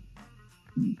in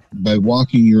by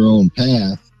walking your own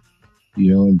path,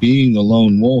 you know, and being the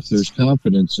lone wolf. There's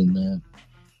confidence in that.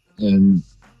 And,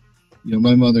 you know,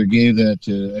 my mother gave that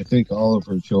to, I think, all of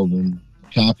her children,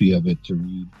 a copy of it to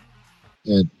read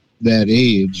at that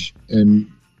age. And,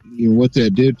 you know, what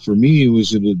that did for me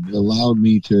was it allowed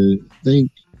me to think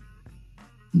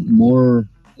more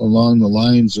along the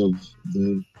lines of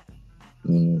the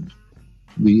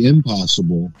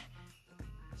impossible,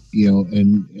 you know,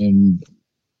 and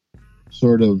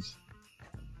sort of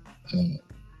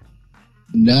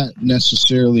not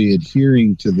necessarily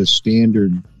adhering to the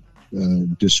standard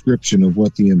description of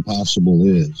what the impossible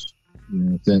is, you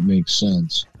know, if that makes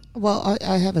sense. Well,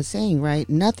 I have a saying, right?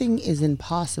 Nothing is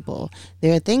impossible.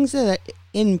 There are things that are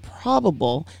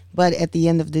improbable, but at the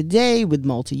end of the day, with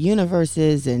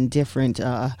multi-universes and different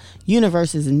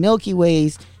universes and Milky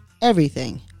Ways,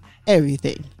 everything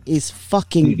is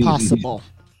fucking possible.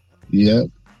 Yeah.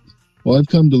 Well, I've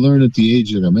come to learn at the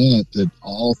age that I'm at that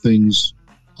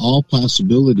all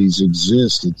possibilities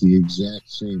exist at the exact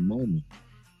same moment.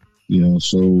 You know,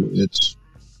 so it's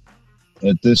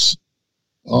at this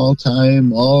all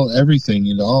time, everything,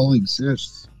 it all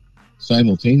exists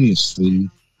simultaneously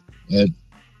at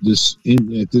this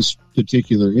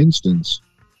particular instance.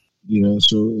 You know,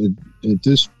 so at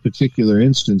this particular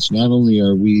instance, not only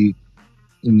are we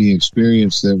in the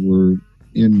experience that we're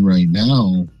in right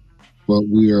now, but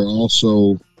we are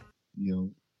also, you know,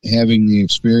 having the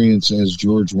experience as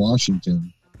George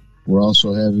Washington. We're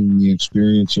also having the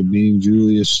experience of being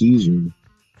Julius Caesar. You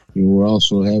know, we're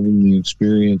also having the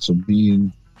experience of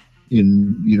being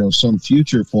in, you know, some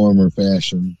future form or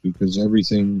fashion, because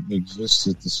everything exists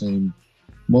at the same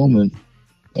moment.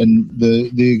 And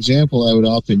the example I would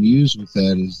often use with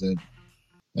that is that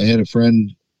I have a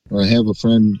friend,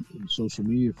 a social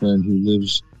media friend, who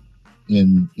lives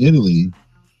in Italy.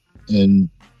 And,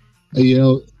 you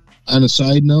know, on a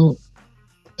side note,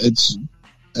 I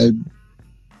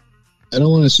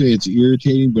don't want to say it's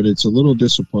irritating, but it's a little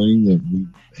disappointing that we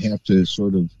have to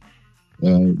sort of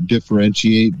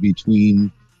differentiate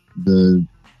between the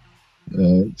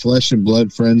flesh and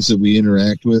blood friends that we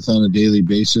interact with on a daily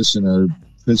basis in our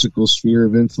physical sphere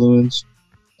of influence,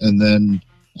 and then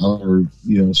our,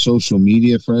 you know, social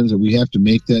media friends. That we have to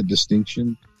make that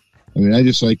distinction. I mean, I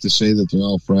just like to say that they're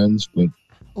all friends, but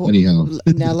anyhow.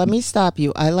 Now let me stop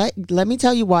you. Let me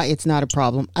tell you why it's not a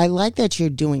problem. I like that you're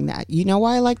doing that. You know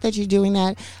why I like that you're doing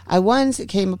that? I once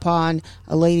came upon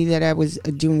a lady that I was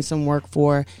doing some work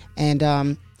for,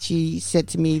 and she said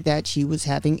to me that she was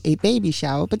having a baby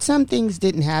shower, but some things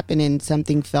didn't happen and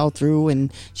something fell through,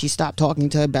 and she stopped talking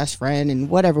to her best friend and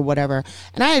whatever.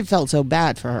 And I had felt so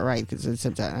bad for her, right? Because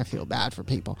sometimes I feel bad for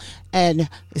people. And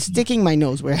sticking my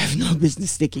nose where I have no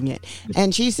business sticking it.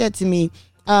 And she said to me,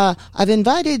 I've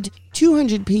invited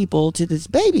 200 people to this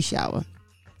baby shower.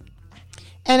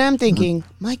 And I'm thinking,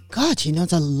 my God, you know,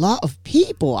 it's a lot of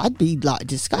people. I'd be like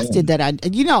disgusted that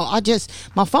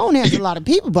my phone has a lot of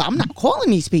people, but I'm not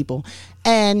calling these people.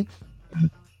 And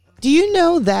do you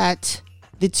know that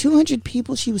the 200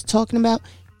 people she was talking about,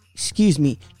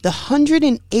 the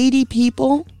 180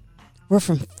 people were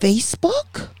from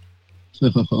Facebook?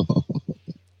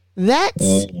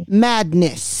 That's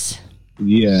madness.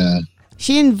 Yeah.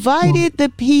 She invited the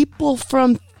people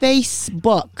from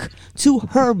Facebook to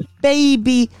her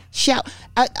baby shower.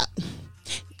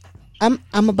 I'm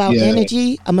about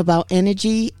energy. I'm about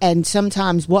energy, and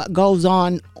sometimes what goes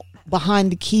on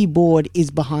behind the keyboard is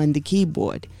behind the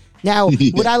keyboard. Now,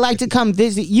 would I like to come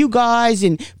visit you guys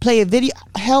and play a video?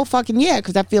 Hell fucking yeah,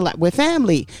 because I feel like we're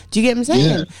family. Do you get what I'm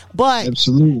saying? Yeah, but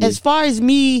absolutely. As far as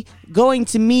me going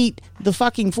to meet the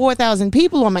fucking 4,000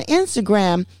 people on my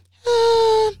Instagram,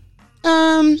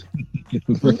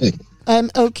 right.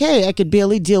 Okay, I could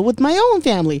barely deal with my own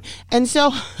family, and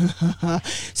so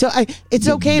it's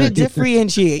okay to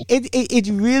differentiate. It's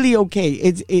really okay.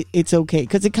 It's okay,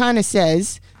 because it kind of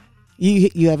says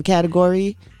you have a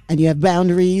category and you have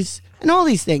boundaries and all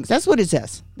these things. That's what it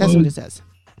says. That's what it says.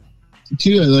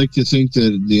 Too, I like to think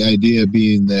that the idea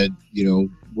being that, you know,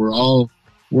 we're all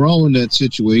in that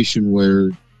situation where,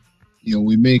 you know,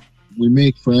 we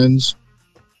make friends,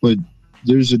 but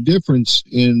there's a difference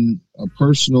in a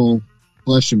personal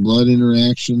flesh and blood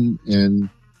interaction and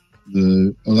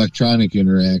the electronic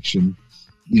interaction,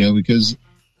 you know, because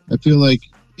I feel like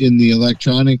in the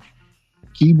electronic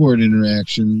keyboard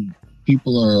interaction,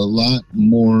 people are a lot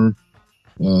more,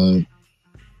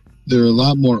 they're a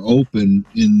lot more open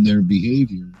in their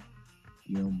behavior,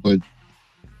 you know, but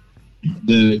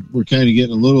we're kind of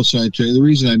getting a little sidetracked. The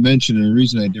reason I mention and the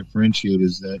reason I differentiate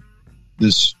is that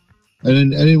this, I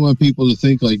didn't want people to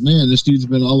think like, man, this dude's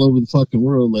been all over the fucking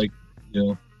world. Like, you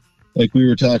know, like we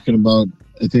were talking about,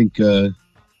 I think, one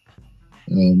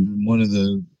of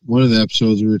the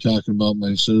episodes we were talking about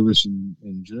my service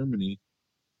in Germany,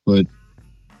 but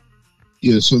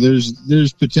yeah, so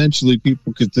there's potentially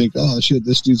people could think, oh shit,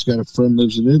 this dude's got a friend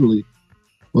lives in Italy.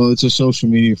 Well, it's a social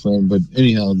media friend, but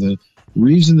anyhow, the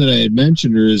reason that I had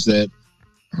mentioned her is that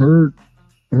her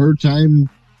time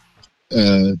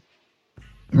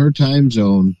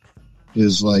zone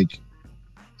is like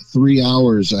 3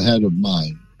 hours ahead of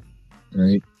mine,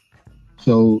 right?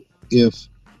 So if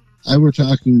I were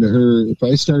talking to her, if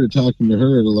I started talking to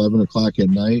her at 11 o'clock at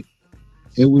night,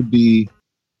 it would be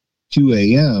 2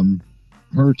 a.m.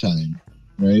 her time,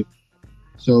 right?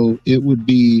 So it would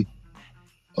be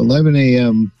 11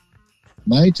 a.m.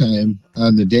 my time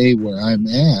on the day where I'm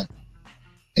at,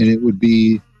 and it would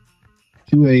be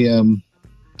 2 a.m.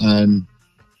 on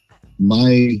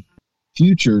my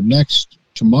future next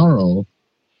tomorrow.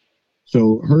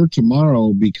 So her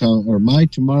tomorrow my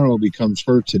tomorrow becomes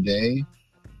her today,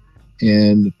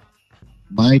 and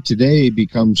my today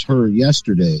becomes her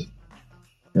yesterday,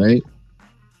 right?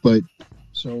 But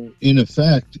so in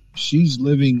effect, she's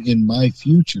living in my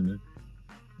future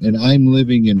and I'm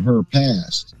living in her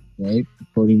past, right?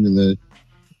 According to the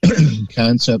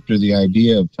concept or the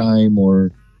idea of time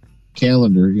or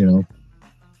calendar, you know.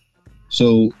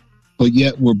 So, but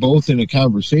yet we're both in a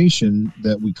conversation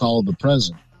that we call the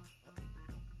present.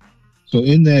 So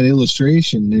in that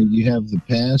illustration, you have the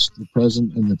past, the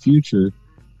present, and the future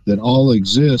that all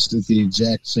exist at the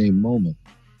exact same moment.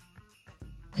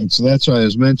 And so that's why I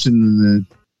was mentioning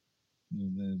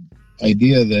the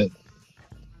idea that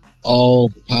all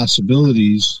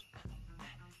possibilities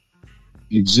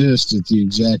exist at the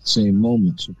exact same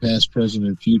moment. So past, present,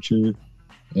 and future,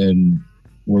 and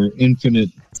we're infinite.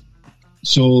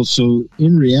 So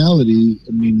in reality,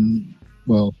 I mean,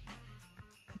 well,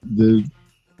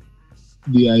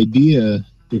 the idea,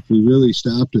 if we really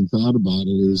stopped and thought about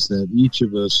it, is that each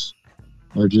of us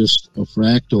are just a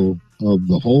fractal of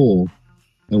the whole,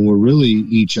 and we're really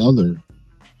each other.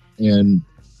 And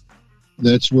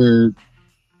that's what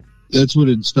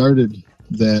had started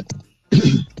that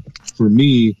for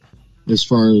me, as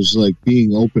far as like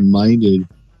being open-minded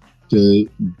to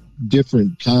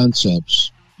different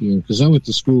concepts, you know, because I went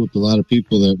to school with a lot of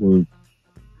people that were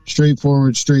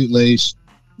straightforward, straight-laced,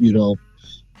 you know.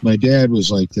 My dad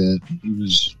was like that. He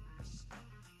was,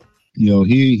 you know,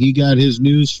 he got his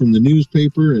news from the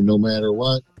newspaper, and no matter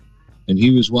what, and he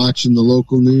was watching the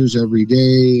local news every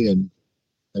day. And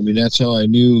I mean, that's how I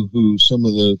knew who some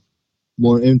of the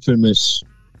more infamous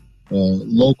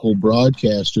local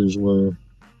broadcasters were.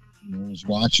 You know, I was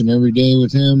watching every day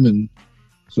with him, and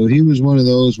so he was one of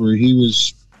those where he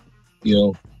was, you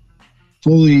know,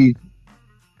 fully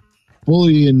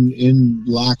in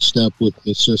lockstep with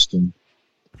the system.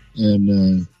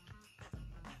 And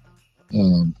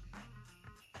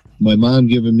my mom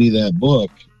giving me that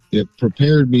book, it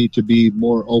prepared me to be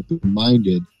more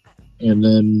open-minded. And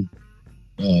then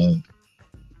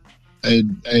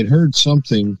I'd heard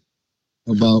something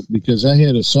about, because I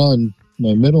had a son,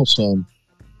 my middle son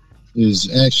is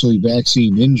actually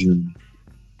vaccine injured.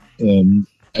 And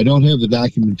I don't have the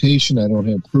documentation, I don't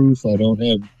have proof, I don't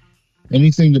have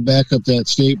anything to back up that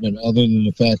statement other than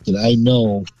the fact that I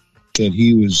know that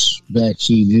he was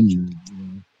vaccine injured,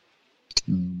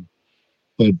 you know?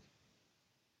 But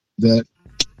that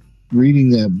reading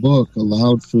that book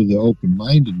allowed for the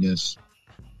open-mindedness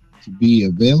to be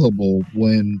available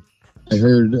when I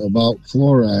heard about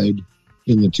fluoride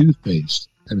in the toothpaste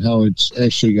and how it's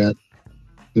actually got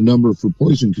the number for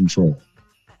poison control.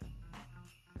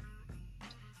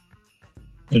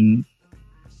 And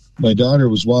my daughter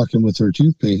was walking with her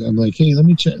toothpaste. I'm like, hey, let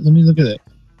me look at it.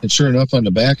 And sure enough, on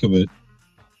the back of it,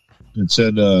 it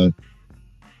said,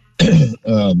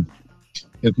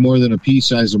 if more than a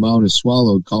pea-sized amount is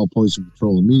swallowed, call poison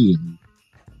control immediately.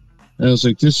 And I was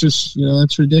like, this is, you know,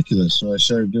 that's ridiculous. So I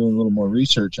started doing a little more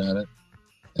research on it.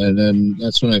 And then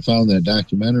that's when I found that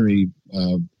documentary,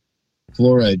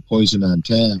 Fluoride Poison on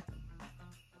Tap.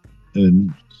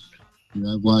 And you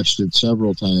know, I've watched it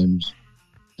several times.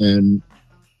 And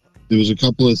there was a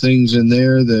couple of things in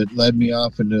there that led me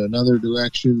off into another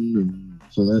direction, and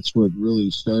so that's what really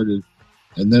started.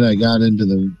 And then I got into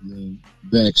the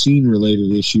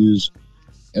vaccine-related issues,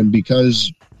 and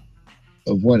because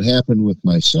of what happened with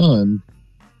my son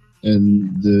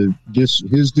and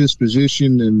his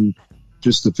disposition and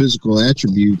just the physical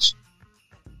attributes,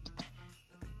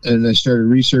 and I started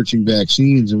researching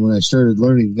vaccines, and when I started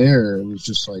learning there, it was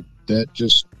just like, that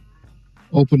just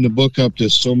opened the book up to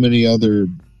so many other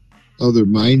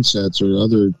mindsets or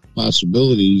other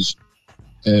possibilities.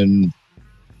 And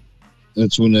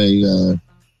that's when I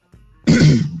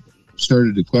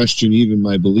started to question even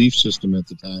my belief system at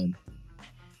the time.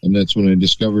 And that's when I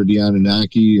discovered the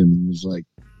Anunnaki and was like,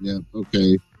 yeah,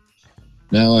 okay.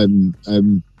 Now I'm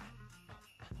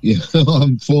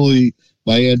fully,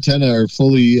 my antennae are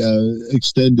fully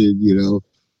extended,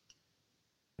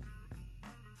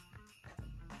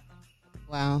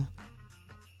 Wow.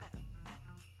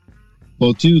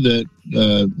 Well, too,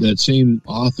 that same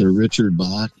author, Richard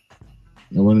Bach,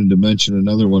 I wanted to mention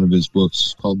another one of his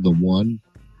books called The One,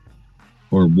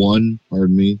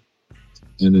 pardon me.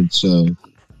 And it's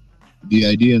the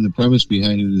idea and the premise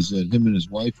behind it is that him and his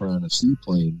wife are on a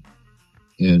seaplane,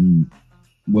 and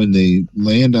when they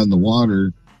land on the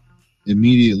water,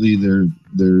 immediately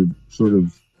they're sort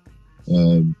of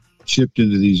shipped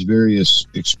into these various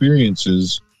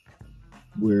experiences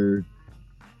where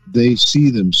they see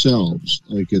themselves.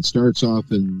 Like, it starts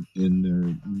off in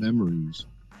their memories,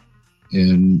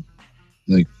 and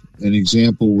like an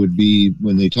example would be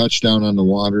when they touch down on the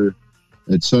water,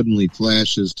 it suddenly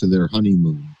flashes to their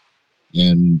honeymoon,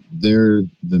 and they're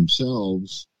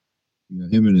themselves,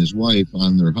 him and his wife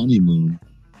on their honeymoon.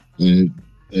 And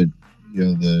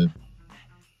the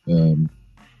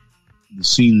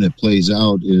scene that plays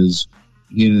out is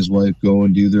he and his wife go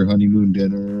and do their honeymoon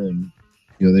dinner, and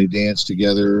they dance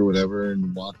together or whatever,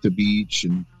 and walk the beach,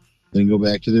 and then go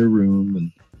back to their room.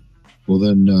 And well,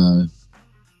 then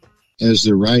as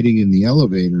they're riding in the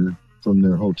elevator from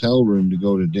their hotel room to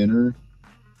go to dinner,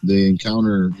 they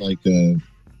encounter like an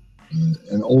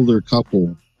older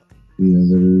couple,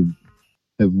 that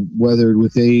have weathered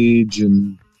with age,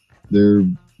 and they're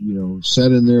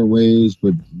set in their ways,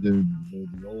 but they're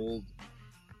the old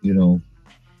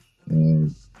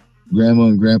grandma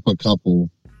and grandpa couple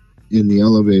in the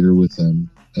elevator with them.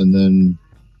 And then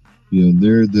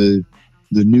they're the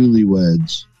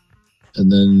newlyweds,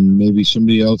 and then maybe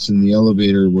somebody else in the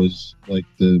elevator was like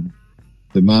the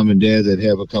mom and dad that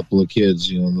have a couple of kids,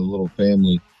 the little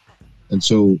family. And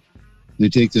so they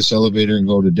take this elevator and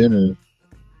go to dinner,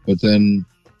 but then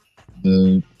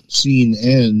the scene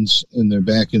ends and they're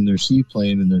back in their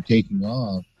seaplane and they're taking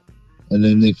off, and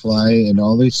then they fly, and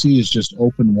all they see is just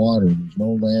open water. There's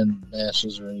no land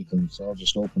masses or anything. It's all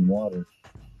just open water.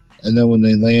 And then when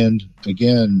they land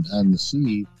again on the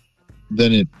sea,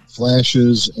 then it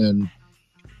flashes, and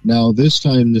now this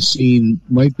time the scene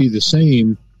might be the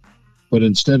same, but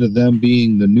instead of them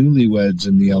being the newlyweds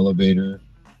in the elevator,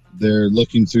 they're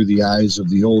looking through the eyes of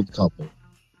the old couple,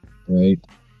 right?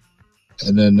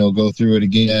 And then they'll go through it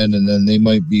again, and then they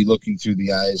might be looking through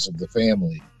the eyes of the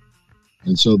family.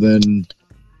 And so then,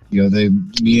 they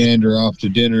meander off to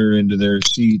dinner into their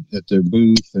seat at their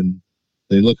booth, and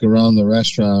they look around the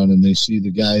restaurant and they see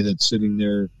the guy that's sitting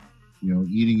there,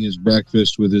 eating his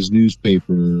breakfast with his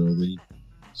newspaper, or they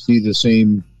see the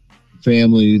same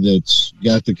family that's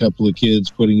got the couple of kids,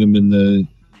 putting them in the,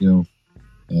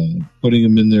 putting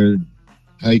them in their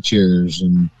high chairs,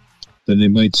 and then they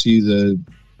might see the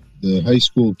high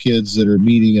school kids that are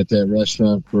meeting at that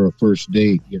restaurant for a first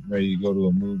date, getting ready to go to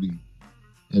a movie.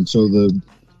 And so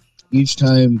each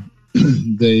time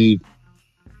they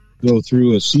go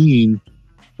through a scene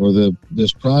or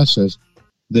this process,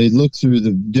 they look through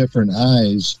the different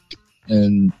eyes.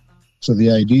 And so the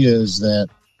idea is that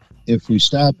if we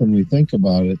stop and we think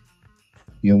about it,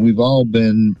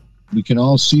 we can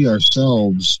all see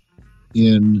ourselves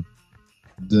in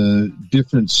the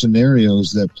different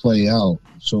scenarios that play out.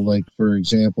 So, like, for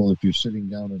example, if you're sitting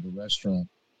down at a restaurant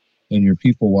and you're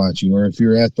people watching, or if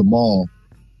you're at the mall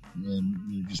and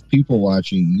you're just people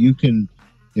watching, you can,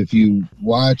 if you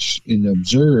watch and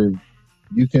observe,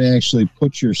 you can actually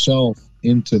put yourself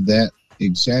into that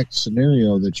exact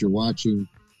scenario that you're watching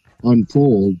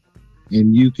unfold,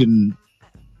 and you can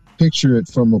picture it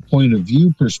from a point of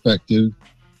view perspective,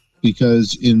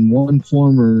 because in one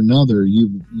form or another,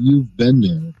 you've been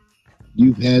there,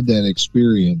 you've had that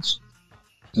experience.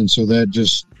 And so that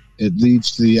it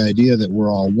leads to the idea that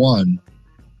we're all one.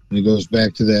 And it goes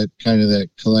back to that kind of that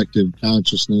collective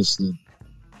consciousness that,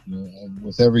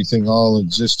 with everything all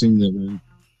existing,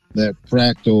 that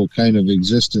fractal kind of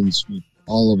existence with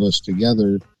all of us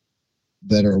together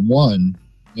that are one.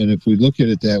 And if we look at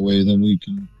it that way, then we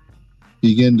can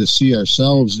begin to see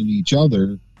ourselves in each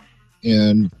other,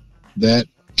 and that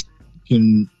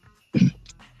can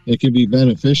be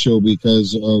beneficial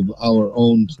because of our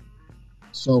own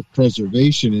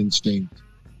self-preservation instinct.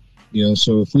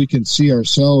 So if we can see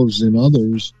ourselves in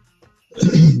others,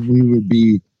 we would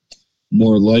be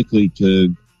more likely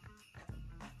to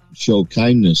show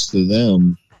kindness to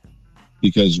them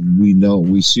because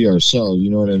we see ourselves. You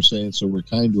know what I'm saying? So we're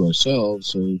kind to ourselves.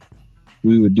 So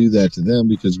we would do that to them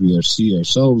because we see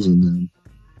ourselves in them.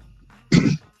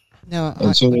 No,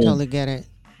 I totally get it.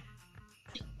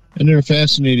 And they're a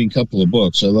fascinating couple of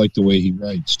books. I like the way he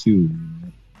writes too.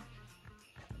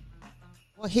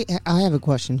 Well, I have a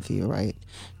question for you, right?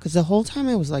 Because the whole time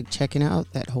I was like checking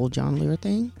out that whole John Lear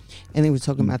thing, and they were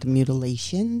talking about the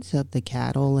mutilations of the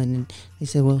cattle, and they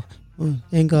said, well,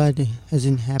 thank God it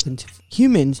hasn't happened to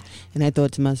humans. And I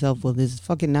thought to myself, well, there's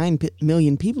fucking 9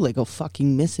 million people that go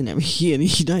fucking missing every year in the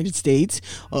United States.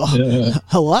 Oh, yeah.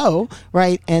 Hello,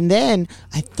 right? And then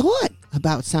I thought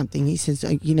about something. He says,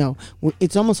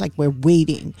 it's almost like we're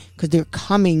waiting because they're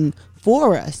coming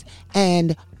for us.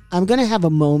 And I'm going to have a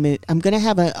moment. I'm going to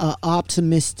have an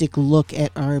optimistic look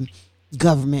at our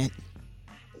government.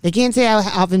 They can't say I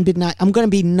haven't been nice. I'm going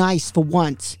to be nice for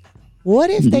once. What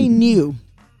if they knew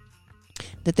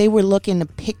that they were looking to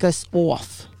pick us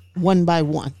off one by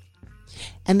one?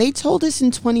 And they told us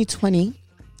in 2020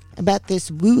 about this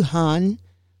Wuhan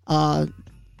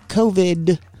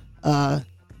COVID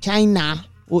China,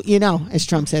 well, as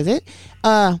Trump says it,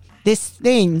 this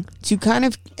thing to kind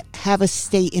of have us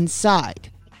stay inside.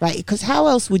 Right? Because how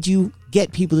else would you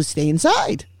get people to stay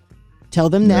inside? Tell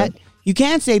them that you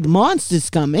can't say the monster's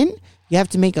coming. You have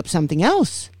to make up something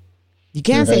else. You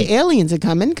can't say aliens are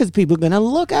coming because people are going to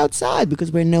look outside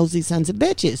because we're nosy sons of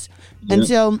bitches. Yep. And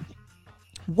so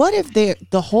what if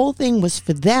the whole thing was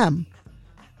for them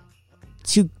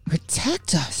to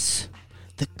protect us?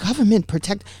 The government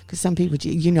protect, because some people,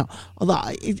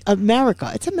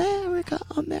 America, it's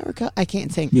America. I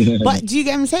can't sing. Yeah. But do you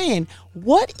get what I'm saying?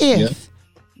 What if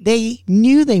they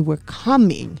knew they were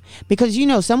coming? Because,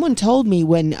 someone told me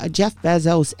when Jeff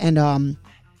Bezos and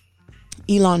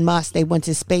Elon Musk, they went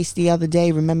to space the other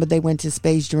day. Remember, they went to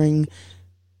space during,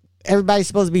 everybody's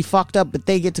supposed to be fucked up, but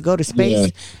they get to go to space.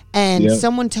 Yeah. And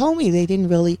someone told me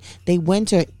they went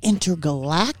to an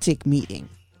intergalactic meeting.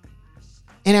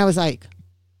 And I was like,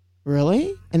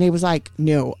 really? And they was like,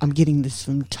 no, I'm getting this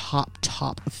from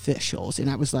top officials. And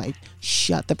I was like,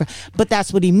 shut the but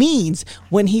that's what he means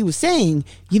when he was saying,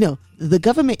 the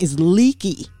government is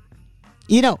leaky.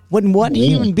 When one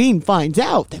human being finds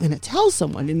out, they're going to tell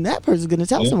someone, and that person's going to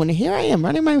tell someone, and here I am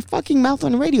running my fucking mouth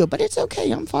on the radio, but it's okay,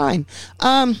 I'm fine.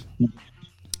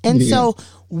 So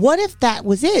what if that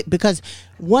was it? Because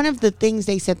one of the things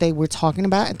they said they were talking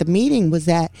about at the meeting was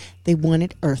that they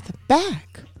wanted Earth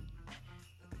back.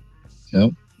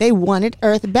 Yep. They wanted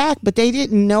Earth back, but they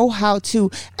didn't know how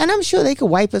to. And I'm sure they could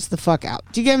wipe us the fuck out.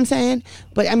 Do you get what I'm saying?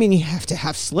 But I mean, you have to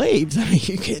have slaves. I mean,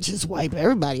 you can't just wipe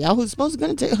everybody out. Who's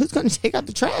going to take out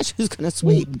the trash? Who's going to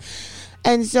sweep?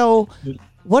 And so,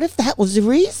 what if that was the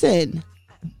reason?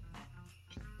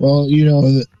 Well,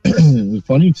 the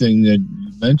funny thing that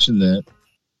you mentioned that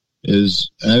is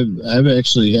I've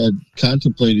actually had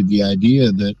contemplated the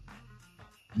idea that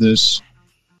this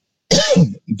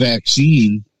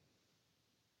vaccine.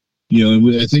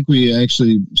 And I think we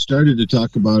actually started to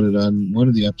talk about it on one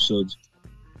of the episodes,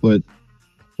 but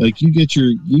like you get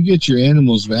your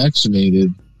animals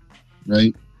vaccinated,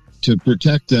 right, to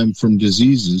protect them from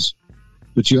diseases,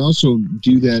 but you also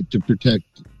do that to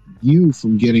protect you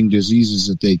from getting diseases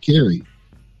that they carry.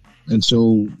 And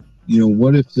so,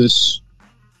 what if this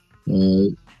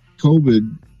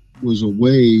COVID was a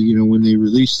way, when they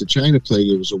released the China plague,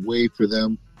 it was a way for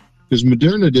them. Because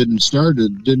Moderna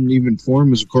didn't even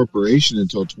form as a corporation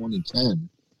until 2010.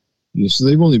 So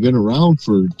they've only been around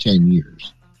for 10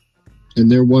 years.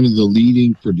 And they're one of the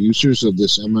leading producers of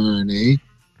this mRNA.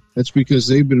 That's because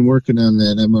they've been working on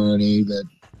that mRNA, that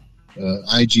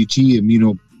IgT,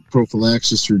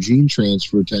 immunoprophylaxis through gene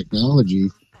transfer technology,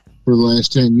 for the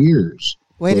last 10 years.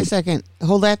 Wait a second.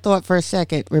 Hold that thought for a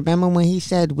second. Remember when he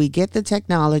said we get the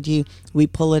technology, we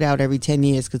pull it out every 10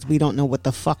 years because we don't know what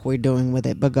the fuck we're doing with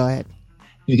it. But go ahead.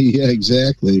 Yeah,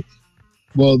 exactly.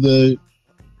 Well,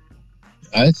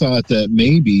 I thought that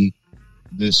maybe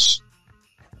this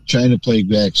China plague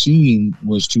vaccine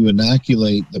was to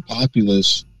inoculate the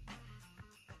populace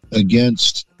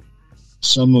against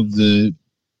some of to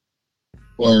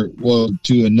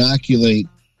inoculate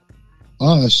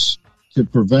us, to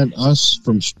prevent us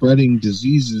from spreading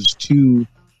diseases to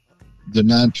the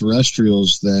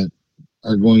non-terrestrials that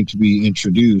are going to be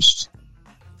introduced.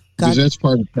 Because that's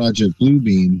part of Project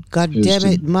Bluebeam. God damn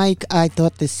it, Mike, I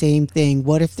thought the same thing.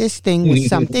 What if this thing was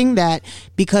something that,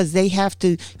 because they have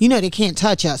to, they can't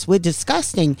touch us. We're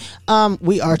disgusting.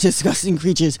 We are disgusting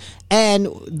creatures. And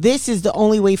this is the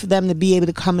only way for them to be able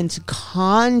to come into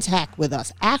contact with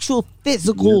us. Actual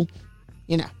physical,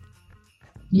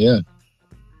 Yeah.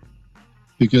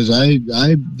 because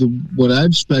what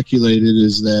I've speculated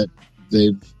is that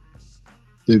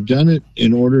they've done it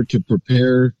in order to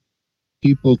prepare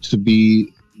people to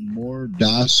be more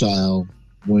docile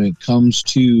when it comes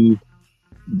to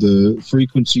the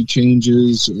frequency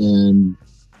changes and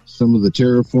some of the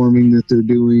terraforming that they're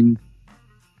doing.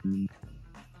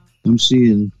 I'm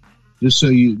seeing, just so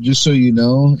you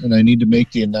know, and I need to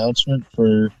make the announcement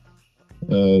for.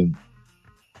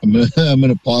 I'm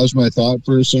gonna pause my thought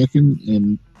for a second,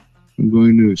 and I'm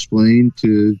going to explain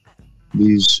to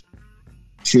these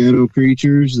shadow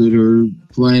creatures that are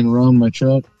flying around my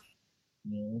truck.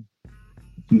 If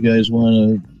you guys want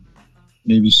to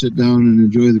maybe sit down and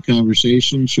enjoy the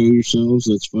conversation, show yourselves,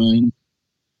 that's fine.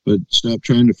 But stop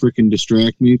trying to frickin'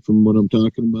 distract me from what I'm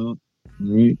talking about.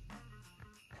 All right?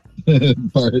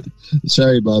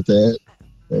 Sorry about that.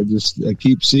 I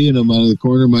keep seeing them out of the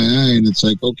corner of my eye, and it's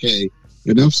like, okay,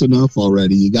 enough's enough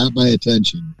already. You got my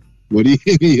attention. What do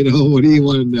what do you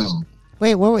want to know?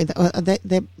 Wait,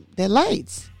 they're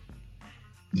lights.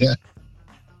 Yeah.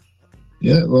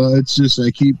 Yeah, well, it's just,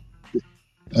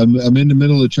 I'm in the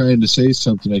middle of trying to say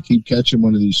something. I keep catching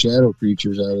one of these shadow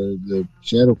creatures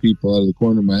shadow people out of the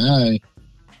corner of my eye.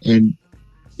 And,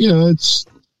 it's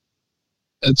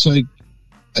like,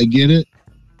 I get it.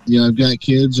 I've got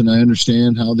kids and I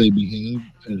understand how they behave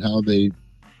and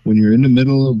when you're in the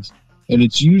middle of, and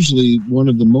it's usually one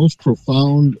of the most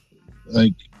profound,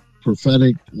 like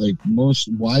prophetic, like most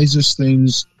wisest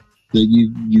things that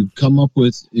you've come up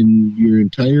with in your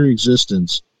entire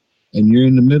existence. And you're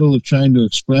in the middle of trying to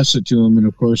express it to them. And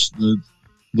of course,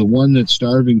 the one that's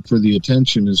starving for the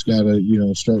attention has got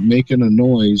to, start making a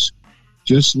noise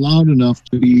just loud enough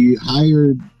to be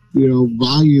higher,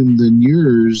 volume than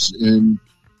yours. And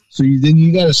so then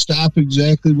you got to stop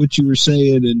exactly what you were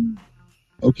saying. And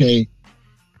okay,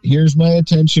 here's my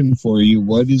attention for you.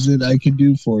 What is it I can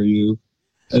do for you?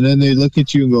 And then they look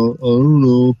at you and go, oh, I don't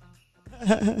know.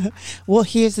 Well,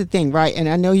 here's the thing, right? And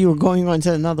I know you were going on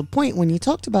to another point when you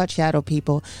talked about shadow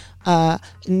people.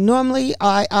 Normally,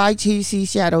 I too see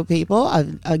shadow people. I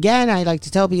like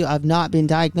to tell people I've not been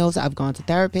diagnosed. I've gone to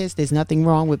therapists. There's nothing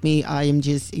wrong with me. I am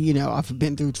just, I've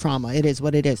been through trauma. It is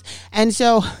what it is. And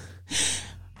so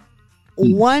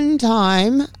one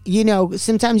time,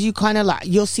 sometimes you kind of like,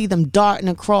 you'll see them darting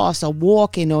across or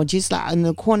walking or just like in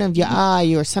the corner of your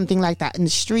eye or something like that in the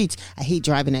streets. I hate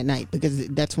driving at night because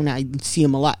that's when I see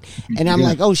them a lot. And I'm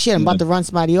like, oh shit, I'm about to run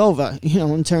somebody over,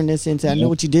 and turn this into, I know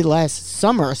what you did last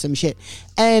summer or some shit.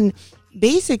 And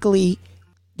basically,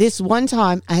 this one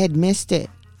time I had missed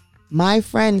it. My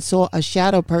friend saw a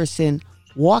shadow person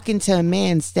walk into a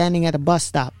man standing at a bus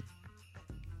stop.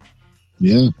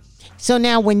 Yeah. So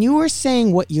now when you were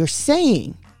saying what you're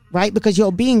saying, right, because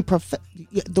you're being,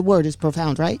 the word is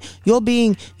profound, right?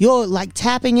 You're like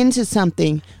tapping into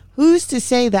something. Who's to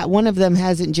say that one of them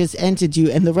hasn't just entered you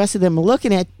and the rest of them are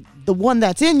looking at the one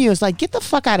that's in you? It's like, get the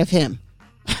fuck out of him.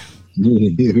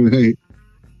 Yeah, right.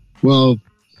 Well,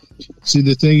 see,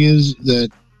 the thing is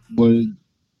that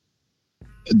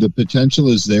the potential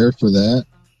is there for that.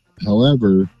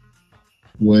 However,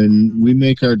 when we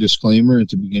make our disclaimer at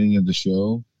the beginning of the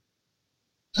show,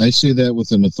 I say that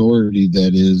with an authority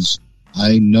that is,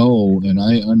 I know and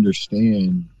I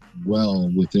understand well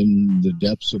within the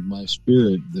depths of my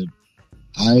spirit that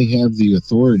I have the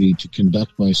authority to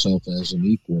conduct myself as an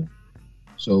equal.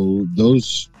 So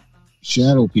those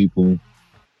shadow people,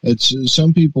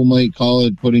 some people might call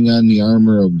it putting on the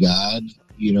armor of God,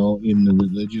 in the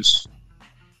religious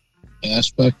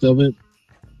aspect of it.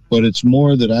 But it's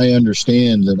more that I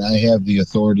understand that I have the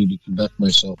authority to conduct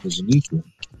myself as an equal.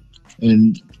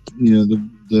 And,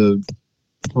 the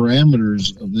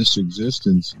parameters of this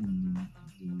existence,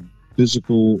 the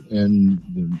physical and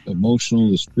the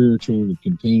emotional, the spiritual, the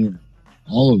container,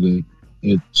 all of it,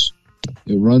 it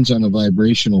runs on a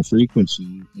vibrational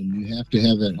frequency, and you have to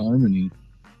have that harmony.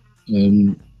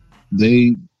 And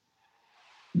they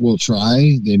will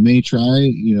try, they may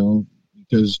try,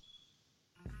 because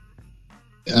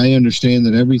I understand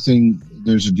that everything,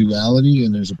 there's a duality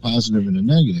and there's a positive and a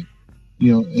negative,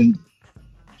 and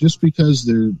just because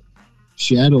they're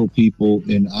shadow people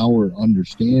in our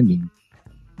understanding,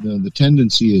 the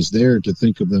tendency is there to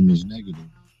think of them as negative,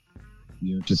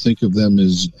 to think of them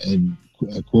as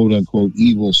a quote unquote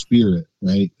evil spirit,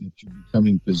 right? That you're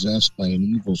becoming possessed by an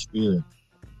evil spirit.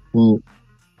 Well,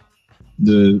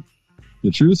 the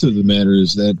truth of the matter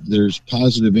is that there's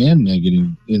positive and negative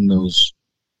in those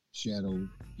shadow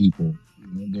people.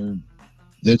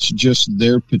 That's just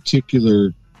their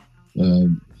particular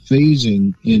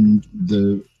phasing in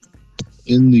the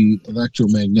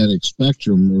electromagnetic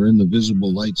spectrum or in the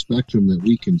visible light spectrum that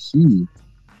we can see.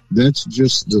 that's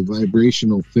just the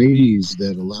vibrational phase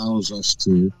that allows us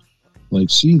to like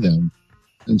see them.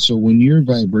 And so when your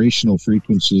vibrational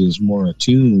frequency is more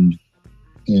attuned,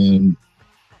 and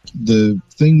the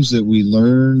things that we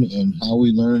learn and how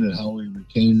we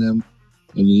retain them,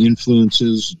 and the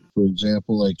influences, for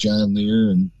example, like John Lear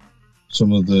and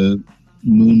some of the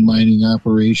moon mining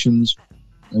operations,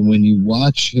 and when you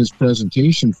watch his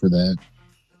presentation for that,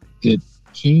 it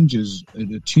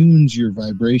attunes your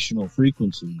vibrational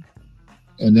frequency.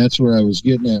 And that's where I was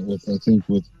getting at with, I think,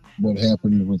 with what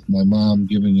happened with my mom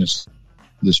giving us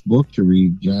this book to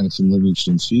read, Jonathan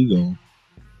Livingston Seagull.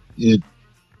 It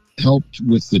helped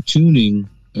with the tuning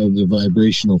of the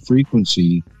vibrational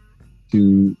frequency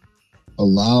to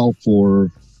allow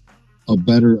for a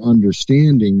better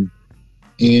understanding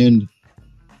and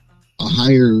a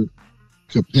higher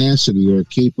capacity or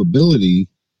capability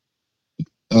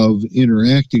of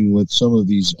interacting with some of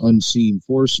these unseen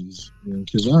forces,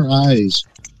 because our eyes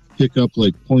pick up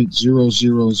like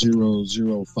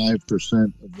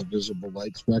 0.00005% of the visible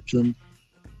light spectrum,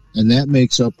 and that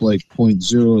makes up like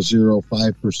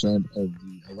 0.005% of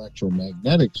the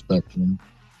electromagnetic spectrum,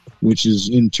 which is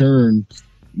in turn,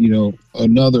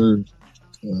 another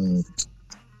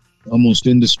almost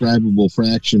indescribable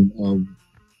fraction of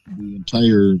the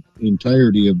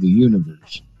entirety of the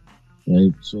universe,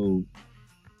 right? So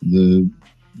the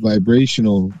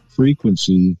vibrational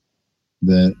frequency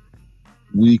that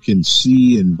we can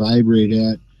see and vibrate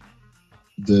at,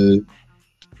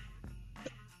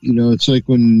 it's like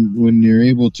when you're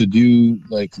able to do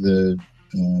like the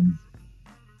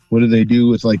what do they do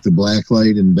with like the black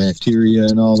light and bacteria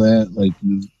and all that? Like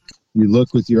you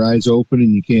look with your eyes open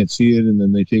and you can't see it, and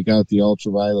then they take out the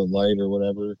ultraviolet light or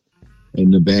whatever,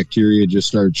 and the bacteria just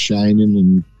starts shining,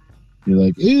 and you're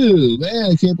like, ew,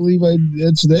 man, I can't believe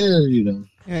it's there,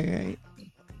 Right.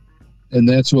 And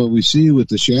that's what we see with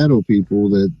the shadow people,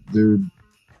 that they're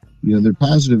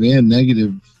positive and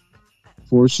negative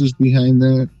forces behind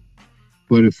that.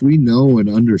 But if we know and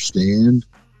understand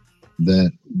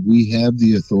that we have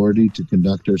the authority to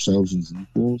conduct ourselves as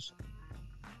equals,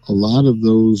 a lot of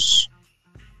those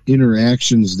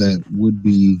interactions that would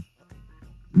be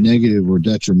negative or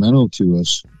detrimental to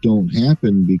us don't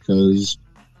happen, because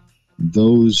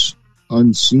those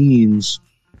unseens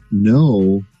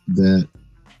know that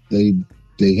they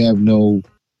have no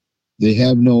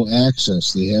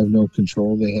access, they have no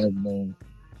control, they have no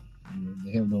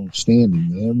standing,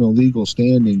 they have no legal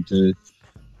standing to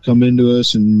come into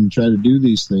us and try to do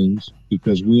these things,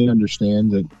 because we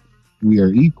understand that we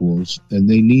are equals and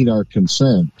they need our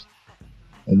consent.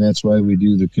 And that's why we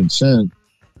do the consent,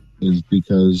 is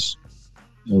because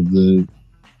of the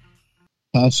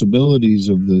possibilities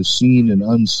of the seen and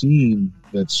unseen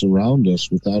that surround us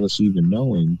without us even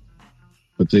knowing.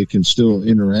 But they can still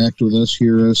interact with us,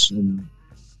 hear us, and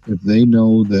if they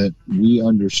know that we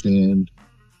understand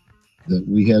that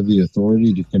we have the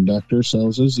authority to conduct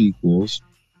ourselves as equals,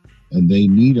 and they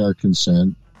need our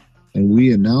consent, and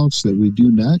we announce that we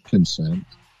do not consent,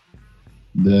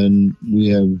 then we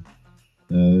have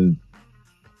the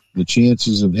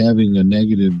chances of having a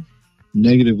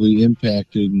negatively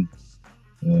impacting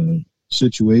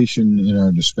situation in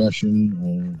our discussion,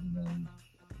 or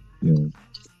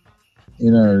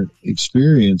in our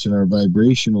experience, in our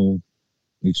vibrational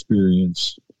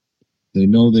experience. They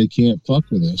know they can't fuck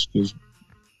with us, because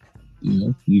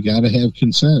you got to have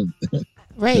consent.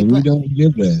 Right. And we don't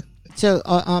give that. So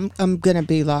I'm gonna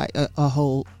be like a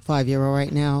whole 5-year-old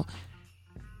right now.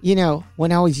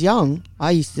 When I was young,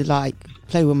 I used to like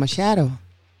play with my shadow.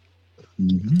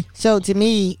 Mm-hmm. So to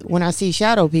me, when I see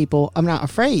shadow people, I'm not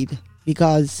afraid,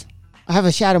 because I have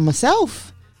a shadow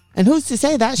myself. And who's to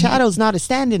say that shadow's not a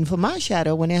stand-in for my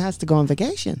shadow when it has to go on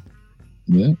vacation?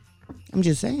 Yeah. I'm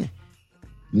just saying.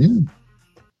 Yeah.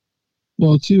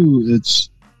 Well, too, it's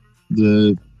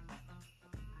the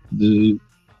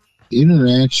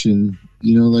interaction,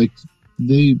 like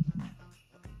they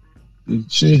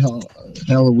say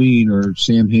Halloween or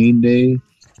Samhain Day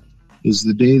is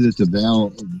the day that the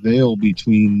veil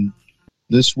between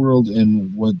this world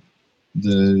and what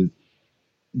the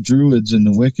Druids and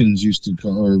the Wiccans used to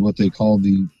call, or what they call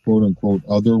the quote-unquote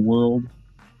other world.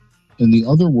 And the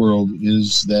other world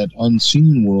is that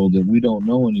unseen world that we don't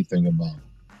know anything about.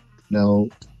 Now,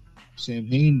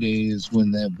 Samhain Day is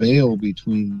when that veil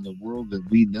between the world that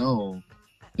we know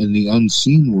and the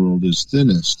unseen world is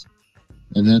thinnest.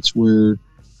 And that's where,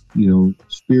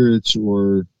 spirits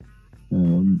or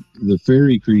the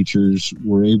fairy creatures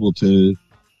were able to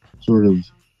sort of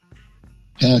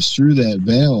pass through that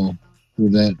veil for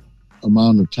that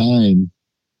amount of time,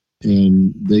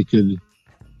 and they could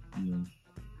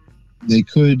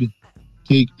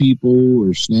take people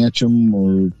or snatch them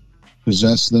or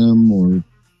possess them,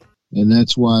 and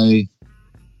that's why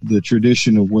the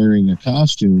tradition of wearing a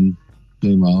costume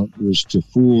came out, was to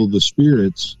fool the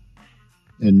spirits,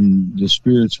 and the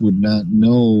spirits would not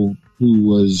know who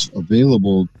was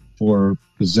available for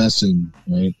possessing,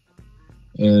 right?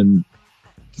 And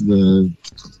the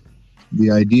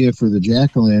idea for the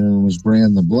jack-o'-lantern was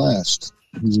Bran the Blessed,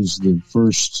 who was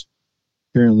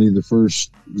apparently the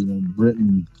first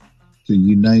Briton to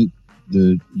unite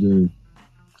the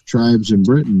tribes in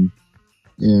Britain.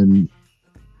 And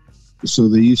so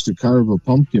they used to carve a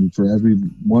pumpkin for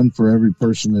every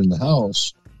person in the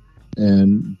house,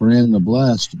 and Bran the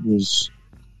Blessed was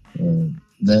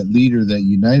that leader that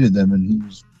united them, and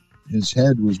his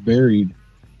head was buried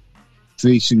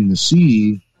facing the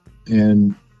sea,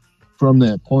 and from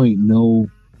that point, no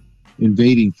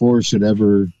invading force had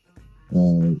ever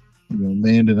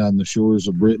landed on the shores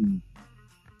of Britain.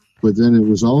 But then it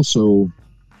was also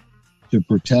to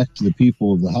protect the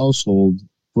people of the household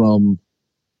from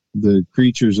the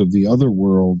creatures of the other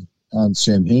world on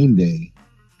Samhain Day.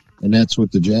 And that's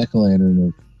what the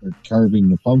jack-o'-lantern or carving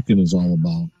the pumpkin is all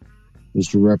about, was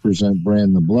to represent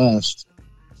Bran the Blessed.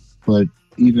 But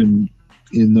even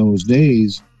in those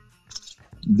days,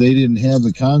 they didn't have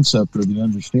the concept or the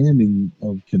understanding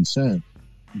of consent,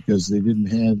 because they didn't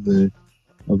have the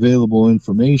available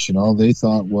information. All they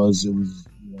thought was it was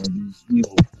these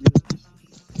evil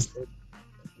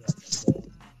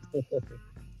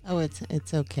Oh,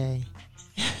 it's okay.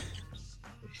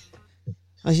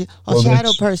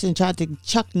 Shadow Person tried to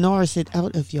Chuck Norris it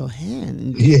out of your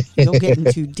hand. Yeah. You're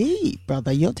getting too deep,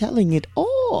 brother. You're telling it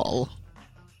all.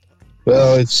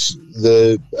 Well, it's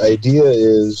the idea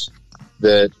is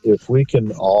that if we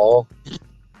can all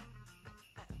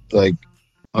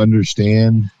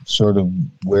understand sort of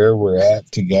where we're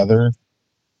at together,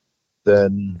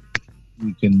 then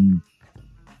we can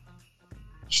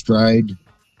stride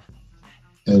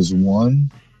as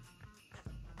one.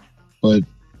 But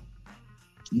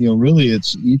really,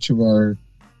 it's each of our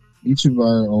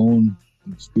own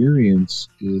experience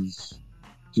is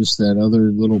just that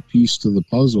other little piece to the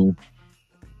puzzle.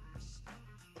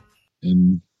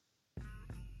 And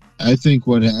I think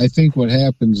what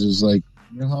happens is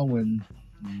how when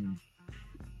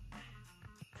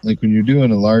you're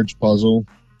doing a large puzzle,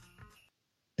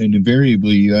 and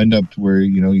invariably you end up to where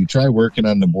you try working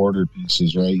on the border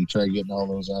pieces, right? You try getting all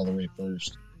those out of the way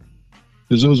first,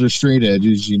 because those are straight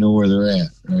edges, you know where they're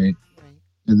at, right?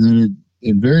 And then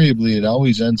invariably it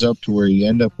always ends up to where you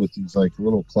end up with these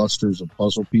little clusters of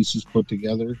puzzle pieces put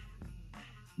together,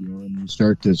 and you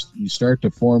start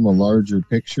to form a larger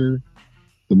picture.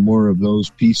 The more of those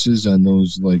pieces and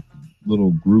those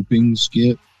little groupings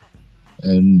get,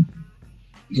 and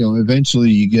eventually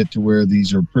you get to where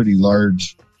these are pretty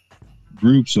large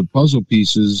groups of puzzle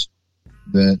pieces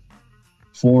that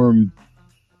form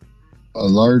a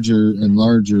larger and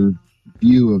larger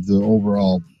view of the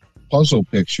overall puzzle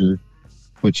picture,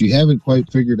 but you haven't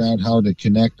quite figured out how to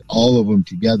connect all of them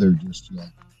together just yet.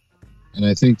 And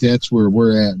I think that's where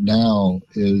we're at now,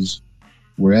 is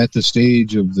we're at the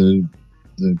stage of the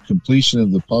completion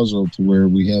of the puzzle, to where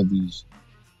we have these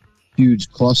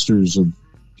huge clusters of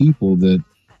people that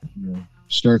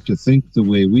start to think the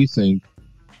way we think,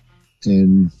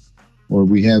 or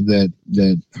we have that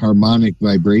harmonic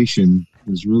vibration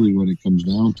is really what it comes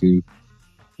down to.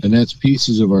 And that's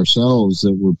pieces of ourselves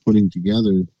that we're putting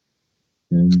together.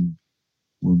 And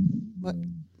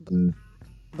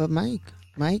but Mike,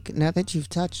 now that you've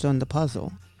touched on the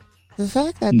puzzle, the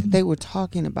fact that they were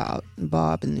talking about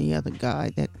Bob and the other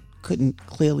guy that couldn't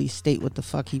clearly state what the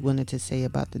fuck he wanted to say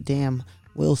about the damn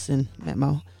Wilson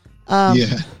memo.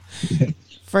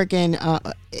 Freaking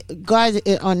guys,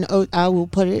 I will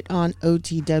put it on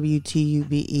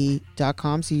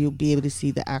otwtube.com, so you'll be able to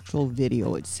see the actual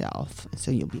video itself.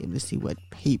 So you'll be able to see what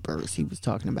papers he was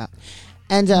talking about.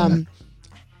 And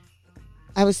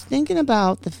I was thinking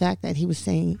about the fact that he was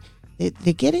saying that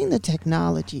they're getting the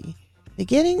technology. They're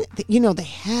getting, they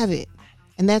have it.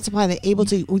 And that's why they're able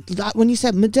to, when you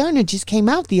said Moderna just came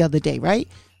out the other day, right?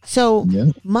 So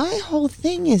my whole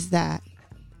thing is that,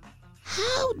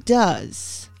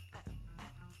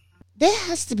 there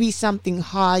has to be something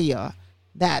higher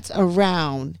that's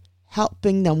around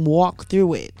helping them walk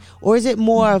through it? Or is it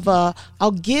more of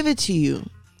I'll give it to you.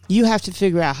 You have to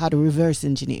figure out how to reverse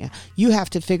engineer. You have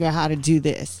to figure out how to do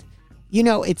this.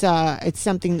 It's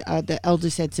something the elder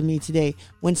said to me today.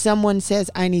 When someone says,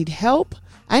 I need help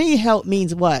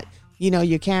means what?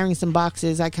 You're carrying some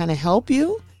boxes. I kind of help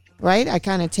you, right? I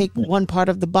kind of take one part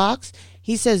of the box.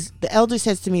 He says, the elder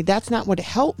says to me, that's not what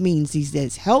help means these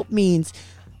days. Help means,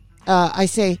 I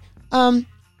say,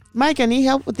 Mike, I need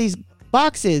help with these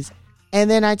boxes. And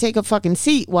then I take a fucking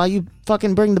seat while you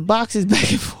fucking bring the boxes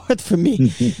back and forth for me.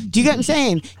 Do you get what I'm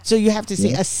saying? So you have to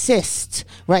say assist,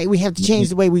 right? We have to change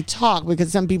the way we talk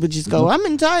because some people just go, I'm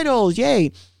entitled,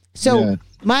 yay. So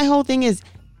my whole thing is,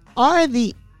 are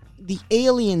the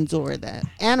aliens or the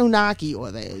Anunnaki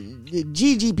or the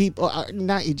GG people,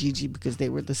 not GG because they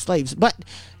were the slaves, but...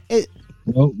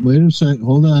 Well, wait a second.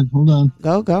 Hold on.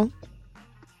 Go.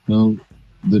 No,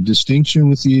 the distinction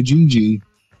with the Ajiji,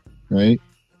 right?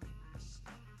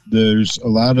 There's a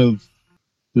lot of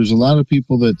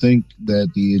people that think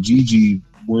that the Ajiji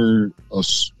were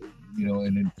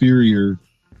an inferior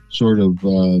sort of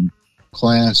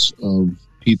class of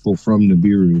people from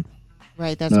Nibiru.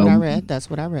 Right, that's what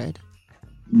I read.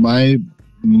 My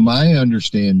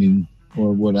understanding,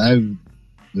 or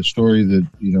the story that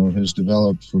has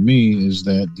developed for me, is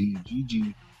that the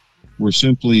Ajiji were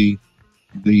simply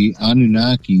the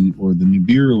Anunnaki or the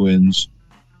Nibiruans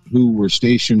who were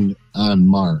stationed on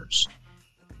Mars,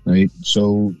 right?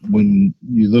 So when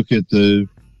you look at the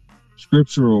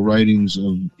scriptural writings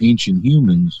of ancient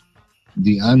humans,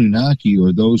 the Anunnaki,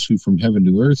 or those who from heaven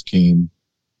to earth came,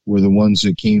 were the ones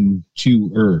that came to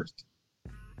Earth.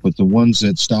 But the ones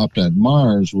that stopped at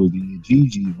Mars were the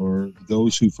Ajiji, or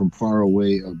those who from far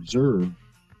away observed,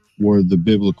 were the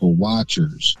biblical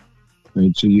watchers,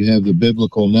 right? So you have the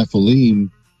biblical Nephilim,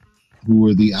 who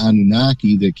were the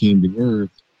Anunnaki that came to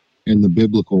Earth, and the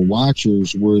biblical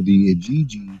watchers were the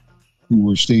Ajiji, who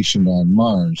were stationed on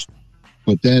Mars.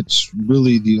 But that's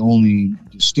really the only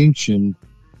distinction,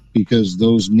 because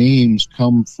those names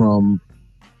come from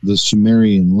the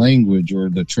Sumerian language, or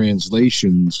the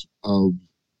translations of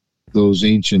those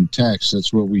ancient texts.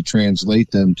 That's what we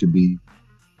translate them to be.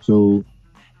 So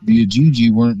the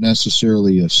Ajiji weren't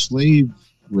necessarily a slave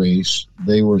race.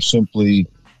 They were simply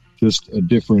just a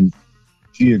different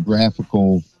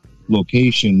geographical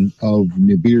location of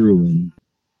Nibiru.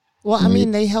 Well, I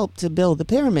mean, they helped to build the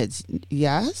pyramids,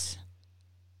 yes?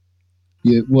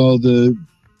 Yeah, well, the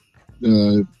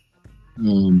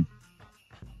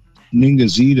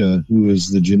Ningazita, who is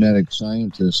the genetic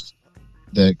scientist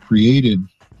that created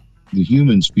the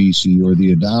human species, or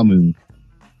the Adamu,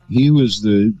 he was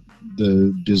the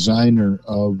designer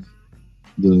of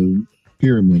the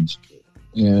pyramids,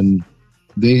 and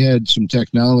they had some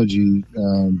technology.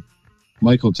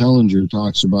 Michael Tellinger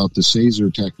talks about the Caesar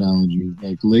technology.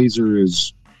 Like, laser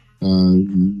is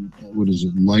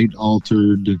light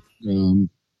altered.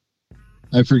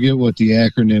 I forget what the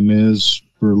acronym is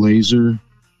for laser.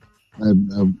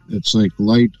 It's like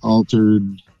light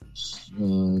altered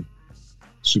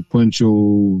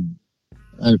sequential.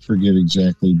 I forget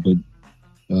exactly, but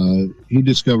he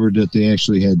discovered that they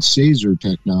actually had Caesar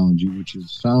technology, which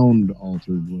is sound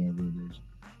altered, whatever it is.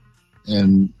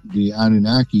 And the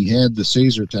Anunnaki had the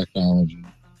Caesar technology,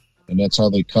 and that's how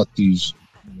they cut these.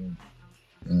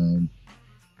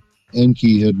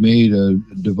 Enki had made a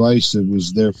device that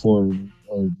was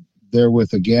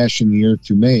therewith a gash in the earth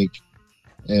to make,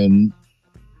 and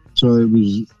so it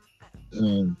was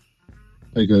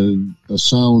like a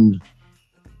sound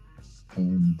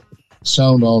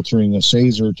altering, a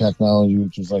Caesar technology,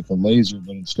 which is like a laser,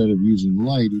 but instead of using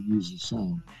light, it uses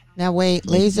sound. Now wait,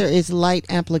 laser is light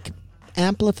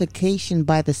amplification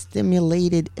by the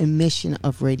stimulated emission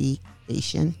of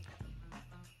radiation.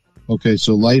 Okay,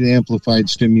 so light amplified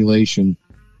stimulation.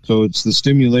 So it's the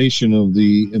stimulation of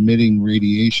the emitting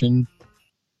radiation,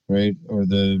 right? Or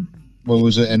what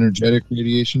was it, energetic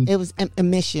radiation? It was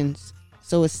emissions.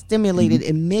 So it's stimulated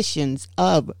emissions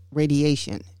of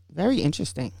radiation. Very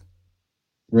interesting.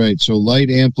 Right, so light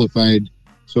amplified.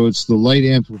 So it's the light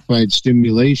amplified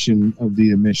stimulation of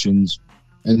the emissions,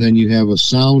 and then you have a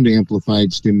sound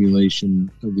amplified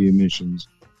stimulation of the emissions,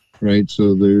 right?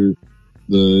 So the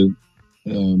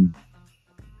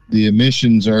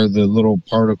emissions are the little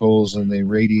particles, and they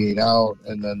radiate out,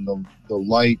 and then the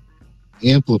light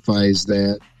amplifies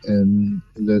that, and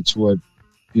that's what,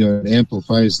 it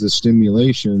amplifies the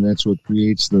stimulation, and that's what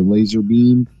creates the laser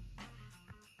beam.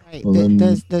 Right,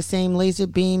 the same laser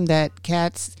beam that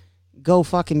cats go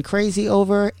fucking crazy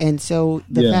over, and so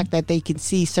the fact that they can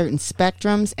see certain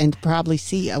spectrums and probably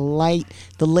see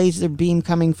the laser beam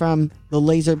coming from the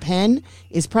laser pen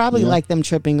is probably like them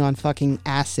tripping on fucking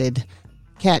acid.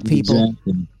 Cat people.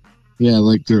 Exactly. Yeah,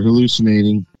 like they're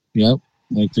hallucinating. Yep,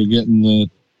 like they're getting the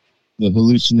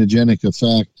hallucinogenic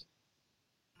effect.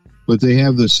 But they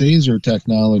have the Caesar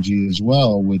technology as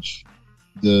well, which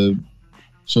the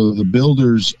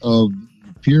builders of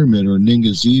the pyramid, or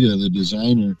Ningazita, the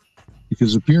designer,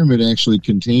 because the pyramid actually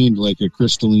contained like a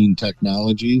crystalline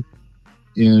technology.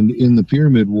 And in the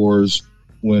Pyramid Wars,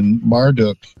 when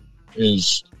Marduk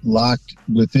is locked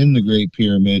within the Great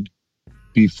Pyramid.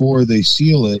 Before they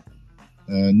seal it,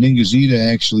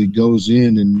 Ningazita actually goes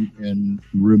in and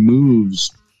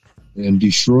removes and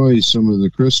destroys some of the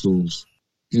crystals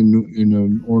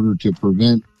in order to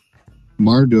prevent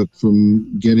Marduk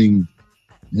from getting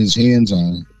his hands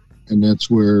on it. And that's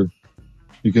where,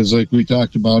 because like we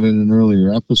talked about in an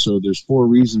earlier episode, there's 4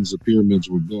 reasons the pyramids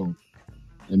were built.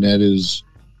 And that is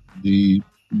the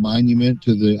monument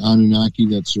to the Anunnaki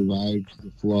that survived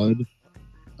the flood,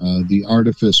 the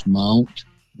Artifice Mount,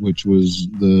 which was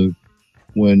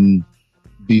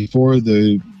before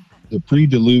the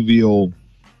pre-diluvial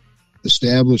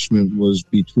establishment was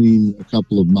between a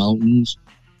couple of mountains,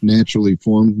 naturally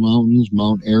formed mountains,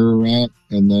 Mount Ararat,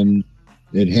 and then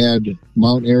it had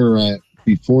Mount Ararat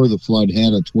before the flood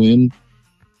had a twin,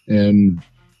 and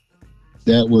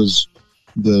that was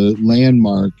the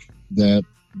landmark that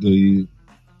the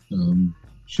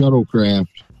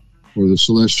shuttlecraft or the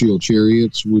celestial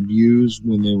chariots would use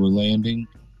when they were landing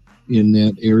in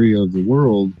that area of the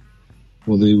world.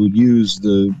 Well, they would use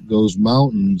those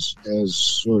mountains as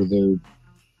sort of their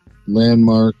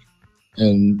landmark,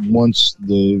 and once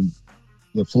the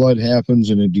flood happens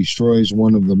and it destroys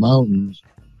one of the mountains,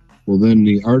 well, then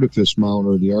the Artifice Mount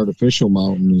or the artificial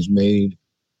mountain is made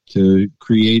to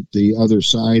create the other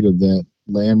side of that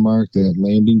landmark, that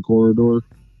landing corridor.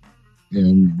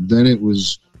 And then it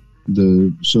was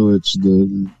it's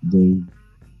the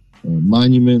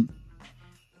monument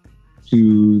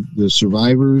to the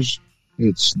survivors.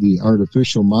 It's the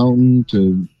artificial mountain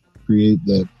to create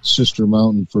that sister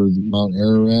mountain for Mount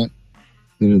Ararat.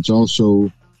 Then it's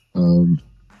also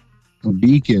a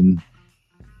beacon,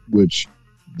 which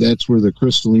that's where the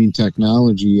crystalline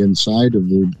technology inside of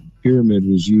the pyramid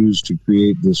was used to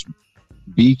create this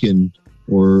beacon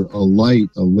or a light,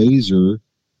 a laser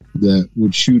that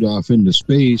would shoot off into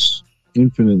space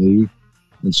infinitely.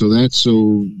 And so that's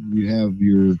so you have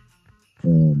your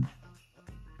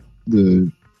the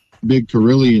big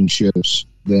Carillion ships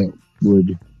that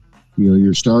would,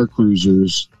 your star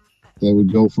cruisers that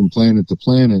would go from planet to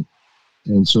planet.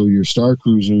 And so your star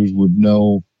cruisers would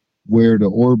know where to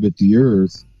orbit the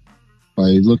Earth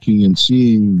by looking and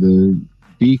seeing the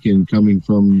beacon coming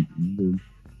from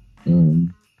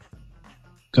the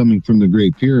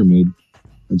Great Pyramid.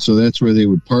 And so that's where they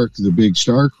would park the big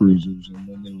star cruisers, and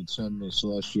then they would send the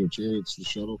celestial chariots, the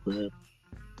shuttlecraft,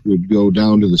 would go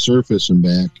down to the surface and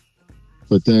back.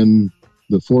 But then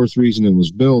the 4th reason it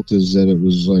was built is that it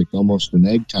was like almost an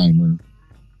egg timer,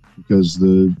 because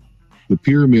the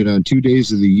pyramid on 2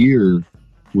 days of the year,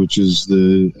 which is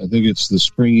I think it's the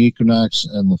spring equinox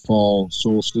and the fall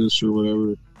solstice or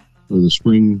whatever, or the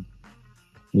spring,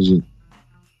 is it?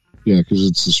 Yeah, because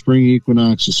it's the spring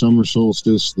equinox, the summer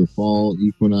solstice, the fall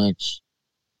equinox,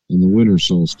 and the winter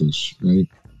solstice, right?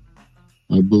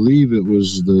 I believe it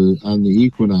was on the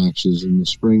equinoxes in the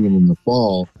spring and in the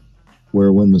fall,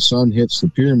 where when the sun hits the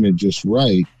pyramid just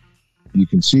right, you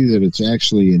can see that it's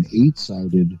actually an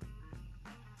 8-sided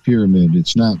pyramid.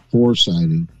 It's not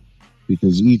 4-sided,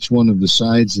 because each one of the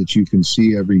sides that you can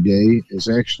see every day is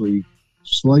actually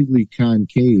slightly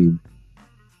concave,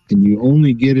 and you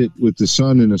only get it with the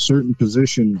sun in a certain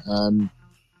position on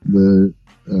the,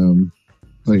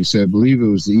 like I said, I believe it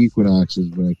was the equinoxes,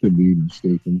 but I could be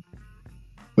mistaken.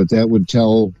 But that would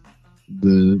tell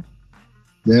the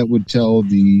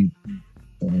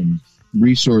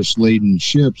resource-laden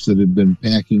ships that had been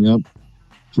packing up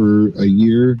for a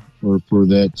year or for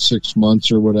that 6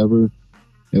 months or whatever.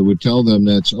 It would tell them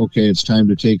that's okay, it's time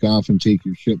to take off and take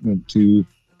your shipment to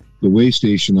the way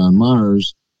station on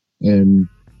Mars, and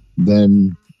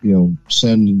then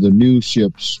send the new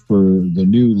ships for the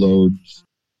new loads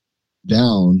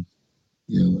down.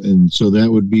 And so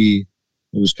that would be,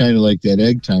 it was kind of like that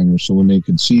egg timer. So when they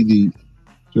could see the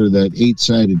sort of that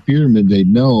 8-sided pyramid, they'd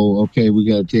know, okay, we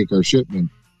got to take our shipment.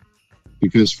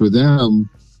 Because for them,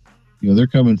 they're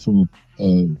coming from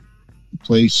a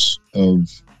place of,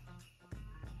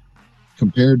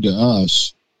 compared to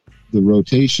us, the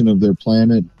rotation of their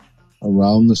planet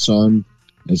around the sun,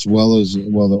 as well as,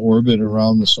 the orbit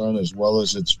around the sun, as well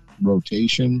as its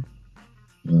rotation.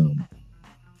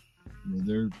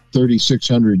 They're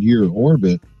 3,600-year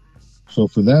orbit. So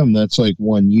for them, that's like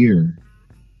 1 year.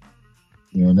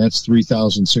 And that's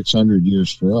 3,600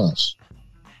 years for us.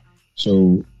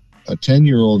 So a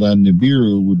 10-year-old on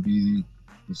Nibiru would be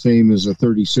the same as a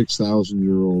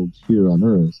 36,000-year-old here on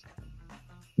Earth,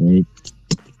 right?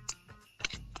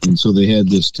 And so they had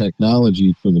this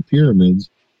technology for the pyramids,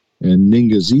 and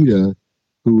Ningazita,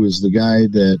 who is the guy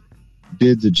that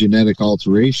did the genetic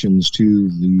alterations to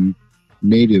the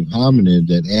native hominid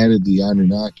that added the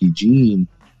Anunnaki gene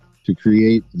to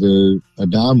create the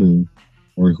Adamu,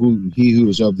 or he who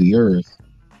is of the earth,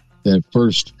 that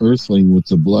first earthling with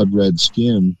the blood red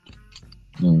skin.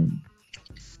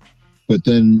 But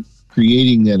then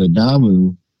creating that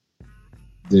Adamu,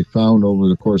 they found over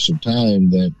the course of time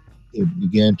that it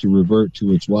began to revert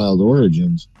to its wild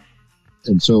origins.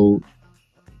 And so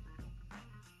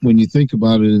when you think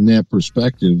about it in that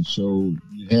perspective, so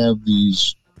you have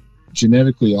these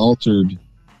genetically altered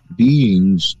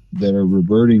beings that are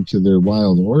reverting to their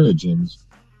wild origins,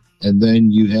 and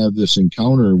then you have this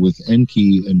encounter with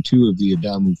Enki and two of the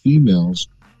Adamu females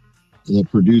that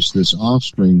produce this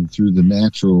offspring through the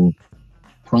natural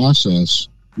process,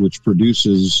 which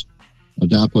produces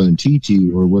Adapa and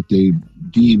Titi, or what they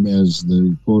deem as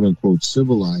the quote-unquote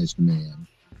civilized man,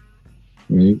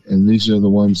 right? And these are the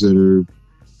ones that are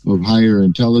of higher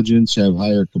intelligence, have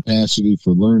higher capacity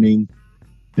for learning,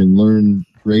 can learn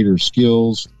greater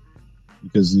skills,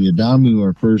 because the Adamu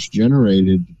are first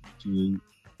generated to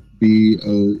be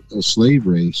a slave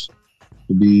race,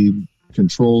 to be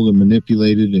controlled and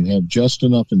manipulated and have just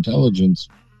enough intelligence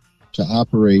to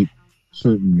operate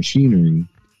certain machinery,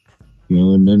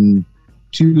 and then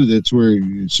two, that's where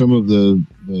some of the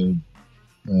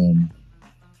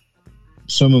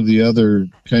other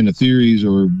kind of theories,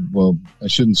 or, well, I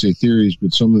shouldn't say theories,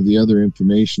 but some of the other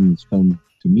information that's come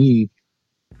to me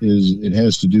is it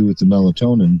has to do with the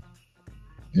melatonin,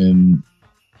 and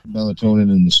melatonin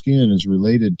in the skin is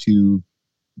related to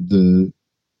the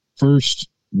first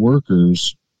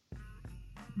workers,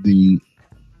 the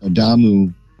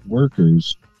Adamu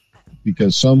workers,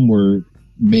 because some were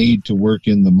made to work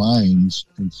in the mines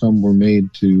and some were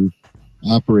made to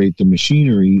operate the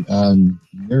machinery on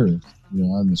the earth,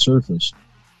 on the surface.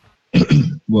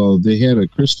 Well, they had a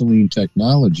crystalline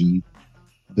technology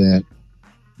that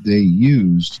they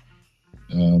used,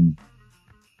 and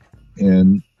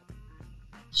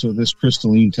so this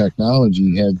crystalline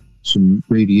technology had some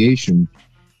radiation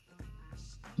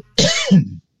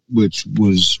which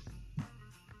was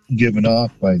given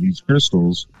off by these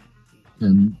crystals,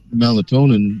 and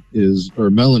melanin is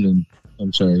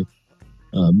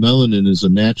a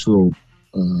natural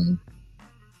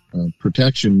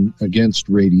protection against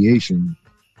radiation.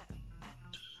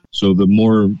 So the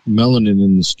more melanin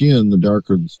in the skin, the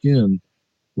darker the skin.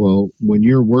 Well, when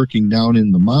you're working down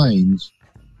in the mines,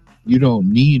 you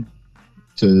don't need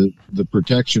the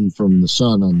protection from the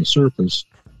sun on the surface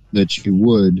that you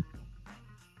would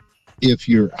if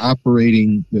you're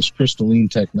operating this crystalline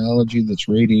technology that's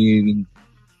radiating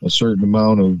a certain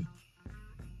amount of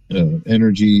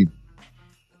energy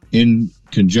in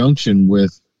conjunction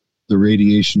with the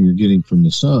radiation you're getting from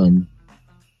the sun,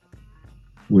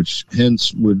 which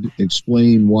hence would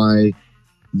explain why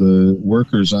the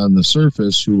workers on the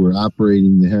surface who were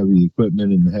operating the heavy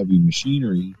equipment and the heavy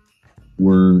machinery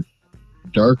were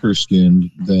darker skinned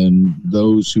than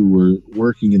those who were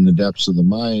working in the depths of the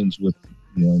mines with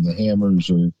the hammers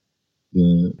or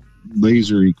the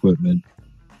laser equipment.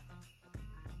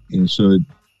 And so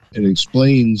it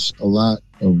explains a lot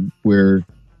of where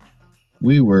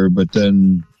we were, but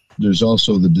then there's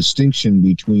also the distinction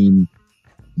between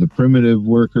the primitive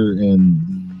worker and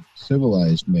the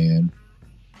civilized man,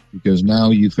 because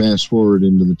now you fast forward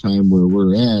into the time where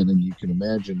we're at, and you can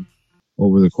imagine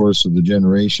over the course of the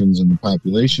generations and the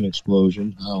population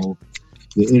explosion how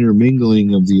the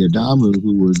intermingling of the Adamu,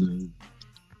 who were the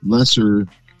lesser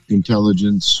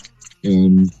intelligence,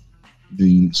 and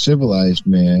the civilized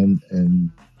man, and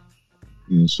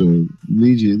so it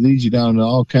leads you down to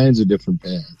all kinds of different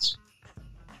paths.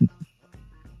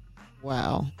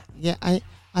 Wow. Yeah,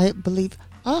 I believe.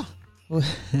 Oh,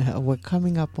 we're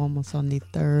coming up almost on the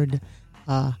third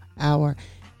hour.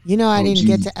 I didn't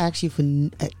get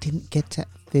to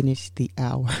finish the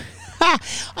hour.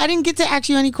 I didn't get to ask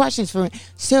you any questions for it.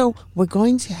 So we're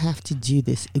going to have to do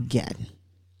this again.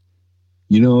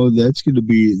 That'll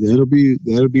be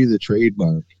the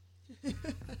trademark.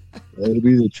 That'll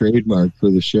be the trademark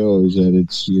for the show, is that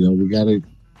it's, we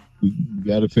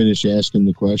gotta finish asking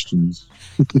the questions.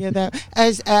 Yeah, that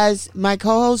as my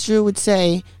co-host Drew would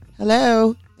say,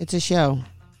 hello, it's a show.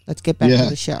 Let's get back to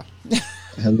the show.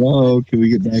 Hello, can we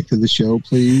get back to the show,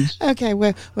 please? Okay,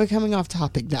 we're coming off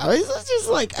topic now. It's just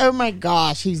like, oh my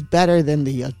gosh, he's better than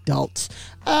the adults.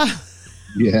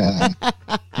 Yeah.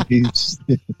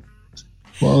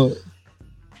 Well,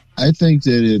 I think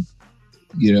that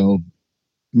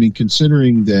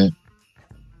considering that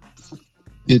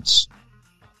it's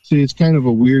kind of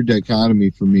a weird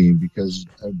dichotomy for me, because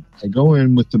I go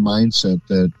in with the mindset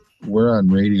that we're on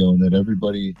radio and that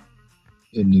everybody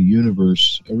in the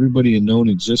universe, everybody in known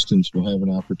existence will have an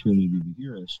opportunity to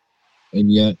hear us. And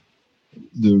yet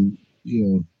the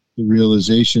the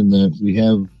realization that we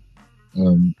have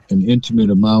an intimate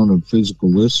amount of physical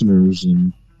listeners,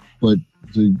 but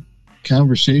the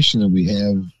conversation that we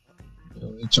have,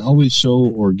 it's always so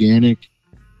organic,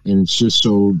 and it's just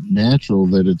so natural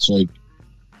that it's like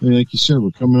you said,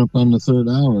 we're coming up on the third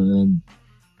hour, and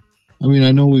I mean,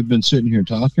 I know we've been sitting here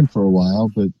talking for a while,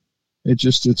 but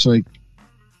it's like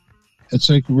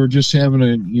we're just having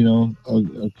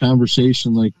a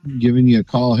conversation, like giving you a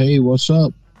call. Hey, what's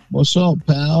up? What's up,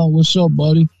 pal? What's up,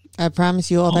 buddy? I promise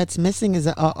you, all that's missing is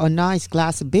a nice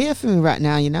glass of beer for me right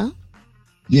now,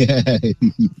 Yeah,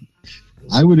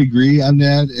 I would agree on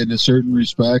that in a certain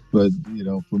respect, but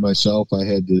for myself, I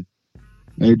had to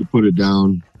put it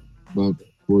down about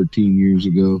 14 years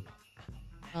ago.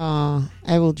 Oh,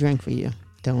 I will drink for you.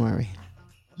 Don't worry.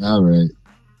 All right.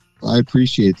 I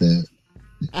appreciate that.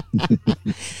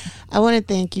 I want to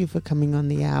thank you for coming on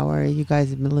the hour. You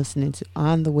guys have been listening to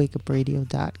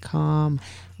onthewakeupradio.com.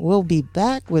 We'll be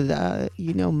back with,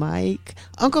 Mike,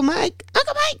 Uncle Mike,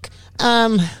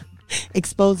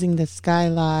 exposing the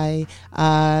skyline.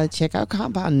 Check out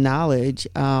Compound Knowledge.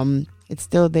 It's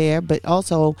still there, but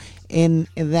also in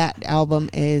that album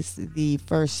is the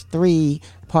first 3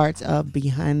 parts of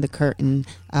Behind the Curtain.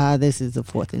 This is the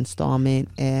 4th installment,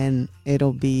 and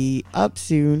it'll be up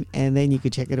soon, and then you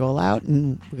can check it all out,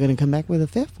 and we're going to come back with a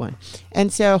 5th one.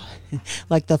 And so,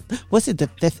 like The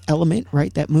Fifth Element,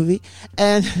 right? That movie.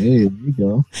 And hey, there you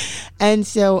go. And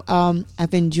so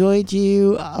I've enjoyed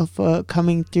you for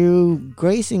coming through,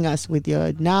 gracing us with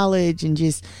your knowledge, and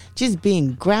just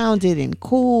being grounded and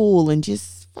cool and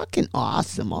just fucking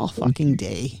awesome all fucking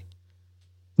day.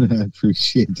 I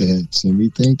appreciate that, Cindy.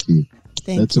 Thank you.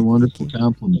 That's a wonderful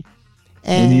compliment.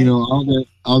 And all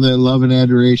that love and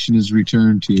adoration is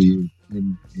returned to you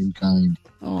in kind.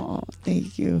 Oh,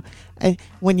 thank you.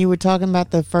 When you were talking about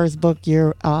the first book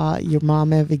your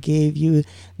mom ever gave you,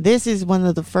 this is one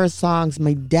of the first songs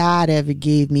my dad ever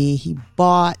gave me. He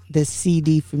bought the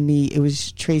CD for me. It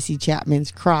was Tracy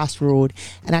Chapman's Crossroad,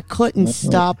 and I couldn't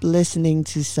stop listening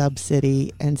to Sub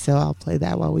City, and so I'll play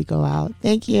that while we go out.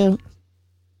 Thank you.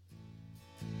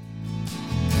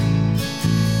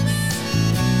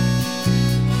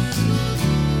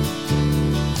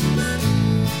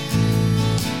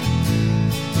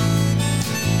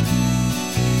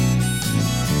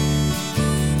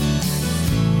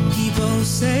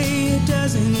 Say it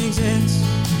doesn't exist,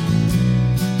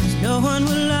 'cause no one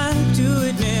would like to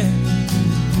admit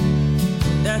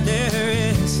that there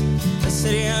is a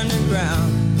city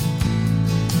underground.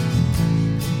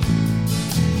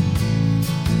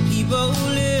 People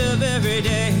live every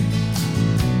day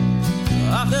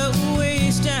off the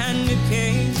waste and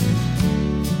decay,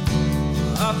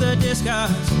 off the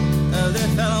discards of their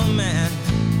fellow man.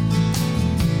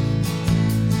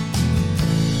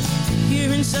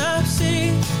 Here in Sub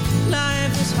City,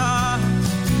 life is hard.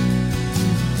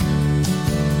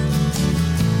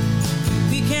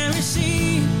 We can't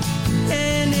receive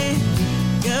any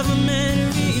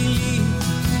government relief.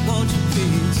 Won't you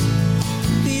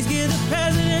please give the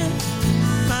president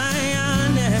my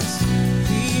honest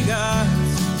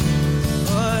regards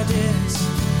for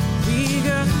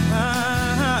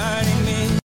disregarding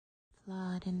me.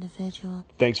 Flawed individual.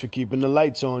 Thanks for keeping the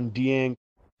lights on, Deang.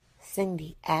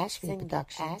 Cindy Ashby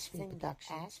Production.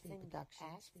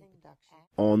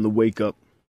 On the Wake Up.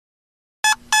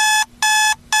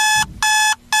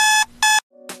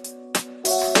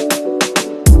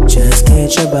 Just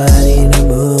get your body to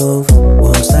move.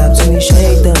 Won't stop till you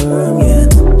shake the room, yeah.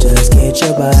 Just get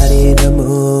your body to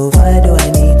move. Why do I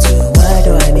need to? Why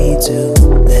do I need to?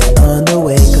 Let On the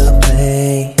Wake Up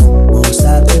play. Won't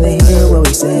stop till they hear what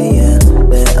we say, yeah.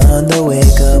 Let On the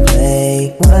Wake Up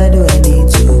play. Why do I need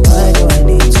to? Why do I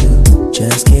need to?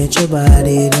 Just get your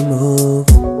body to move.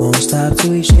 Won't stop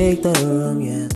till we shake the room, yeah.